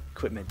out of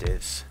equipment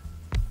is.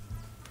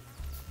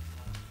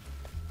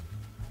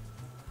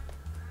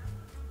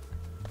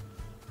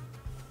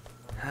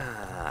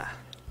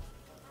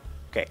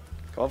 Okay,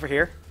 go over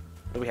here.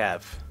 What do we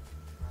have?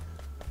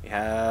 We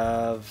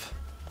have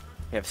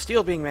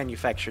steel being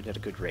manufactured at a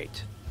good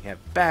rate. We have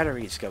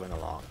batteries going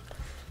along.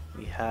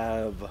 We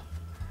have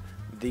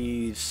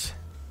these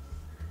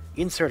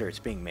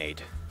inserters being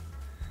made.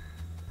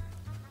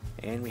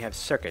 And we have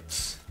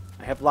circuits.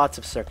 I have lots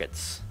of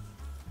circuits.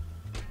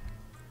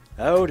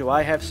 Oh, do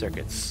I have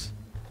circuits.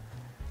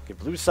 Okay,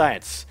 blue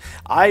science.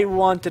 I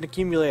want an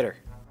accumulator.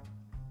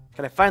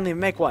 Can I finally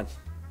make one?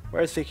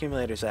 Where's the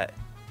accumulators at?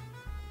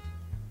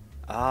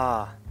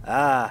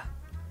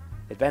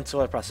 Advanced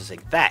oil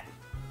processing. That!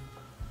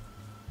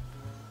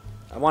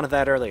 I wanted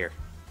that earlier.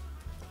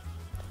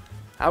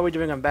 How are we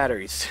doing on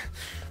batteries?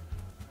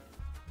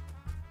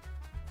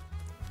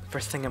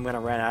 First thing I'm going to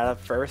run out of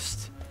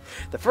first.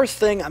 The first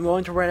thing I'm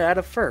going to run out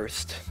of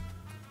first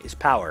is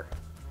power.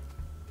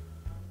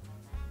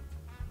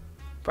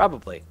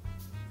 Probably.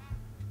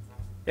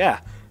 Yeah,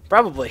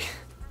 probably.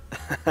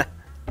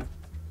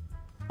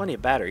 Plenty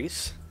of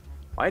batteries.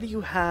 Why do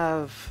you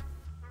have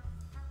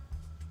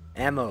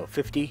ammo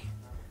 50?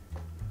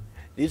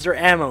 These are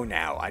ammo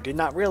now. I did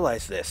not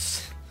realize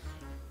this.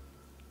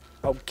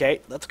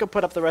 Okay, let's go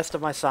put up the rest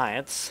of my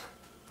science.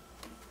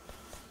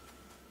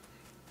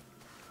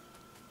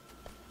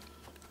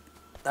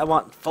 I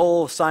want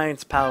full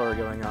science power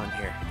going on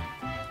here.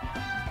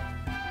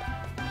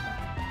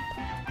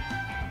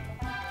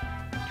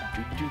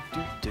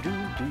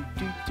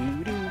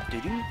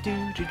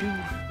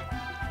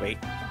 Wait,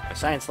 my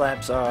science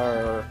labs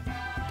are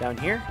down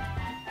here?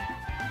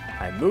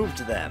 I moved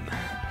them.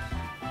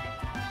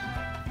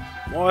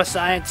 More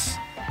science!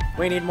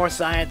 We need more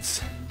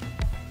science!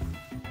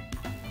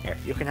 Here,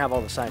 you can have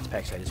all the science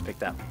packs I just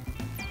picked up.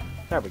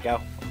 There we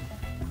go.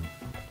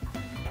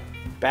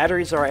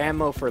 Batteries are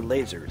ammo for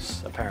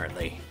lasers,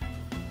 apparently.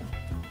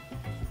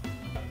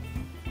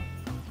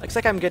 Looks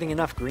like I'm getting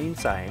enough green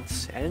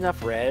science, and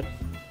enough red,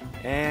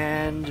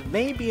 and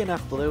maybe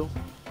enough blue.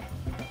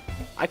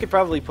 I could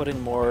probably put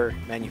in more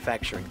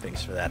manufacturing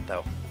things for that,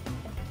 though.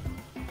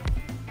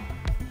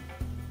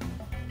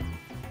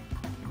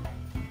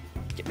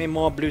 Get me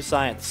more blue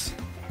science.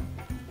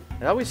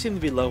 I always seem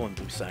to be low on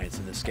blue science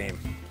in this game.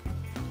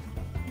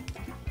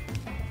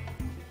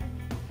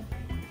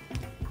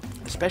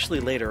 Especially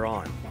later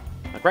on.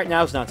 Like right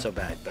now is not so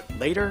bad, but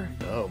later?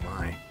 Oh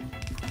my.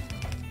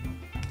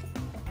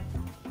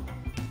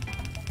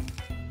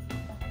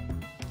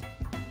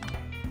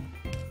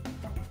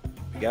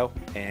 There we go.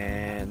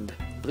 And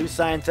blue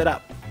science it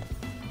up.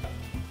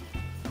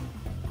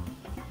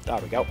 There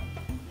we go.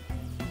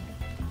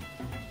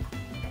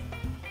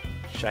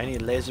 Shiny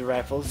laser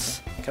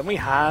rifles. Can we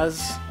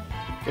has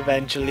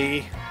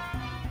eventually?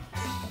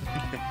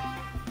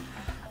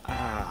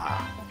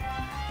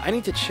 I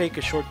need to take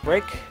a short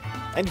break.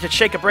 I need to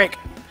take a break.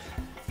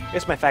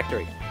 Here's my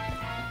factory.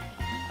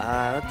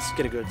 Let's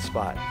get a good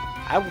spot.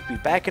 I will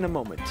be back in a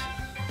moment.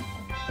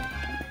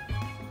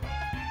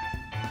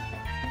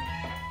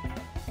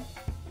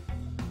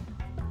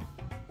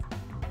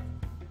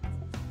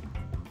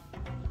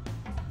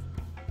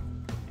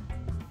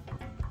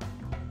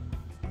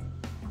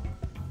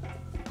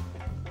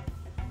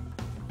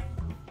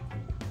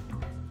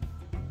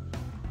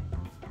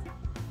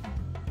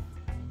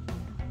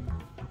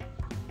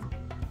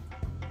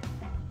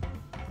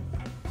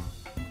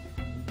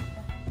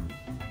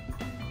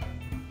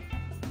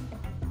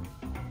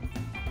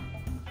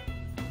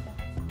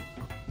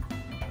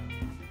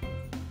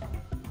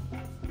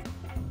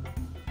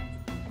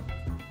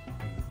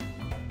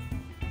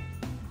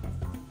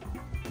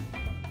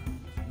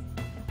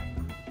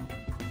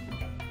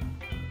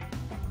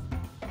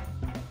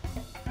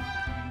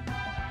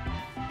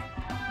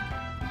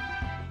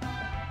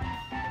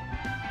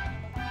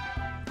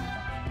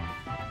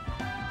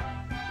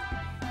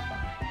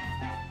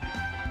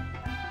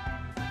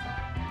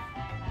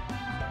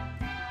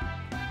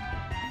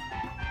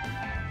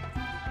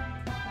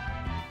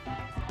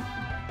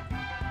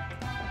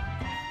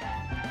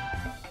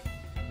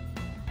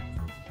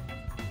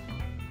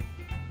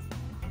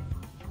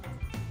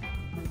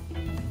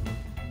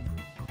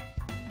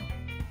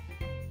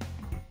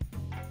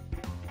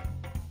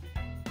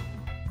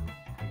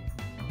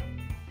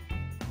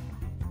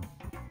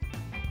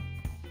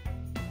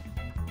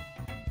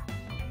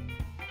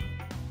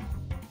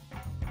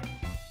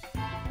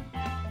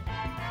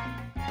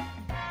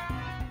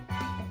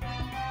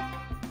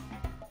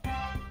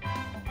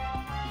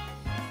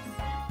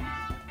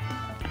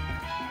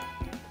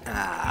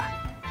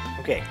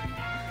 Okay.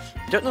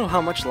 Don't know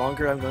how much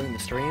longer I'm going to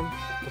stream.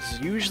 This is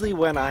usually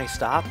when I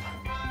stop.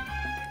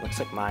 Looks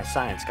like my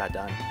science got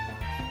done.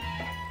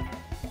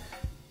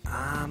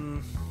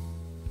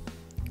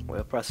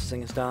 Oil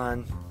processing is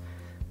done.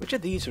 Which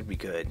of these would be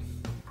good?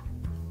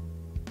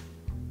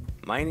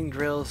 Mining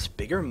drills.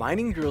 Bigger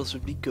mining drills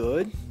would be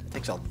good. It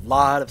takes a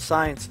lot of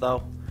science,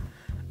 though.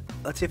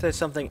 Let's see if there's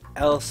something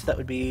else that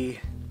would be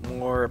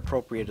more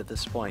appropriate at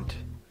this point.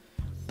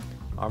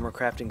 Armor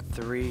crafting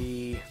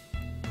 3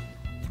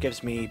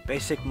 gives me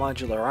basic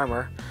modular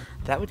armor.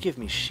 That would give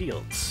me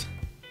shields.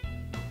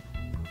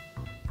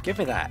 Give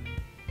me that.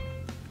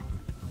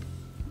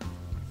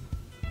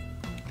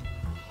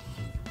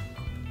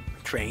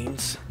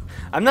 Trains.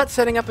 I'm not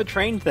setting up a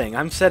train thing.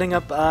 I'm setting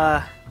up,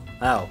 oh,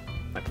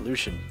 my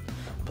pollution.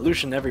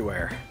 Pollution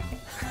everywhere.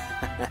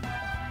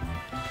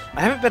 I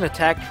haven't been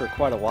attacked for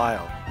quite a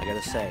while, I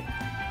gotta say.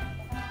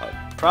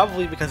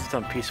 Probably because it's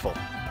unpeaceful.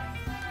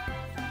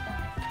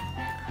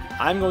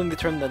 I'm going to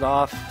turn that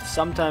off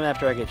sometime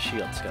after I get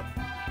shields. Go.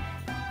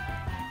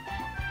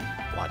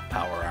 Want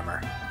power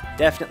armor.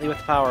 Definitely with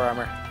power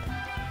armor.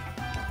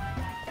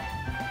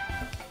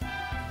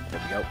 There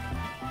we go.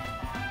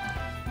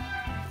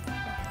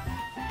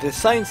 The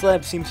science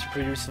lab seems to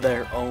produce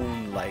their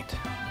own light.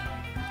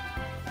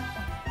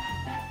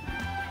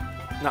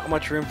 Not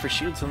much room for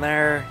shields in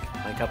there.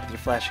 Like up with your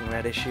flashing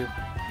red issue.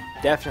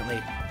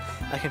 Definitely.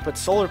 I can put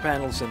solar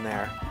panels in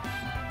there.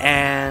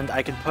 And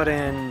I can put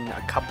in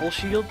a couple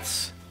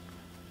shields.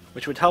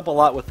 Which would help a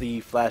lot with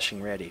the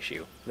flashing red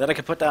issue. Then I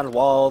can put down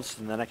walls.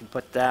 And then I can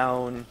put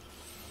down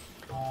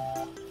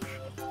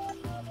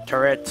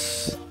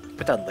turrets.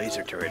 Put down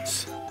laser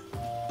turrets.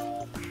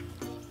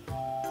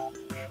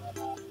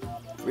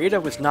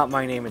 Rita was not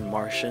my name in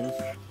Martian.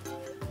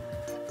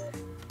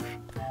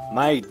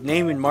 My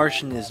name in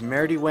Martian is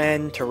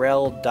Merdiwen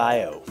Terrell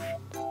Dio.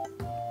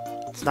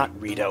 It's not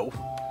Rito.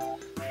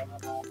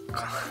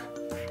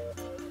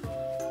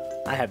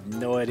 I have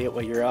no idea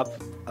what you're up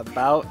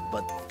about,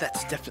 but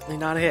that's definitely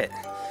not it.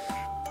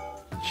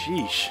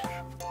 Sheesh.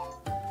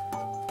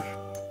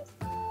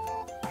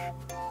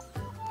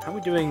 How are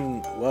we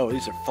doing? Whoa,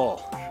 these are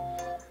full.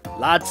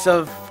 Lots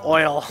of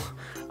oil.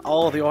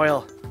 All the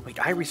oil. Wait,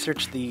 I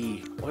researched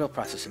the oil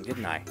processing,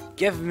 didn't I?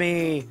 Give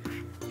me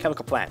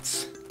chemical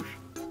plants.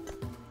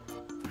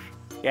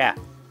 Yeah,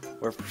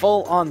 we're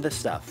full on this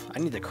stuff. I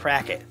need to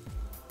crack it.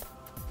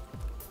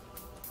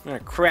 I'm gonna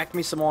crack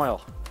me some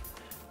oil.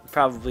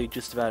 Probably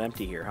just about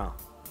empty here, huh?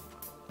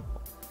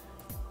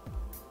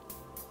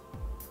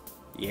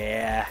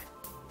 Yeah.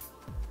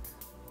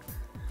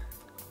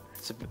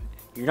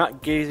 You're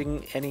not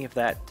getting any of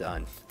that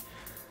done.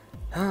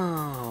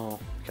 Oh,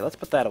 okay, let's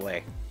put that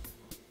away.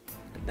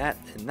 And that,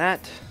 and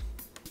that.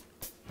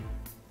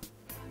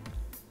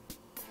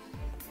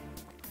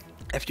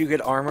 After you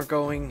get armor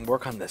going,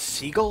 work on the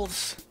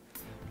seagulls?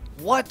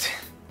 What?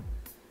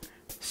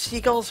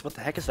 Seagulls? What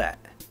the heck is that?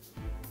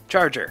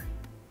 Charger.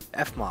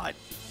 F-mod.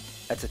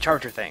 That's a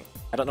charger thing.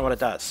 I don't know what it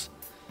does.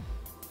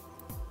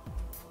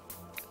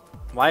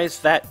 Why is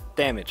that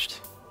damaged?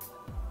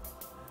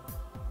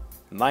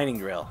 Mining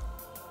drill.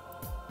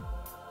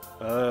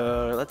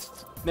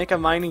 Let's make a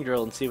mining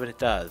drill and see what it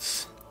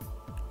does.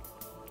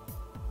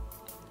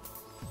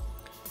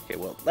 Okay,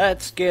 well,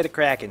 let's get it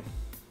cracking.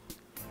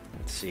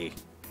 Let's see.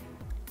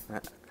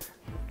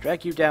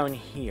 Drag you down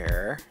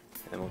here,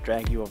 and we'll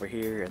drag you over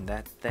here and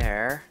that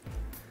there.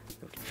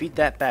 We can feed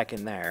that back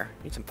in there.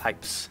 Need some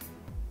pipes.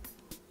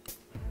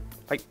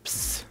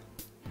 Pipes.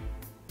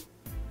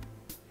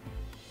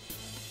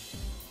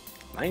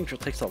 Mining drill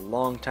takes a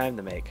long time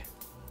to make.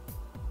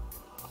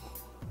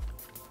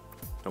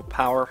 No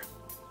power.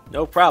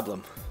 No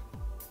problem.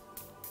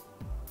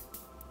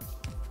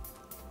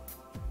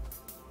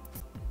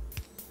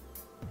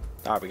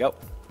 There we go.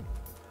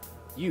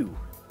 You.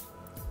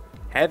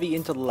 Heavy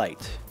into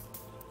light.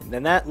 And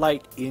then that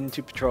light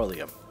into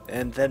petroleum.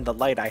 And then the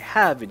light I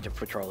have into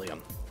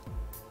petroleum.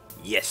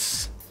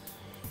 Yes.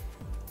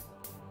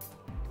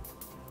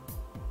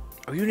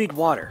 Oh, you need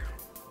water.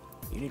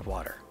 You need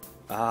water.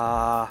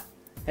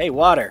 Hey,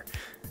 water.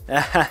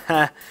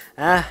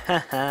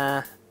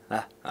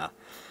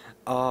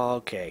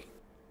 Okay.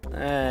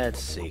 Let's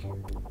see.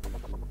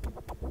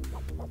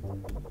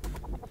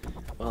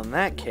 Well, in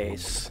that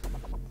case,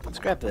 let's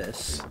grab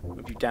this.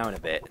 Move you down a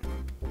bit.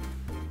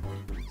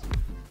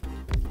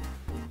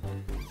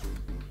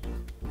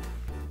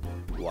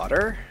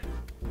 Water.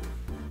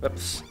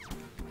 Whoops.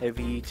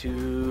 Heavy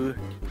to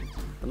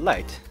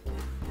light.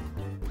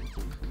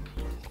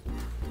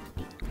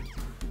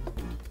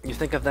 You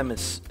think of them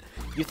as...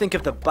 You think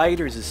of the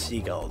biters as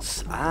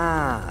seagulls.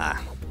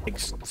 Ah.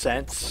 Makes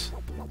sense.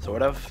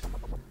 Sort of.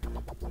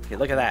 Okay,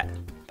 look at that.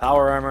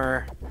 Power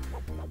armor.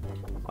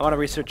 I want to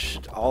research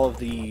all of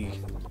the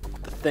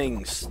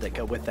things that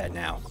go with that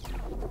now.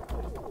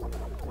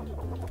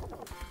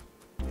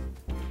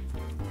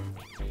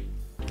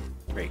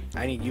 Great.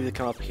 I need you to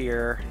come up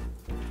here.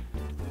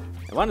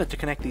 I wanted to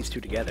connect these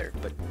two together,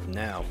 but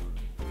no.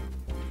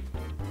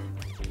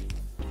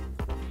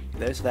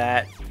 There's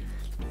that.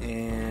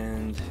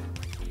 And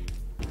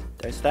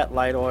There's that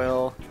light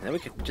oil. And then we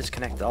could just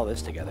connect all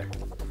this together.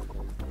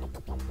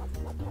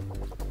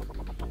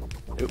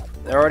 Oop,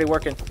 they're already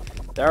working.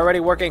 They're already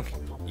working.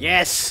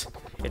 Yes!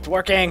 It's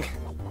working!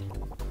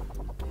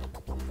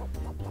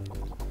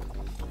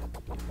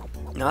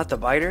 Not the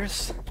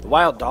biters? The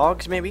wild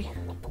dogs, maybe?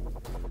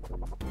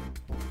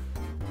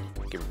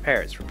 Okay,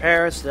 repairs.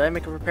 Repairs. Did I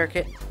make a repair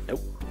kit?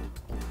 Nope.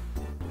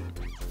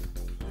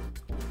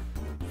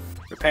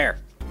 Repair.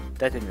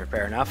 That didn't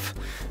repair enough.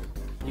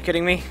 You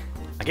kidding me?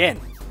 Again.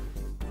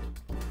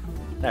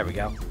 There we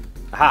go.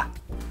 Aha!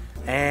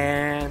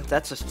 And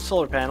that's a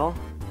solar panel.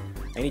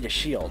 I need a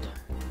shield.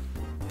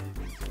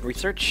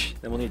 Research.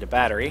 Then we'll need a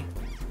battery.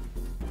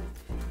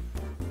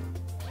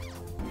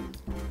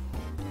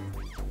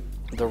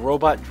 The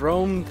robot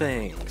drone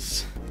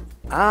things.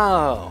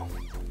 Oh.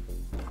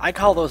 I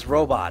call those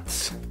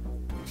robots.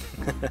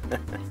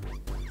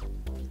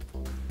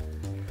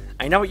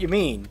 I know what you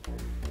mean.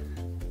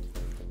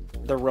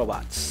 They're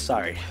robots.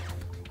 Sorry.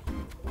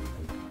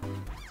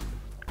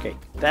 Okay,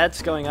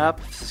 that's going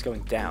up. This is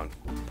going down.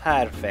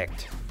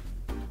 Perfect.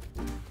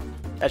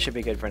 That should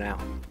be good for now.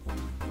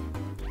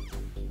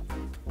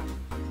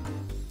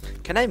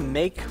 Can I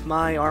make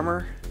my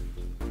armor?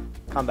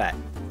 Combat.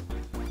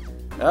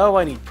 Oh,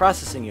 I need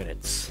processing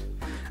units.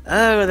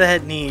 Oh,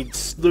 that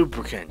needs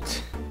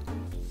lubricant.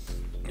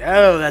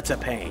 Oh, that's a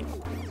pain.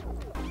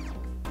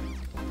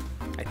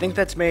 I think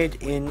that's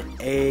made in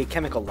a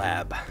chemical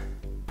lab.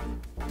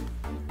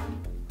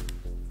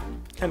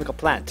 Chemical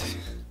plant.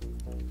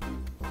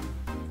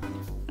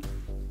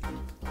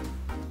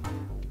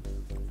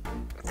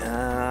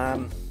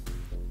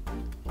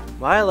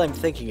 While I'm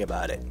thinking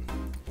about it,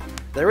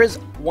 there is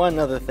one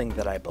other thing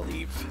that I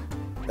believe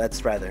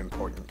that's rather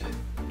important.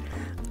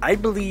 I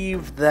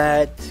believe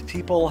that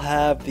people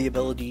have the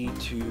ability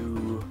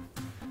to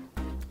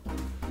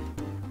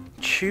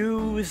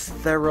choose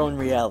their own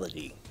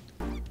reality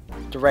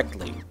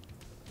directly.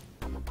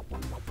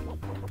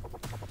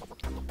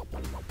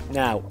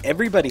 Now,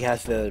 everybody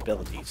has the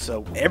ability,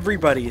 so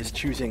everybody is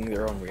choosing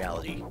their own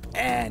reality.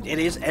 And it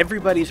is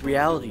everybody's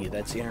reality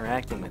that's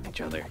interacting with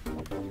each other.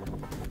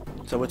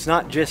 So it's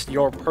not just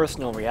your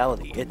personal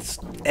reality, it's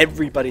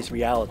everybody's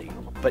reality.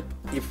 But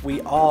if we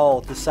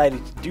all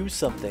decided to do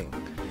something,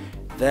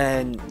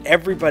 then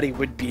everybody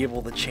would be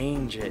able to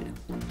change it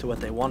to what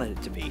they wanted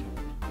it to be.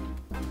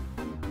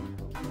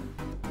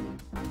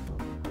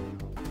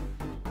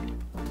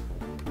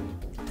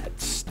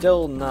 That's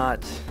still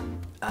not...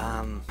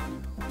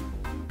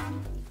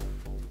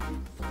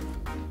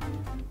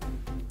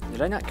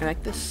 Did I not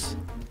connect this?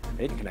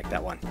 I didn't connect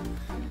that one.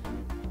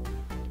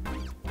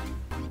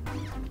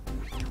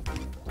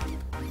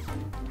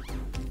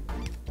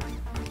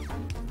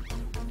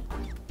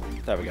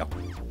 There we go.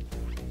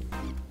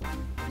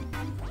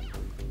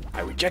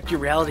 I reject your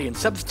reality and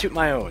substitute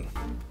my own.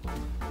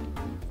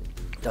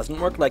 Doesn't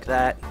work like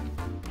that.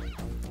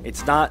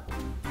 It's not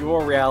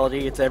your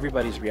reality, it's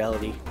everybody's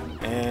reality.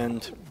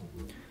 And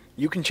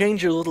you can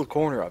change your little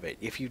corner of it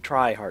if you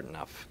try hard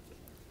enough.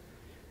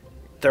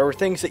 There are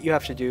things that you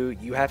have to do.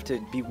 You have to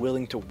be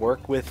willing to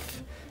work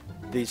with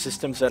the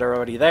systems that are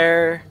already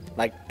there.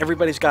 Like,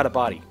 everybody's got a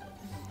body.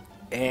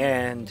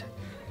 And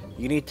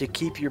you need to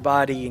keep your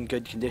body in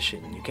good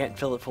condition. You can't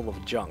fill it full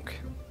of junk.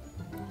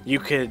 You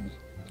could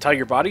tell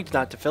your body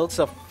not to fill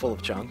itself full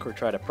of junk or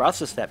try to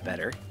process that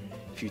better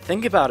if you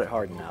think about it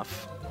hard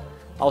enough.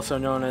 Also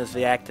known as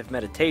the act of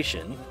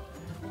meditation.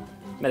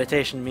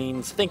 Meditation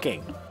means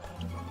thinking.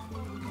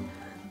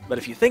 But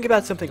if you think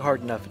about something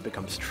hard enough, it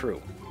becomes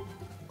true.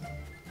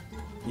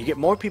 You get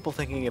more people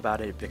thinking about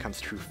it, it becomes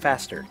true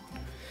faster.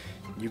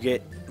 You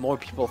get more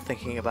people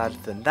thinking about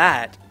it than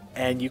that,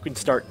 and you can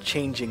start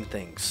changing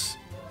things.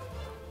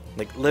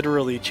 Like,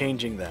 literally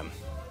changing them.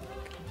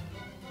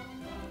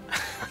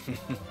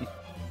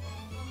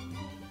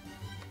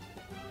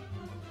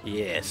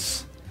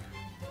 Yes.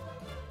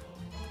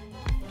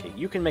 Okay,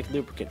 you can make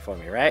lubricant for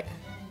me, right?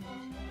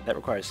 That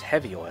requires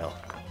heavy oil.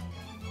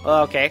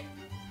 Okay.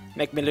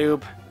 Make me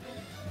lube.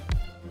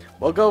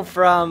 We'll go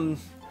from...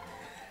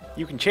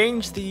 You can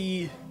change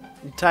the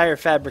entire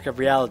fabric of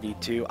reality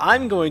to,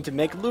 I'm going to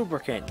make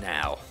lubricant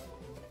now.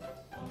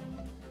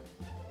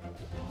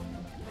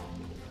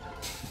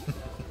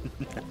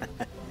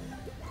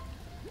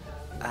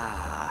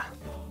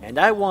 And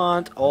I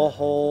want a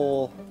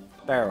whole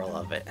barrel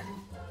of it.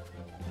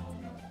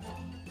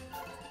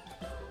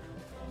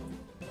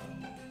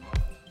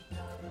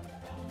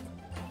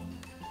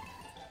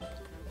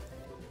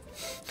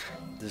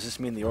 Does this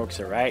mean the orcs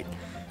are right?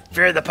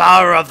 Fear the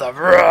power of the...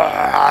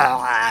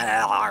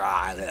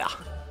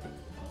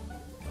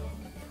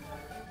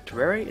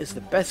 Terraria is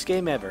the best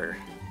game ever.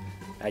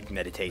 I'd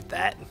meditate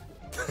that.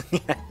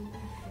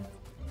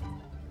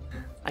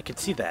 I could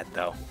see that,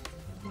 though.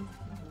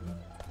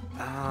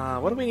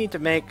 What do we need to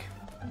make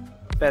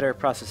better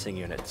processing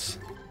units?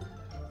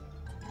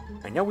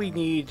 I know we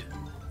need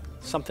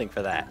something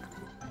for that.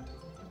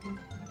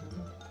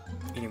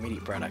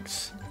 Intermediate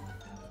products.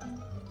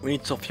 We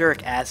need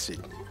sulfuric acid,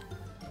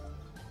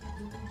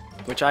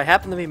 which I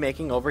happen to be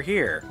making over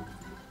here.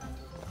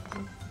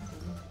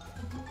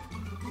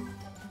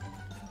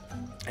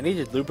 I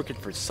needed lubricant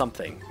for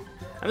something.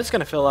 I'm just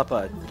gonna fill up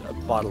a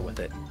bottle with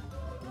it.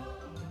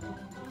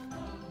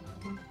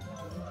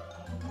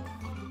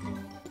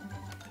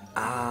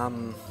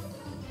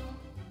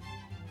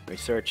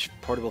 Research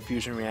portable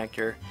fusion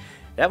reactor.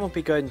 That won't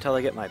be good until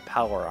I get my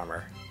power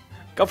armor.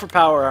 Go for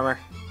power armor.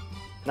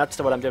 That's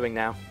what I'm doing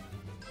now.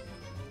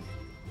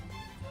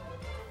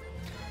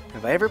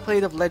 Have I ever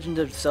played a Legend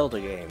of Zelda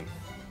game?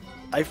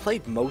 I've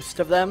played most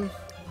of them.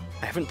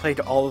 I haven't played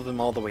all of them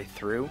all the way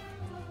through.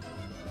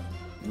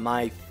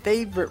 My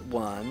favorite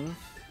one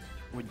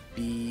would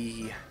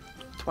be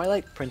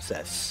Twilight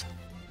Princess.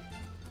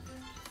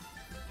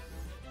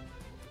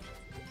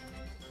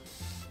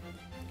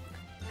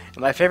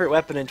 My favorite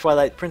weapon in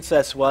Twilight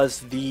Princess was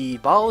the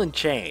ball and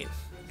chain.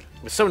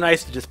 It was so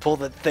nice to just pull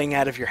that thing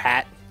out of your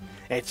hat.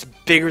 And it's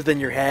bigger than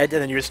your head,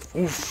 and then you just...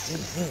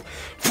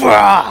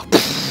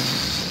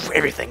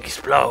 everything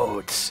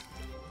explodes.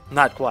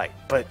 Not quite,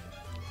 but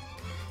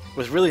it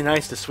was really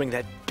nice to swing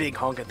that big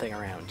honking thing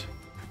around.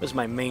 It was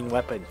my main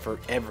weapon for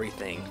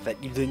everything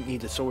that you didn't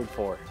need a sword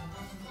for.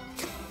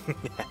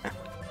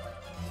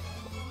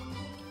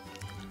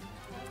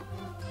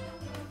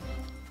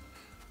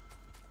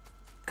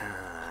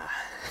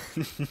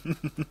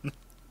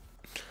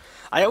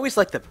 I always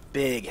like the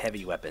big,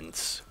 heavy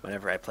weapons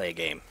whenever I play a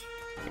game,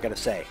 I gotta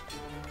say.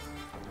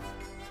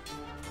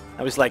 I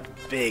always like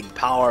big,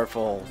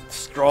 powerful,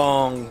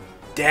 strong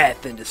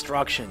death and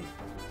destruction.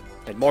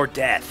 And more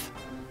death.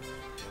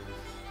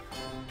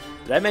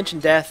 Did I mention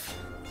death?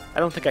 I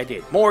don't think I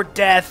did. More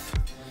death!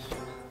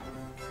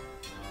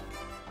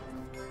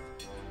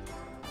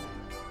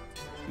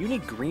 You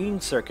need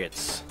green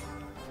circuits.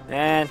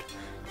 Man,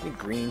 you need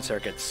green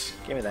circuits.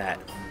 Give me that.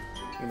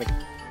 Give me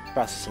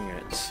processing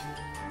units.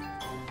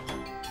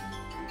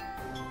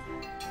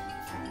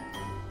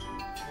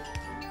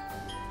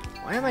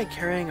 Why am I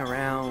carrying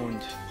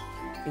around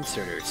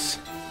inserters?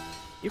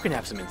 You can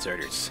have some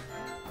inserters.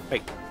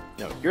 Wait,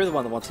 no, you're the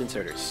one that wants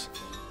inserters.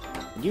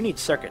 You need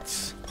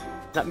circuits.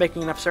 Not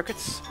making enough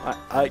circuits?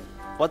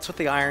 What's with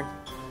the iron?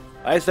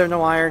 Why is there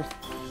no iron?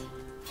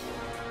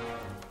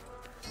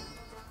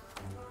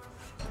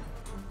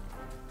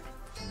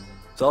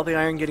 Is all the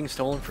iron getting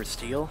stolen for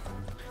steel?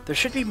 There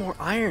should be more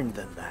iron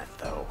than that,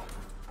 though.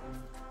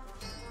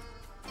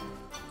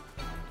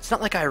 It's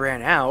not like I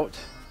ran out.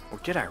 Or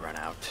did I run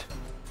out?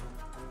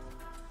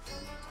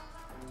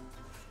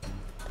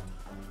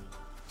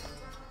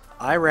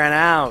 I ran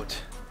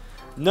out.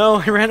 No,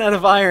 I ran out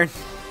of iron.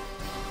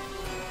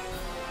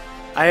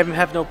 I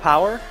have no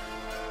power?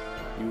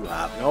 You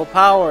have no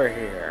power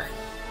here.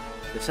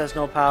 This has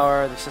no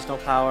power, this has no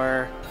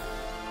power.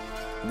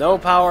 No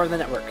power in the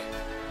network.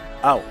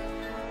 Oh.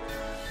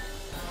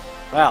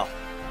 Well,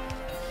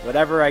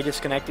 whatever I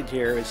disconnected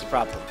here is the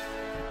problem.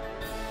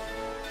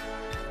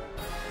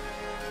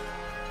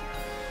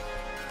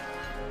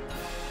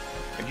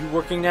 Are you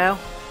working now?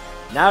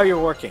 Now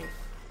you're working.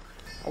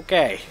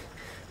 Okay.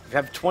 We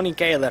have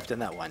 20k left in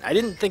that one. I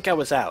didn't think I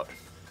was out.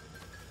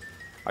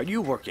 Are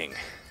you working?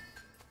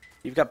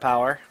 You've got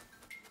power.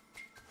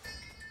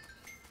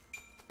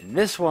 And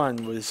this one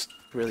was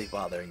really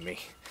bothering me.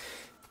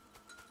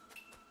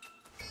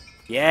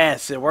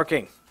 Yes, it's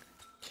working.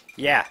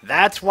 Yeah,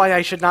 that's why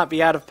I should not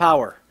be out of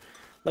power.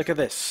 Look at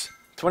this.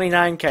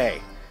 29k.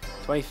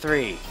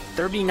 23.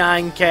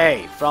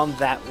 39k from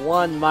that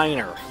one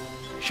miner.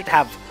 Should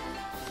have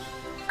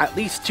at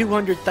least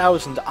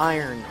 200,000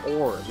 iron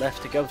ore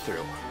left to go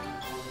through.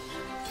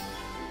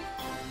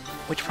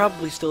 Which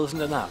probably still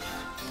isn't enough.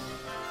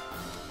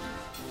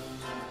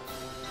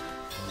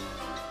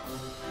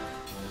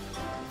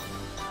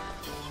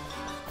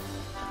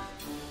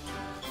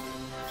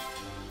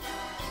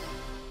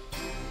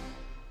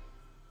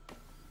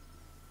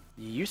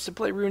 You used to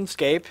play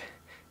RuneScape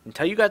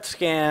until you got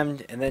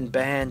scammed and then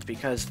banned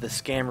because the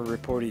scammer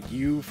reported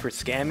you for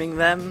scamming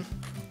them?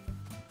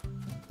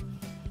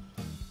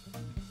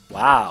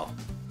 Wow.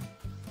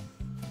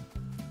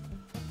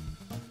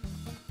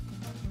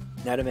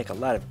 Now to make a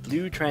lot of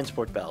blue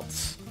transport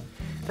belts.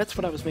 That's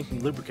what I was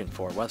making lubricant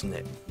for, wasn't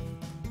it?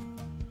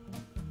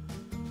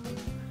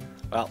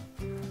 Well,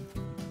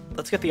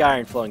 let's get the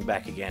iron flowing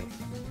back again.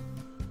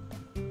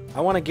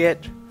 I want to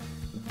get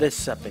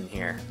this up in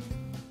here.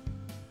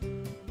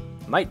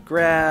 Might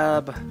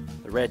grab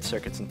the red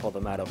circuits and pull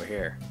them out over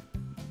here.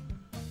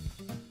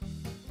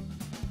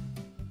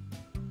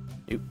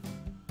 Nope.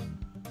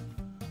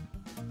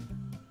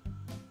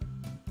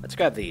 Let's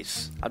grab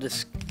these. I'll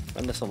just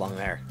run this along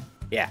there.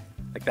 Yeah,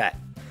 like that.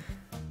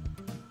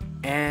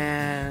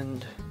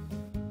 And...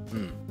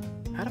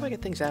 how do I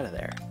get things out of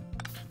there?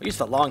 I'll use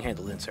the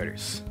long-handled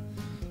inserters.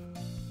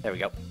 There we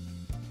go.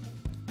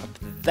 Up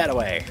that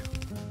away.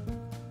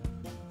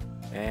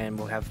 And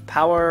we'll have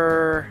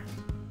power...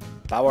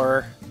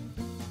 Power.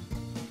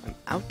 I'm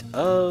out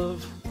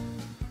of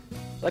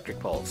electric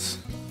poles.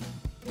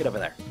 Get over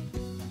there.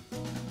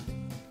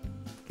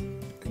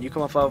 And you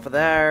come up over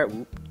there.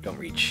 Oop, don't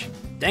reach.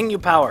 Dang you,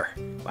 power.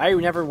 Why are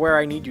you never where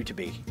I need you to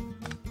be?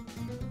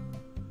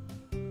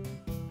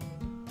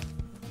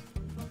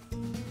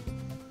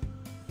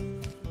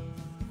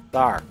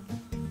 There.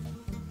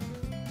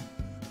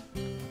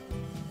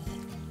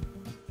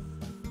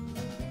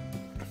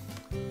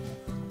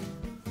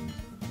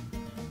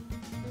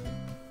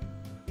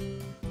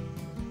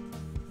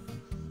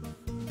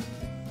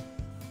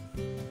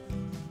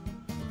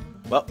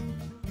 Well,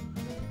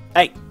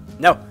 hey,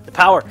 no, the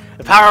power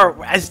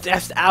is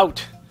just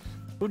out.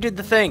 Who did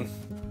the thing?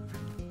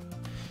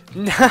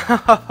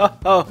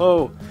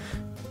 No.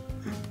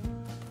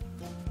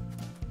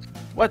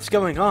 What's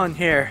going on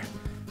here?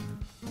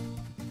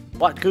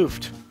 What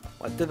goofed?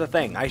 What did the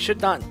thing? I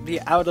should not be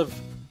out of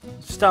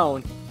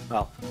stone.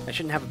 Well, I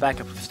shouldn't have a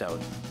backup of stone.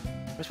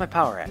 Where's my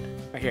power at?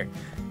 Right here.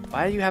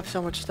 Why do you have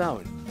so much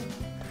stone?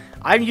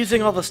 I'm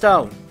using all the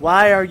stone.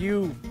 Why are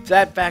you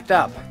that backed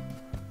up?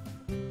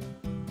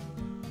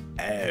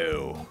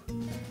 Oh.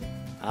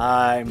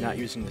 I'm not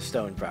using the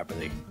stone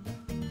properly.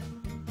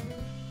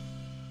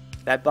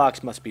 That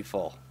box must be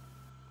full.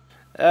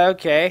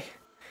 Okay.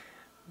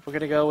 We're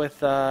gonna go with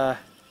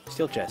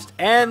steel chest.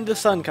 And the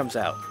sun comes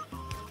out.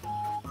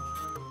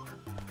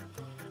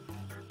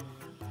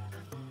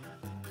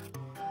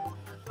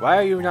 Why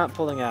are you not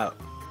pulling out?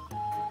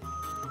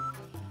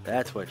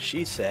 That's what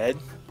she said.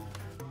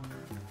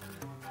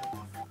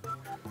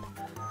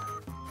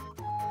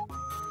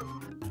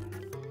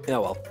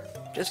 Oh well.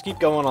 Just keep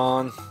going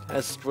on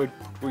as we're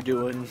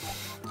doing.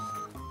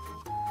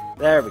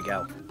 There we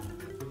go.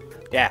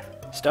 Yeah,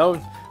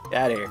 stone,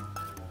 get out of here.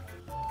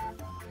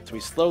 So we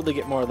slowly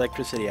get more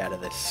electricity out of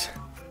this.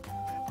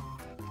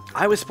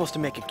 I was supposed to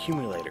make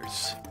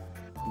accumulators.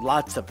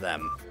 Lots of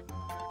them.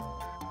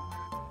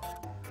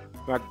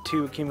 Mark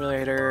 2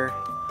 accumulator.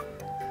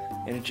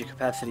 Energy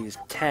capacity is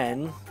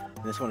 10.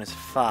 And this one is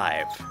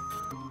 5.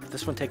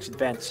 This one takes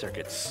advanced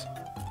circuits.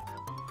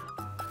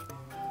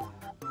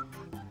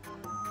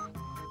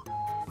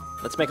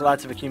 Let's make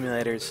lots of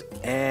accumulators.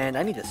 And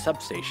I need a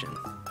substation.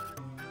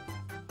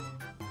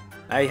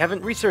 I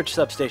haven't researched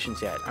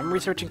substations yet. I'm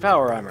researching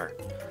power armor.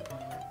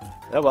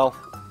 Oh well.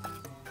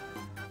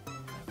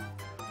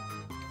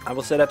 I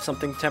will set up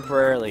something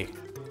temporarily.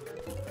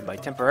 And by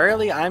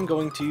temporarily, I'm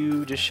going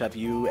to just shove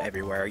you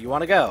everywhere you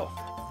want to go.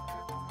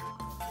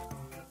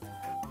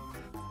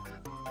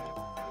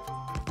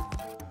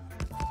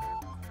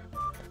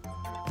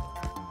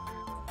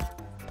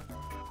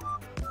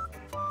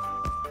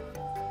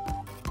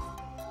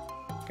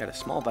 Got a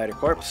small biter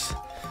corpse.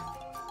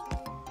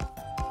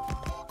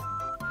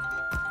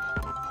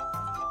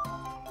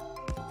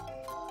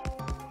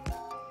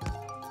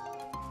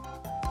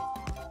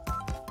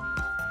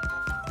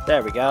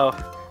 There we go.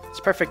 It's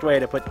a perfect way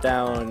to put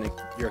down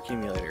your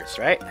accumulators,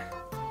 right?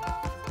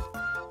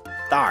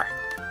 There.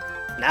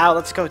 Now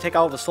let's go take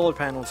all the solar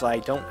panels I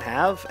don't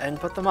have and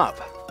put them up.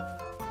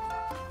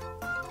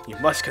 You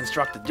must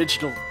construct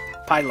additional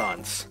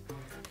pylons.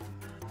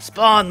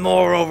 Spawn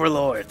more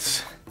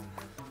overlords.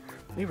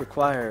 We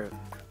require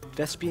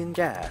Vespian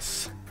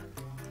gas.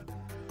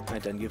 I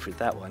done goofed with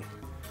that one.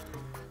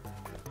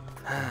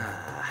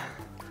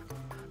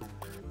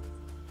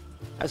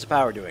 How's the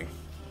power doing?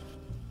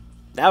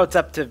 Now it's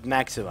up to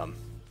maximum.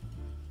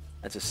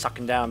 That's just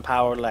sucking down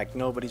power like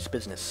nobody's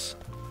business.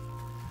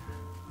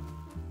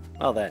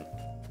 Well then.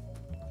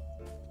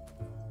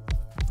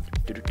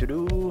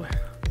 Doo-doo-doo-doo.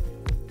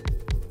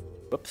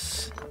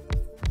 Whoops.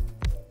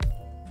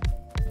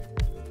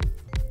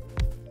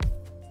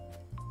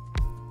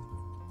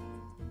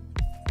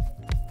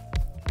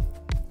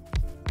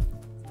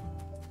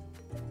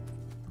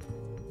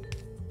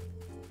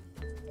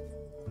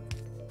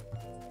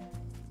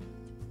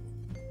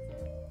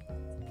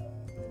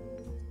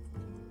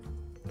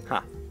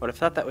 Huh. Would have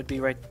thought that would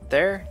be right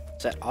there.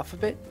 Is that off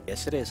of it?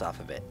 Yes, it is off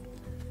of it.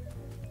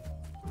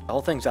 The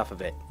whole thing's off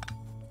of it.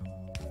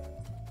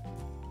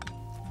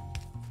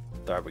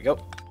 There we go.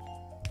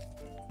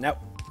 Nope.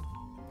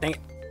 Dang it.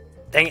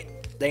 Dang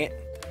it. Dang it.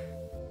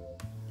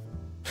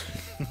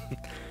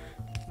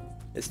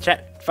 Is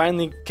chat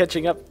finally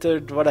catching up to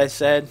what I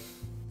said?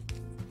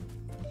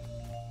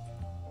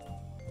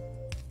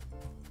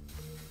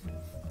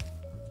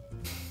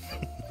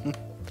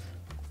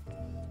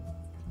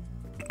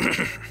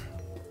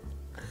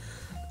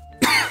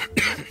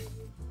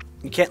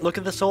 You can't look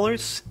at the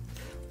solars?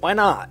 Why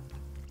not?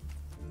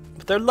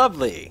 But they're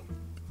lovely.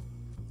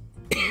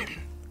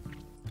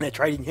 I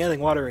tried inhaling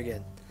water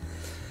again.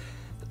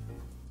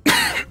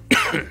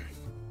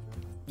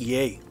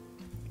 Yay.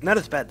 Not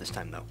as bad this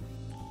time though.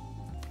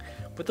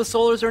 But the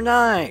solars are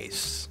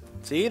nice.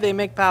 See, they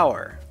make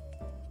power.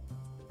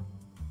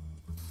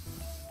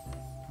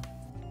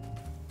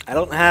 I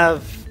don't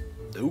have...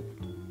 Oop.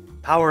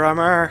 Power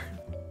armor.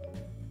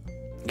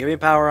 Give me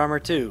power armor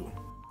too.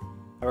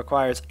 It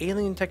requires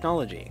alien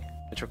technology,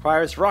 which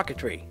requires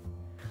rocketry.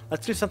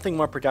 Let's do something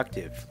more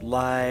productive,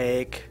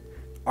 like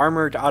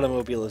armored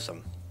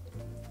automobilism.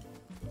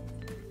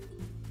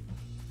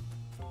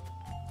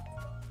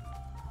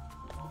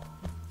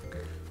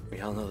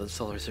 We all know that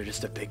solars are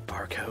just a big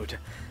barcode.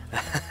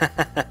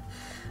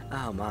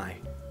 Oh my.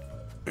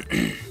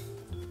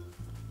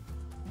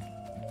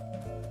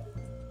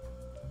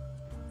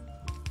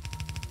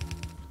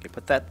 Give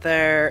put that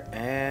there,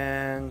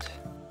 and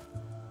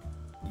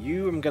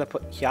you I'm gonna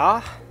put here.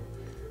 I'm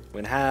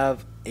gonna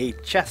have a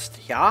chest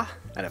here out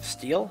of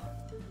steel.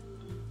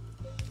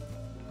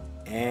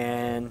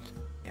 And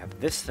you have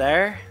this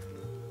there.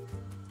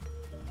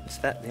 This,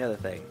 that, and the other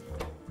thing.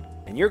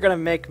 And you're gonna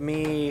make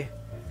me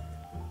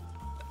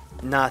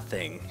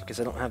nothing, because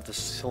I don't have the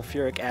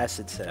sulfuric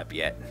acid set up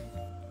yet.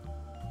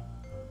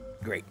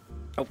 Great.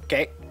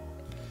 Okay.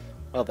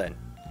 Well then.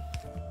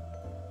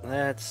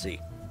 Let's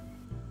see.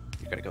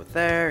 You're gonna go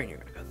there, and you're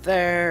gonna go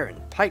there,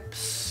 and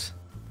pipes.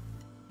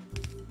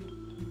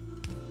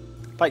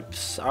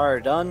 Pipes are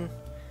done.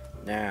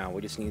 Now,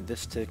 we just need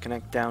this to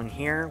connect down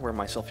here, where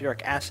my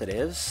sulfuric acid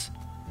is.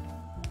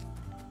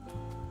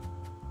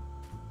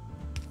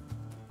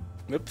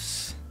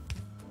 Oops.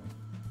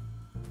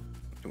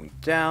 Going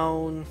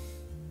down.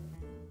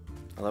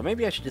 Although,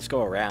 maybe I should just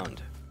go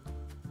around.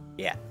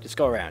 Yeah, just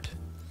go around.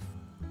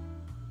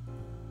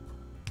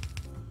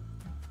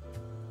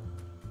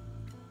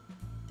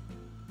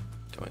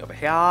 Going over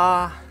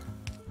here.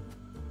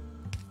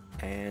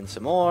 And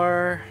some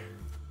more.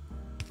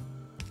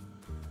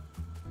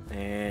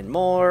 And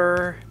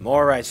more.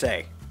 More, I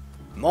say.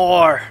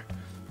 More!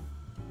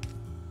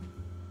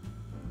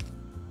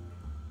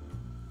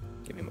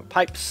 Give me more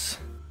pipes.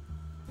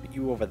 Put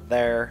you over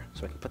there,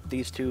 so I can put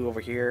these two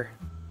over here.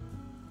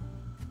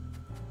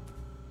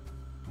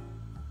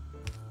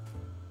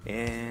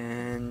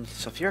 And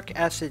sulfuric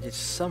acid is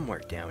somewhere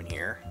down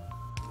here.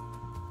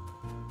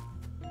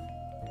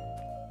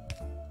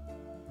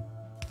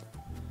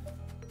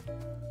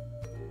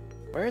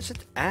 Where is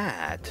it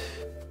at?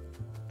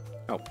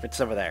 Oh,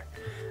 it's over there.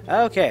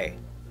 Okay.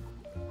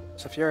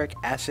 Sulfuric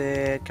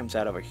acid comes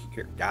out over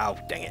here. Oh,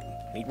 dang it.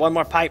 Need one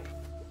more pipe.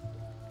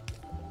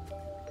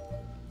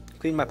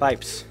 Clean my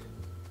pipes.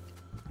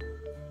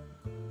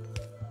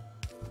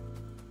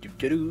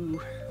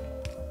 Doo-doo-doo.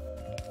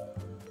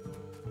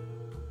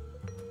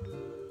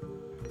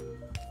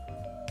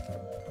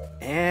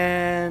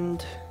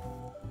 And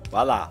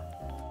voila.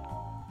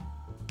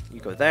 You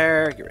go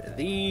there, get rid of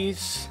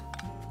these.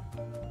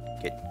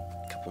 Get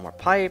a couple more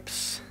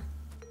pipes.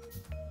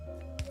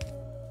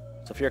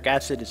 Sulfuric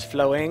acid is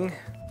flowing.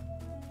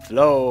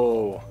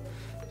 Flow.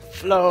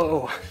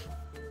 Flow.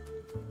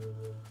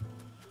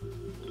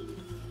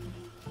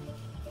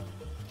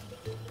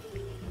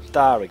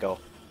 There we go.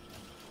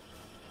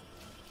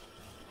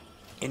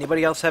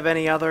 Anybody else have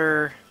any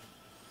other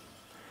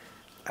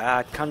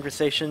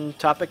conversation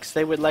topics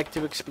they would like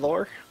to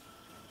explore?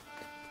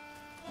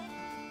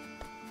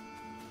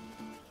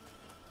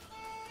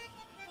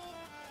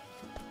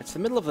 It's the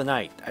middle of the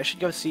night. I should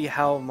go see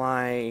how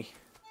my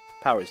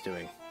power is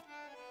doing.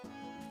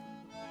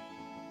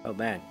 Oh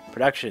man,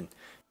 production.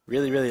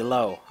 Really, really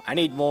low. I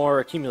need more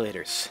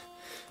accumulators.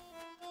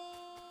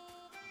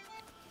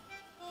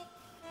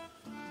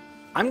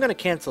 I'm going to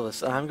cancel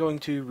this. I'm going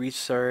to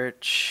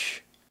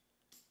research...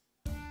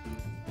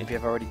 Maybe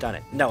I've already done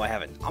it. No, I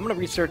haven't. I'm going to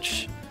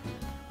research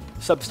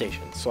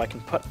substations so I can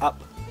put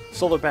up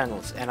solar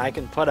panels and I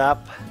can put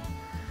up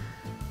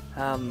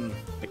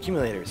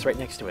accumulators right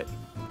next to it.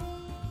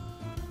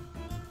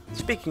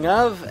 Speaking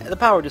of, the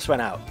power just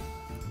went out.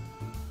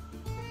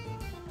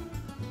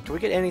 Do we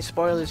get any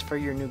spoilers for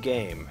your new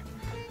game?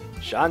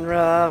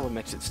 Genre, what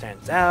makes it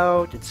stand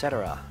out,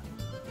 etc.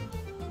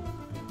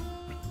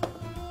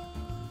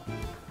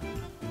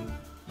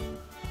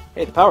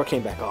 Hey, the power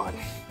came back on.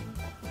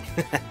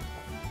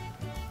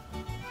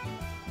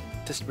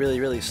 Just really,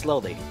 really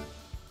slowly.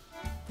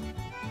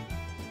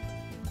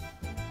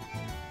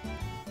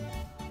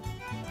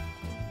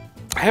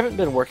 I haven't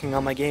been working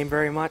on my game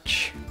very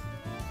much.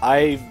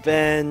 I've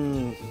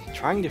been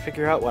trying to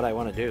figure out what I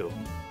want to do.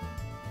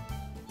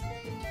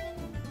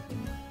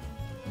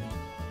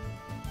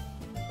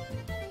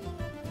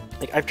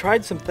 Like, I've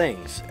tried some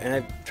things, and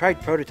I've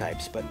tried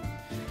prototypes, but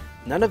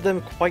none of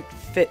them quite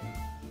fit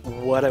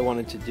what I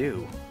wanted to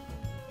do.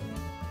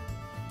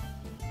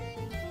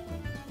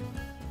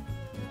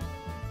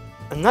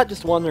 I'm not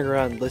just wandering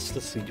around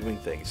listlessly doing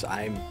things.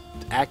 I'm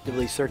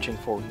actively searching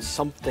for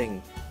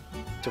something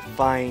to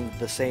find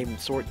the same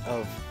sort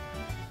of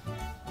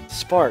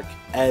spark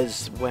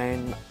as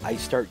when I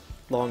start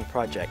long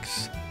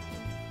projects.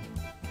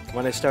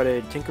 When I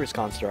started Tinker's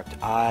Construct,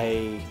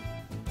 Wait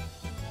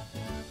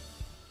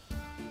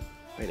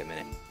a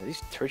minute. Are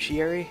these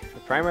tertiary or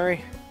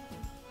primary?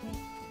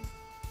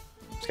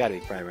 It's gotta be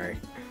primary.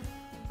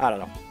 I don't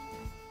know.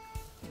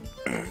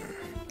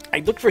 I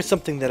looked for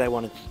something that I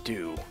wanted to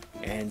do,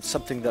 and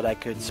something that I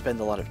could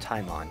spend a lot of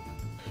time on.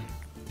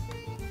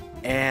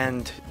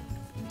 And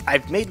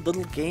I've made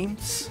little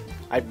games.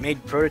 I've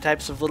made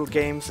prototypes of little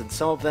games, and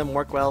some of them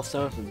work well,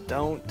 some of them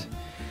don't.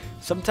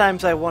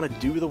 Sometimes I want to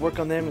do the work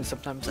on them, and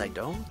sometimes I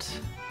don't.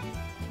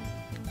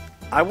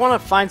 I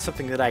want to find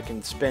something that I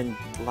can spend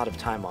a lot of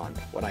time on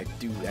when I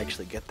do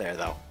actually get there,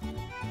 though.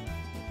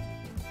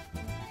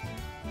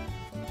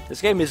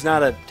 This game is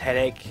not a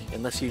headache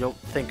unless you don't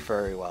think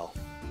very well.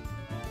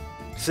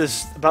 This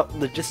is about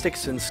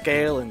logistics and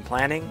scale and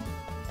planning.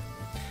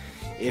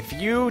 If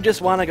you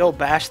just want to go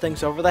bash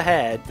things over the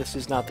head, this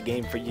is not the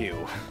game for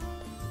you.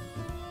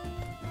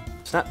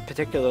 It's not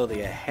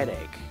particularly a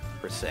headache,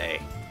 per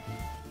se.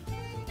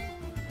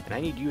 And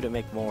I need you to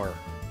make more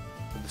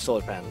of the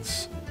solar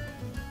panels.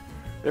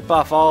 Rip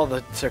off all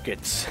the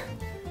circuits.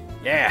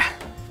 Yeah!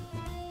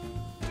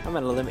 I'm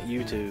gonna limit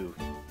you to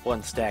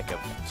 1 stack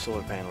of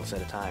solar panels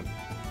at a time.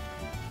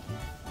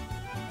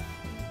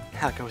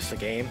 How goes the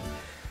game?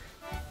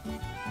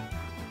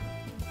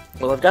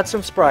 Well, I've got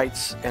some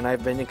sprites, and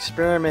I've been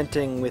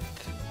experimenting with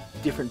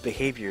different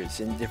behaviors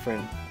in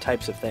different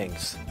types of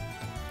things.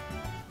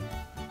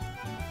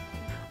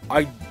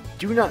 I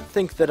do not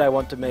think that I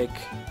want to make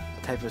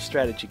a type of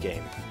strategy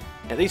game.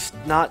 At least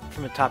not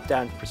from a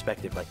top-down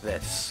perspective like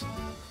this.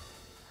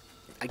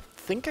 I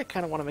think I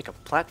kind of want to make a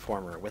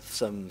platformer with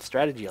some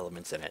strategy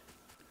elements in it.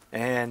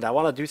 And I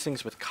want to do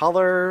things with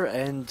color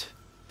and...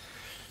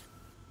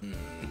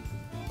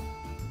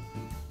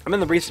 I'm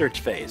in the research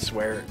phase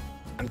where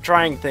I'm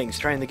trying things,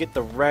 trying to get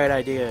the right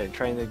idea and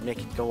trying to make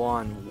it go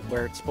on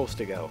where it's supposed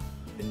to go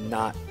and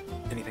not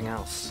anything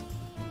else.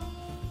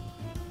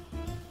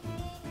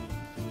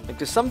 Like,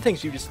 there's some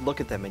things you just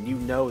look at them and you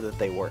know that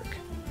they work,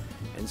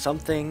 and some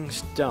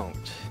things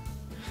don't.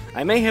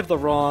 I may have the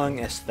wrong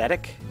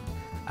aesthetic,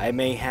 I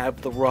may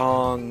have the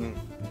wrong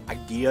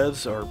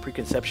ideas or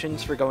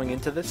preconceptions for going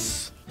into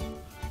this.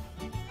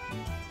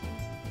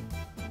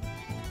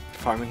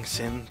 Farming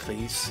sim,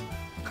 please.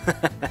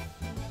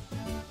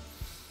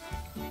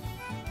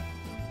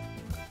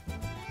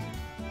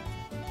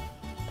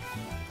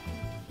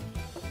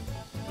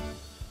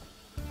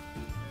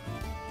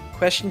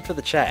 Question for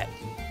the chat.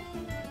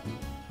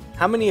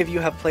 How many of you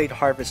have played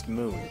Harvest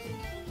Moon?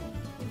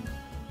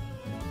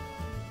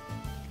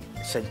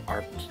 I said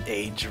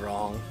Arc-Age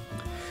wrong.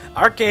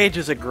 Arc-Age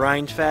is a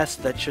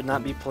grindfest that should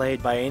not be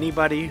played by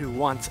anybody who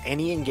wants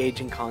any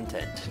engaging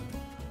content.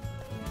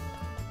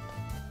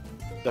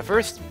 The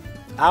first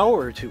hour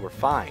or two were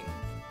fine,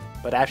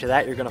 but after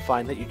that you're gonna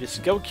find that you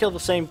just go kill the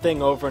same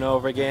thing over and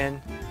over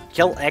again,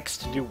 kill X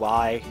to do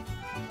Y.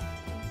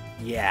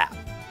 Yeah,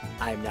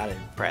 I'm not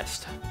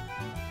impressed.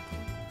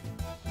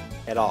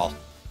 At all.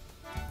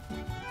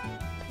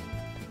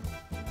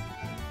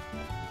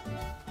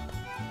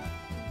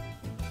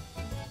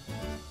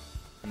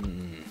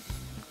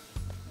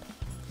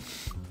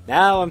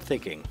 Now I'm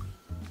thinking.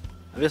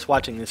 I'm just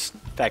watching this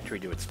factory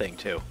do its thing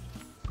too.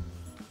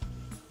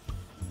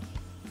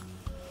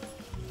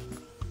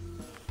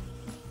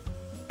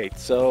 Okay,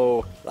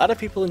 so a lot of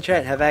people in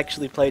chat have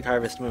actually played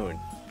Harvest Moon.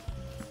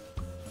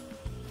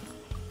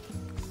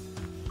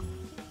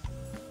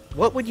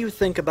 What would you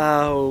think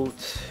about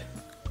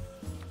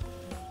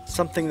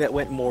something that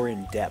went more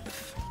in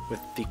depth with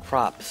the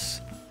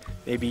crops?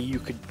 Maybe you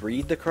could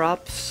breed the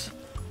crops,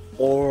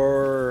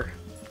 or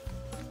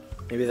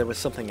maybe there was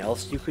something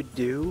else you could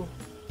do.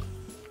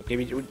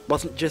 Maybe it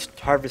wasn't just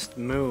Harvest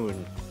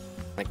Moon.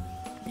 Like,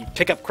 you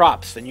pick up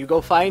crops, then you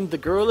go find the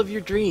girl of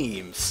your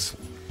dreams,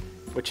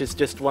 which is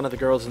just one of the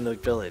girls in the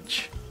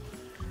village.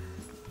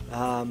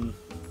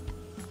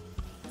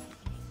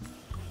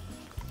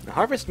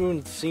 Harvest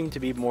Moon seemed to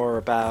be more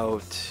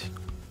about...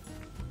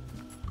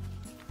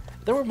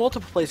 There were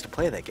multiple ways to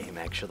play that game,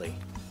 actually.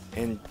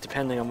 And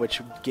depending on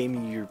which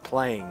game you're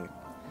playing...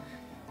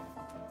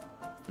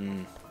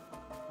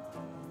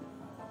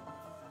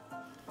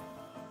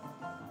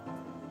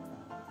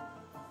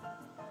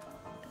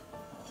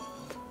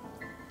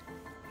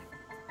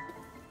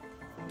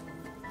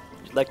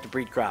 You'd like to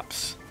breed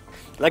crops.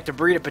 You'd like to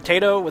breed a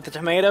potato with a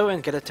tomato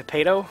and get a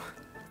tomato,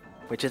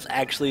 which is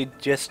actually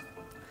just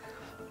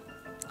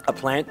a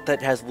plant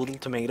that has little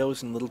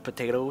tomatoes and little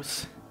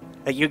potatoes.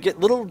 Like, you get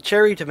little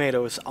cherry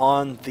tomatoes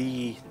on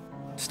the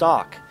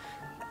stalk,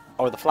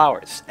 or the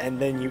flowers, and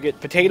then you get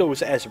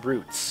potatoes as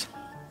roots.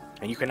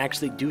 And you can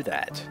actually do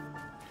that.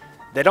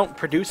 They don't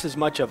produce as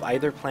much of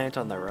either plant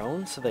on their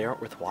own, so they aren't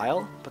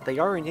worthwhile, but they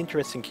are an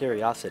interesting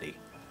curiosity.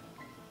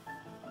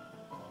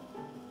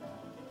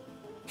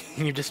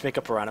 You just make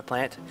a piranha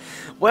plant?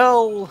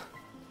 Well,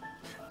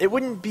 it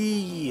wouldn't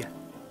be...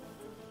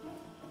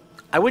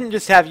 I wouldn't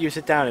just have you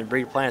sit down and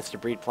breed plants to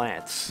breed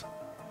plants.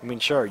 I mean,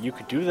 sure, you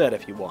could do that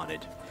if you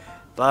wanted,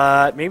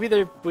 but maybe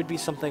there would be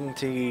something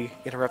to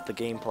interrupt the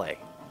gameplay.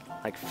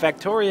 Like,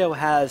 Factorio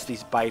has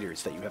these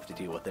biters that you have to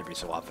deal with every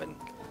so often.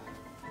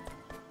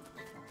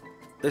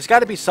 There's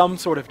got to be some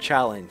sort of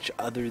challenge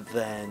other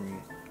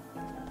than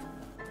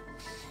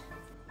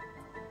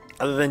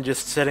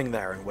just sitting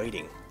there and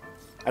waiting.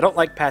 I don't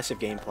like passive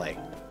gameplay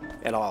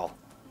at all.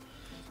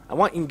 I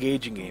want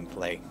engaging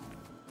gameplay.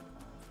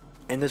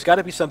 And there's got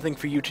to be something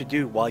for you to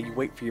do while you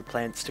wait for your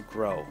plants to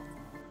grow.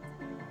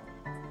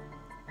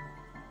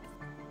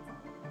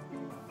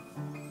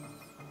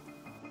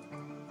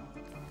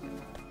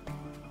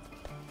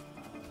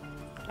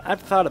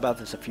 I've thought about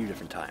this a few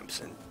different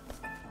times, and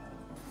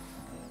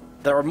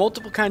there are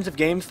multiple kinds of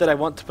games that I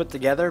want to put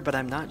together, but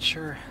I'm not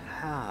sure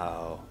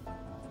how.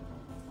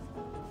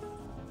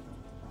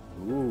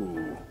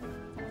 Ooh.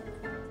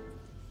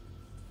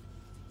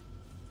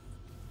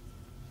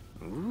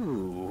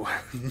 Ooh.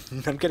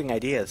 I'm getting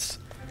ideas.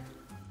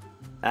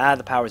 Ah,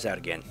 the power's out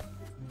again.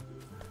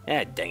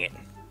 Eh, dang it.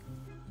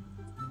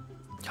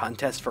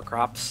 Contest for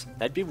crops?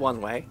 That'd be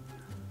one way.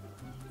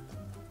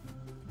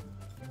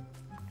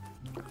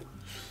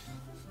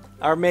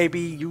 Or maybe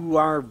you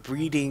are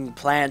breeding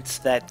plants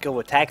that go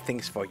attack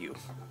things for you.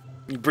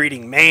 You're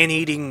breeding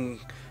man-eating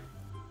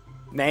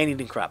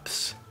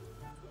crops.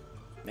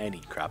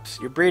 Man-eating crops.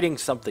 You're breeding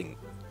something.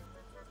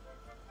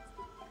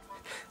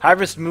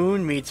 Harvest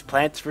Moon meets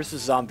Plants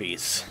vs.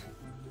 Zombies.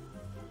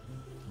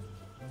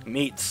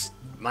 Meets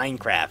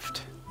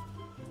Minecraft.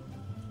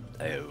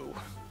 Oh.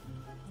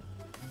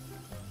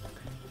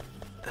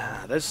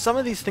 There's some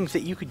of these things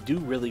that you could do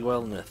really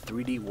well in a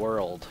 3D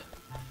world.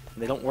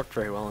 And they don't work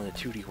very well in a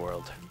 2D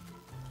world.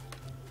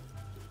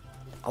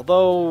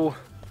 Although,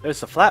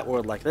 there's a flat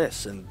world like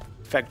this, and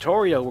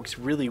Factorio works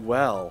really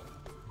well.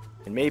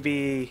 And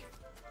maybe...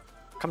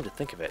 Come to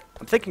think of it,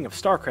 I'm thinking of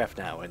StarCraft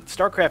now, and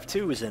StarCraft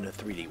 2 is in a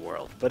 3D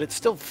world, but it's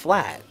still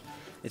flat.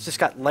 It's just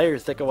got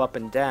layers that go up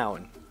and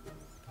down.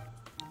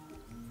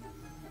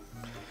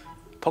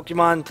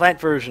 Pokemon plant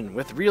version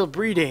with real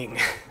breeding.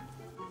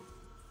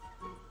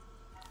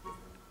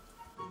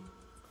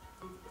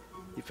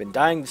 You've been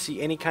dying to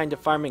see any kind of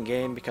farming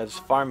game because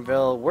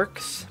Farmville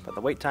works, but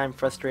the wait time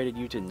frustrated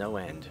you to no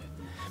end.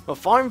 Well,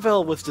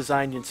 Farmville was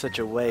designed in such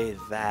a way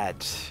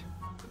that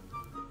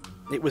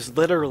it was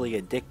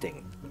literally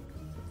addicting.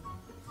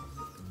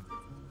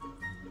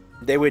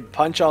 They would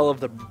punch all of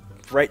the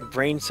right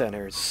brain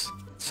centers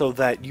so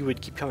that you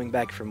would keep coming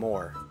back for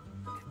more.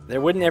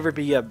 There wouldn't ever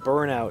be a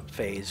burnout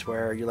phase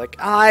where you're like,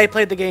 I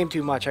played the game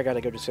too much, I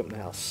gotta go do something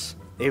else.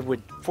 It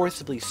would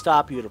forcibly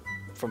stop you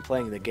from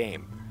playing the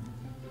game.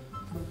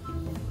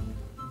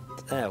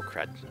 Oh,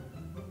 crud.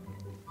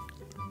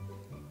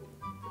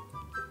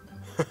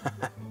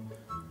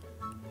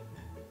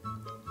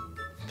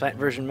 Plant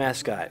version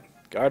mascot.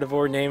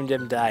 Gardevoir named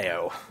him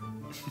Dio.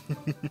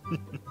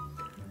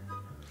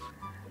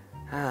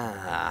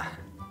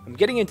 I'm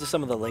getting into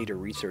some of the later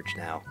research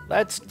now.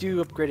 Let's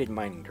do upgraded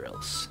mining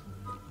drills.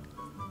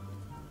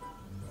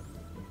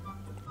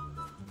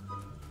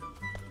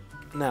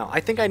 Now, I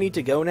think I need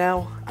to go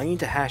now. I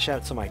need to hash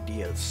out some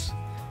ideas.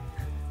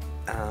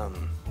 I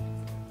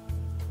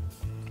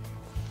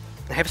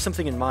have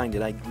something in mind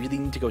and I really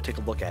need to go take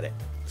a look at it.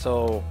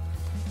 So,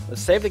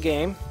 let's save the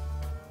game.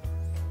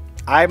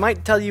 I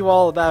might tell you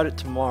all about it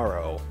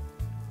tomorrow.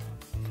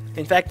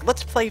 In fact,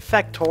 let's play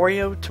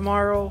Factorio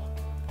tomorrow.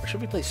 Or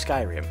should we play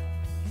Skyrim?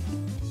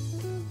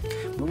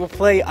 We will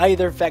play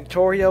either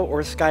Factorio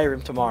or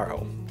Skyrim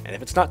tomorrow. And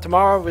if it's not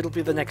tomorrow, it'll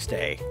be the next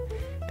day.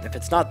 And if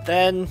it's not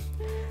then,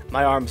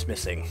 my arm's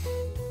missing.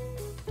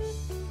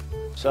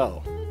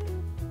 So,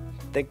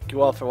 thank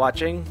you all for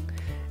watching,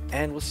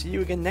 and we'll see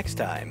you again next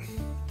time.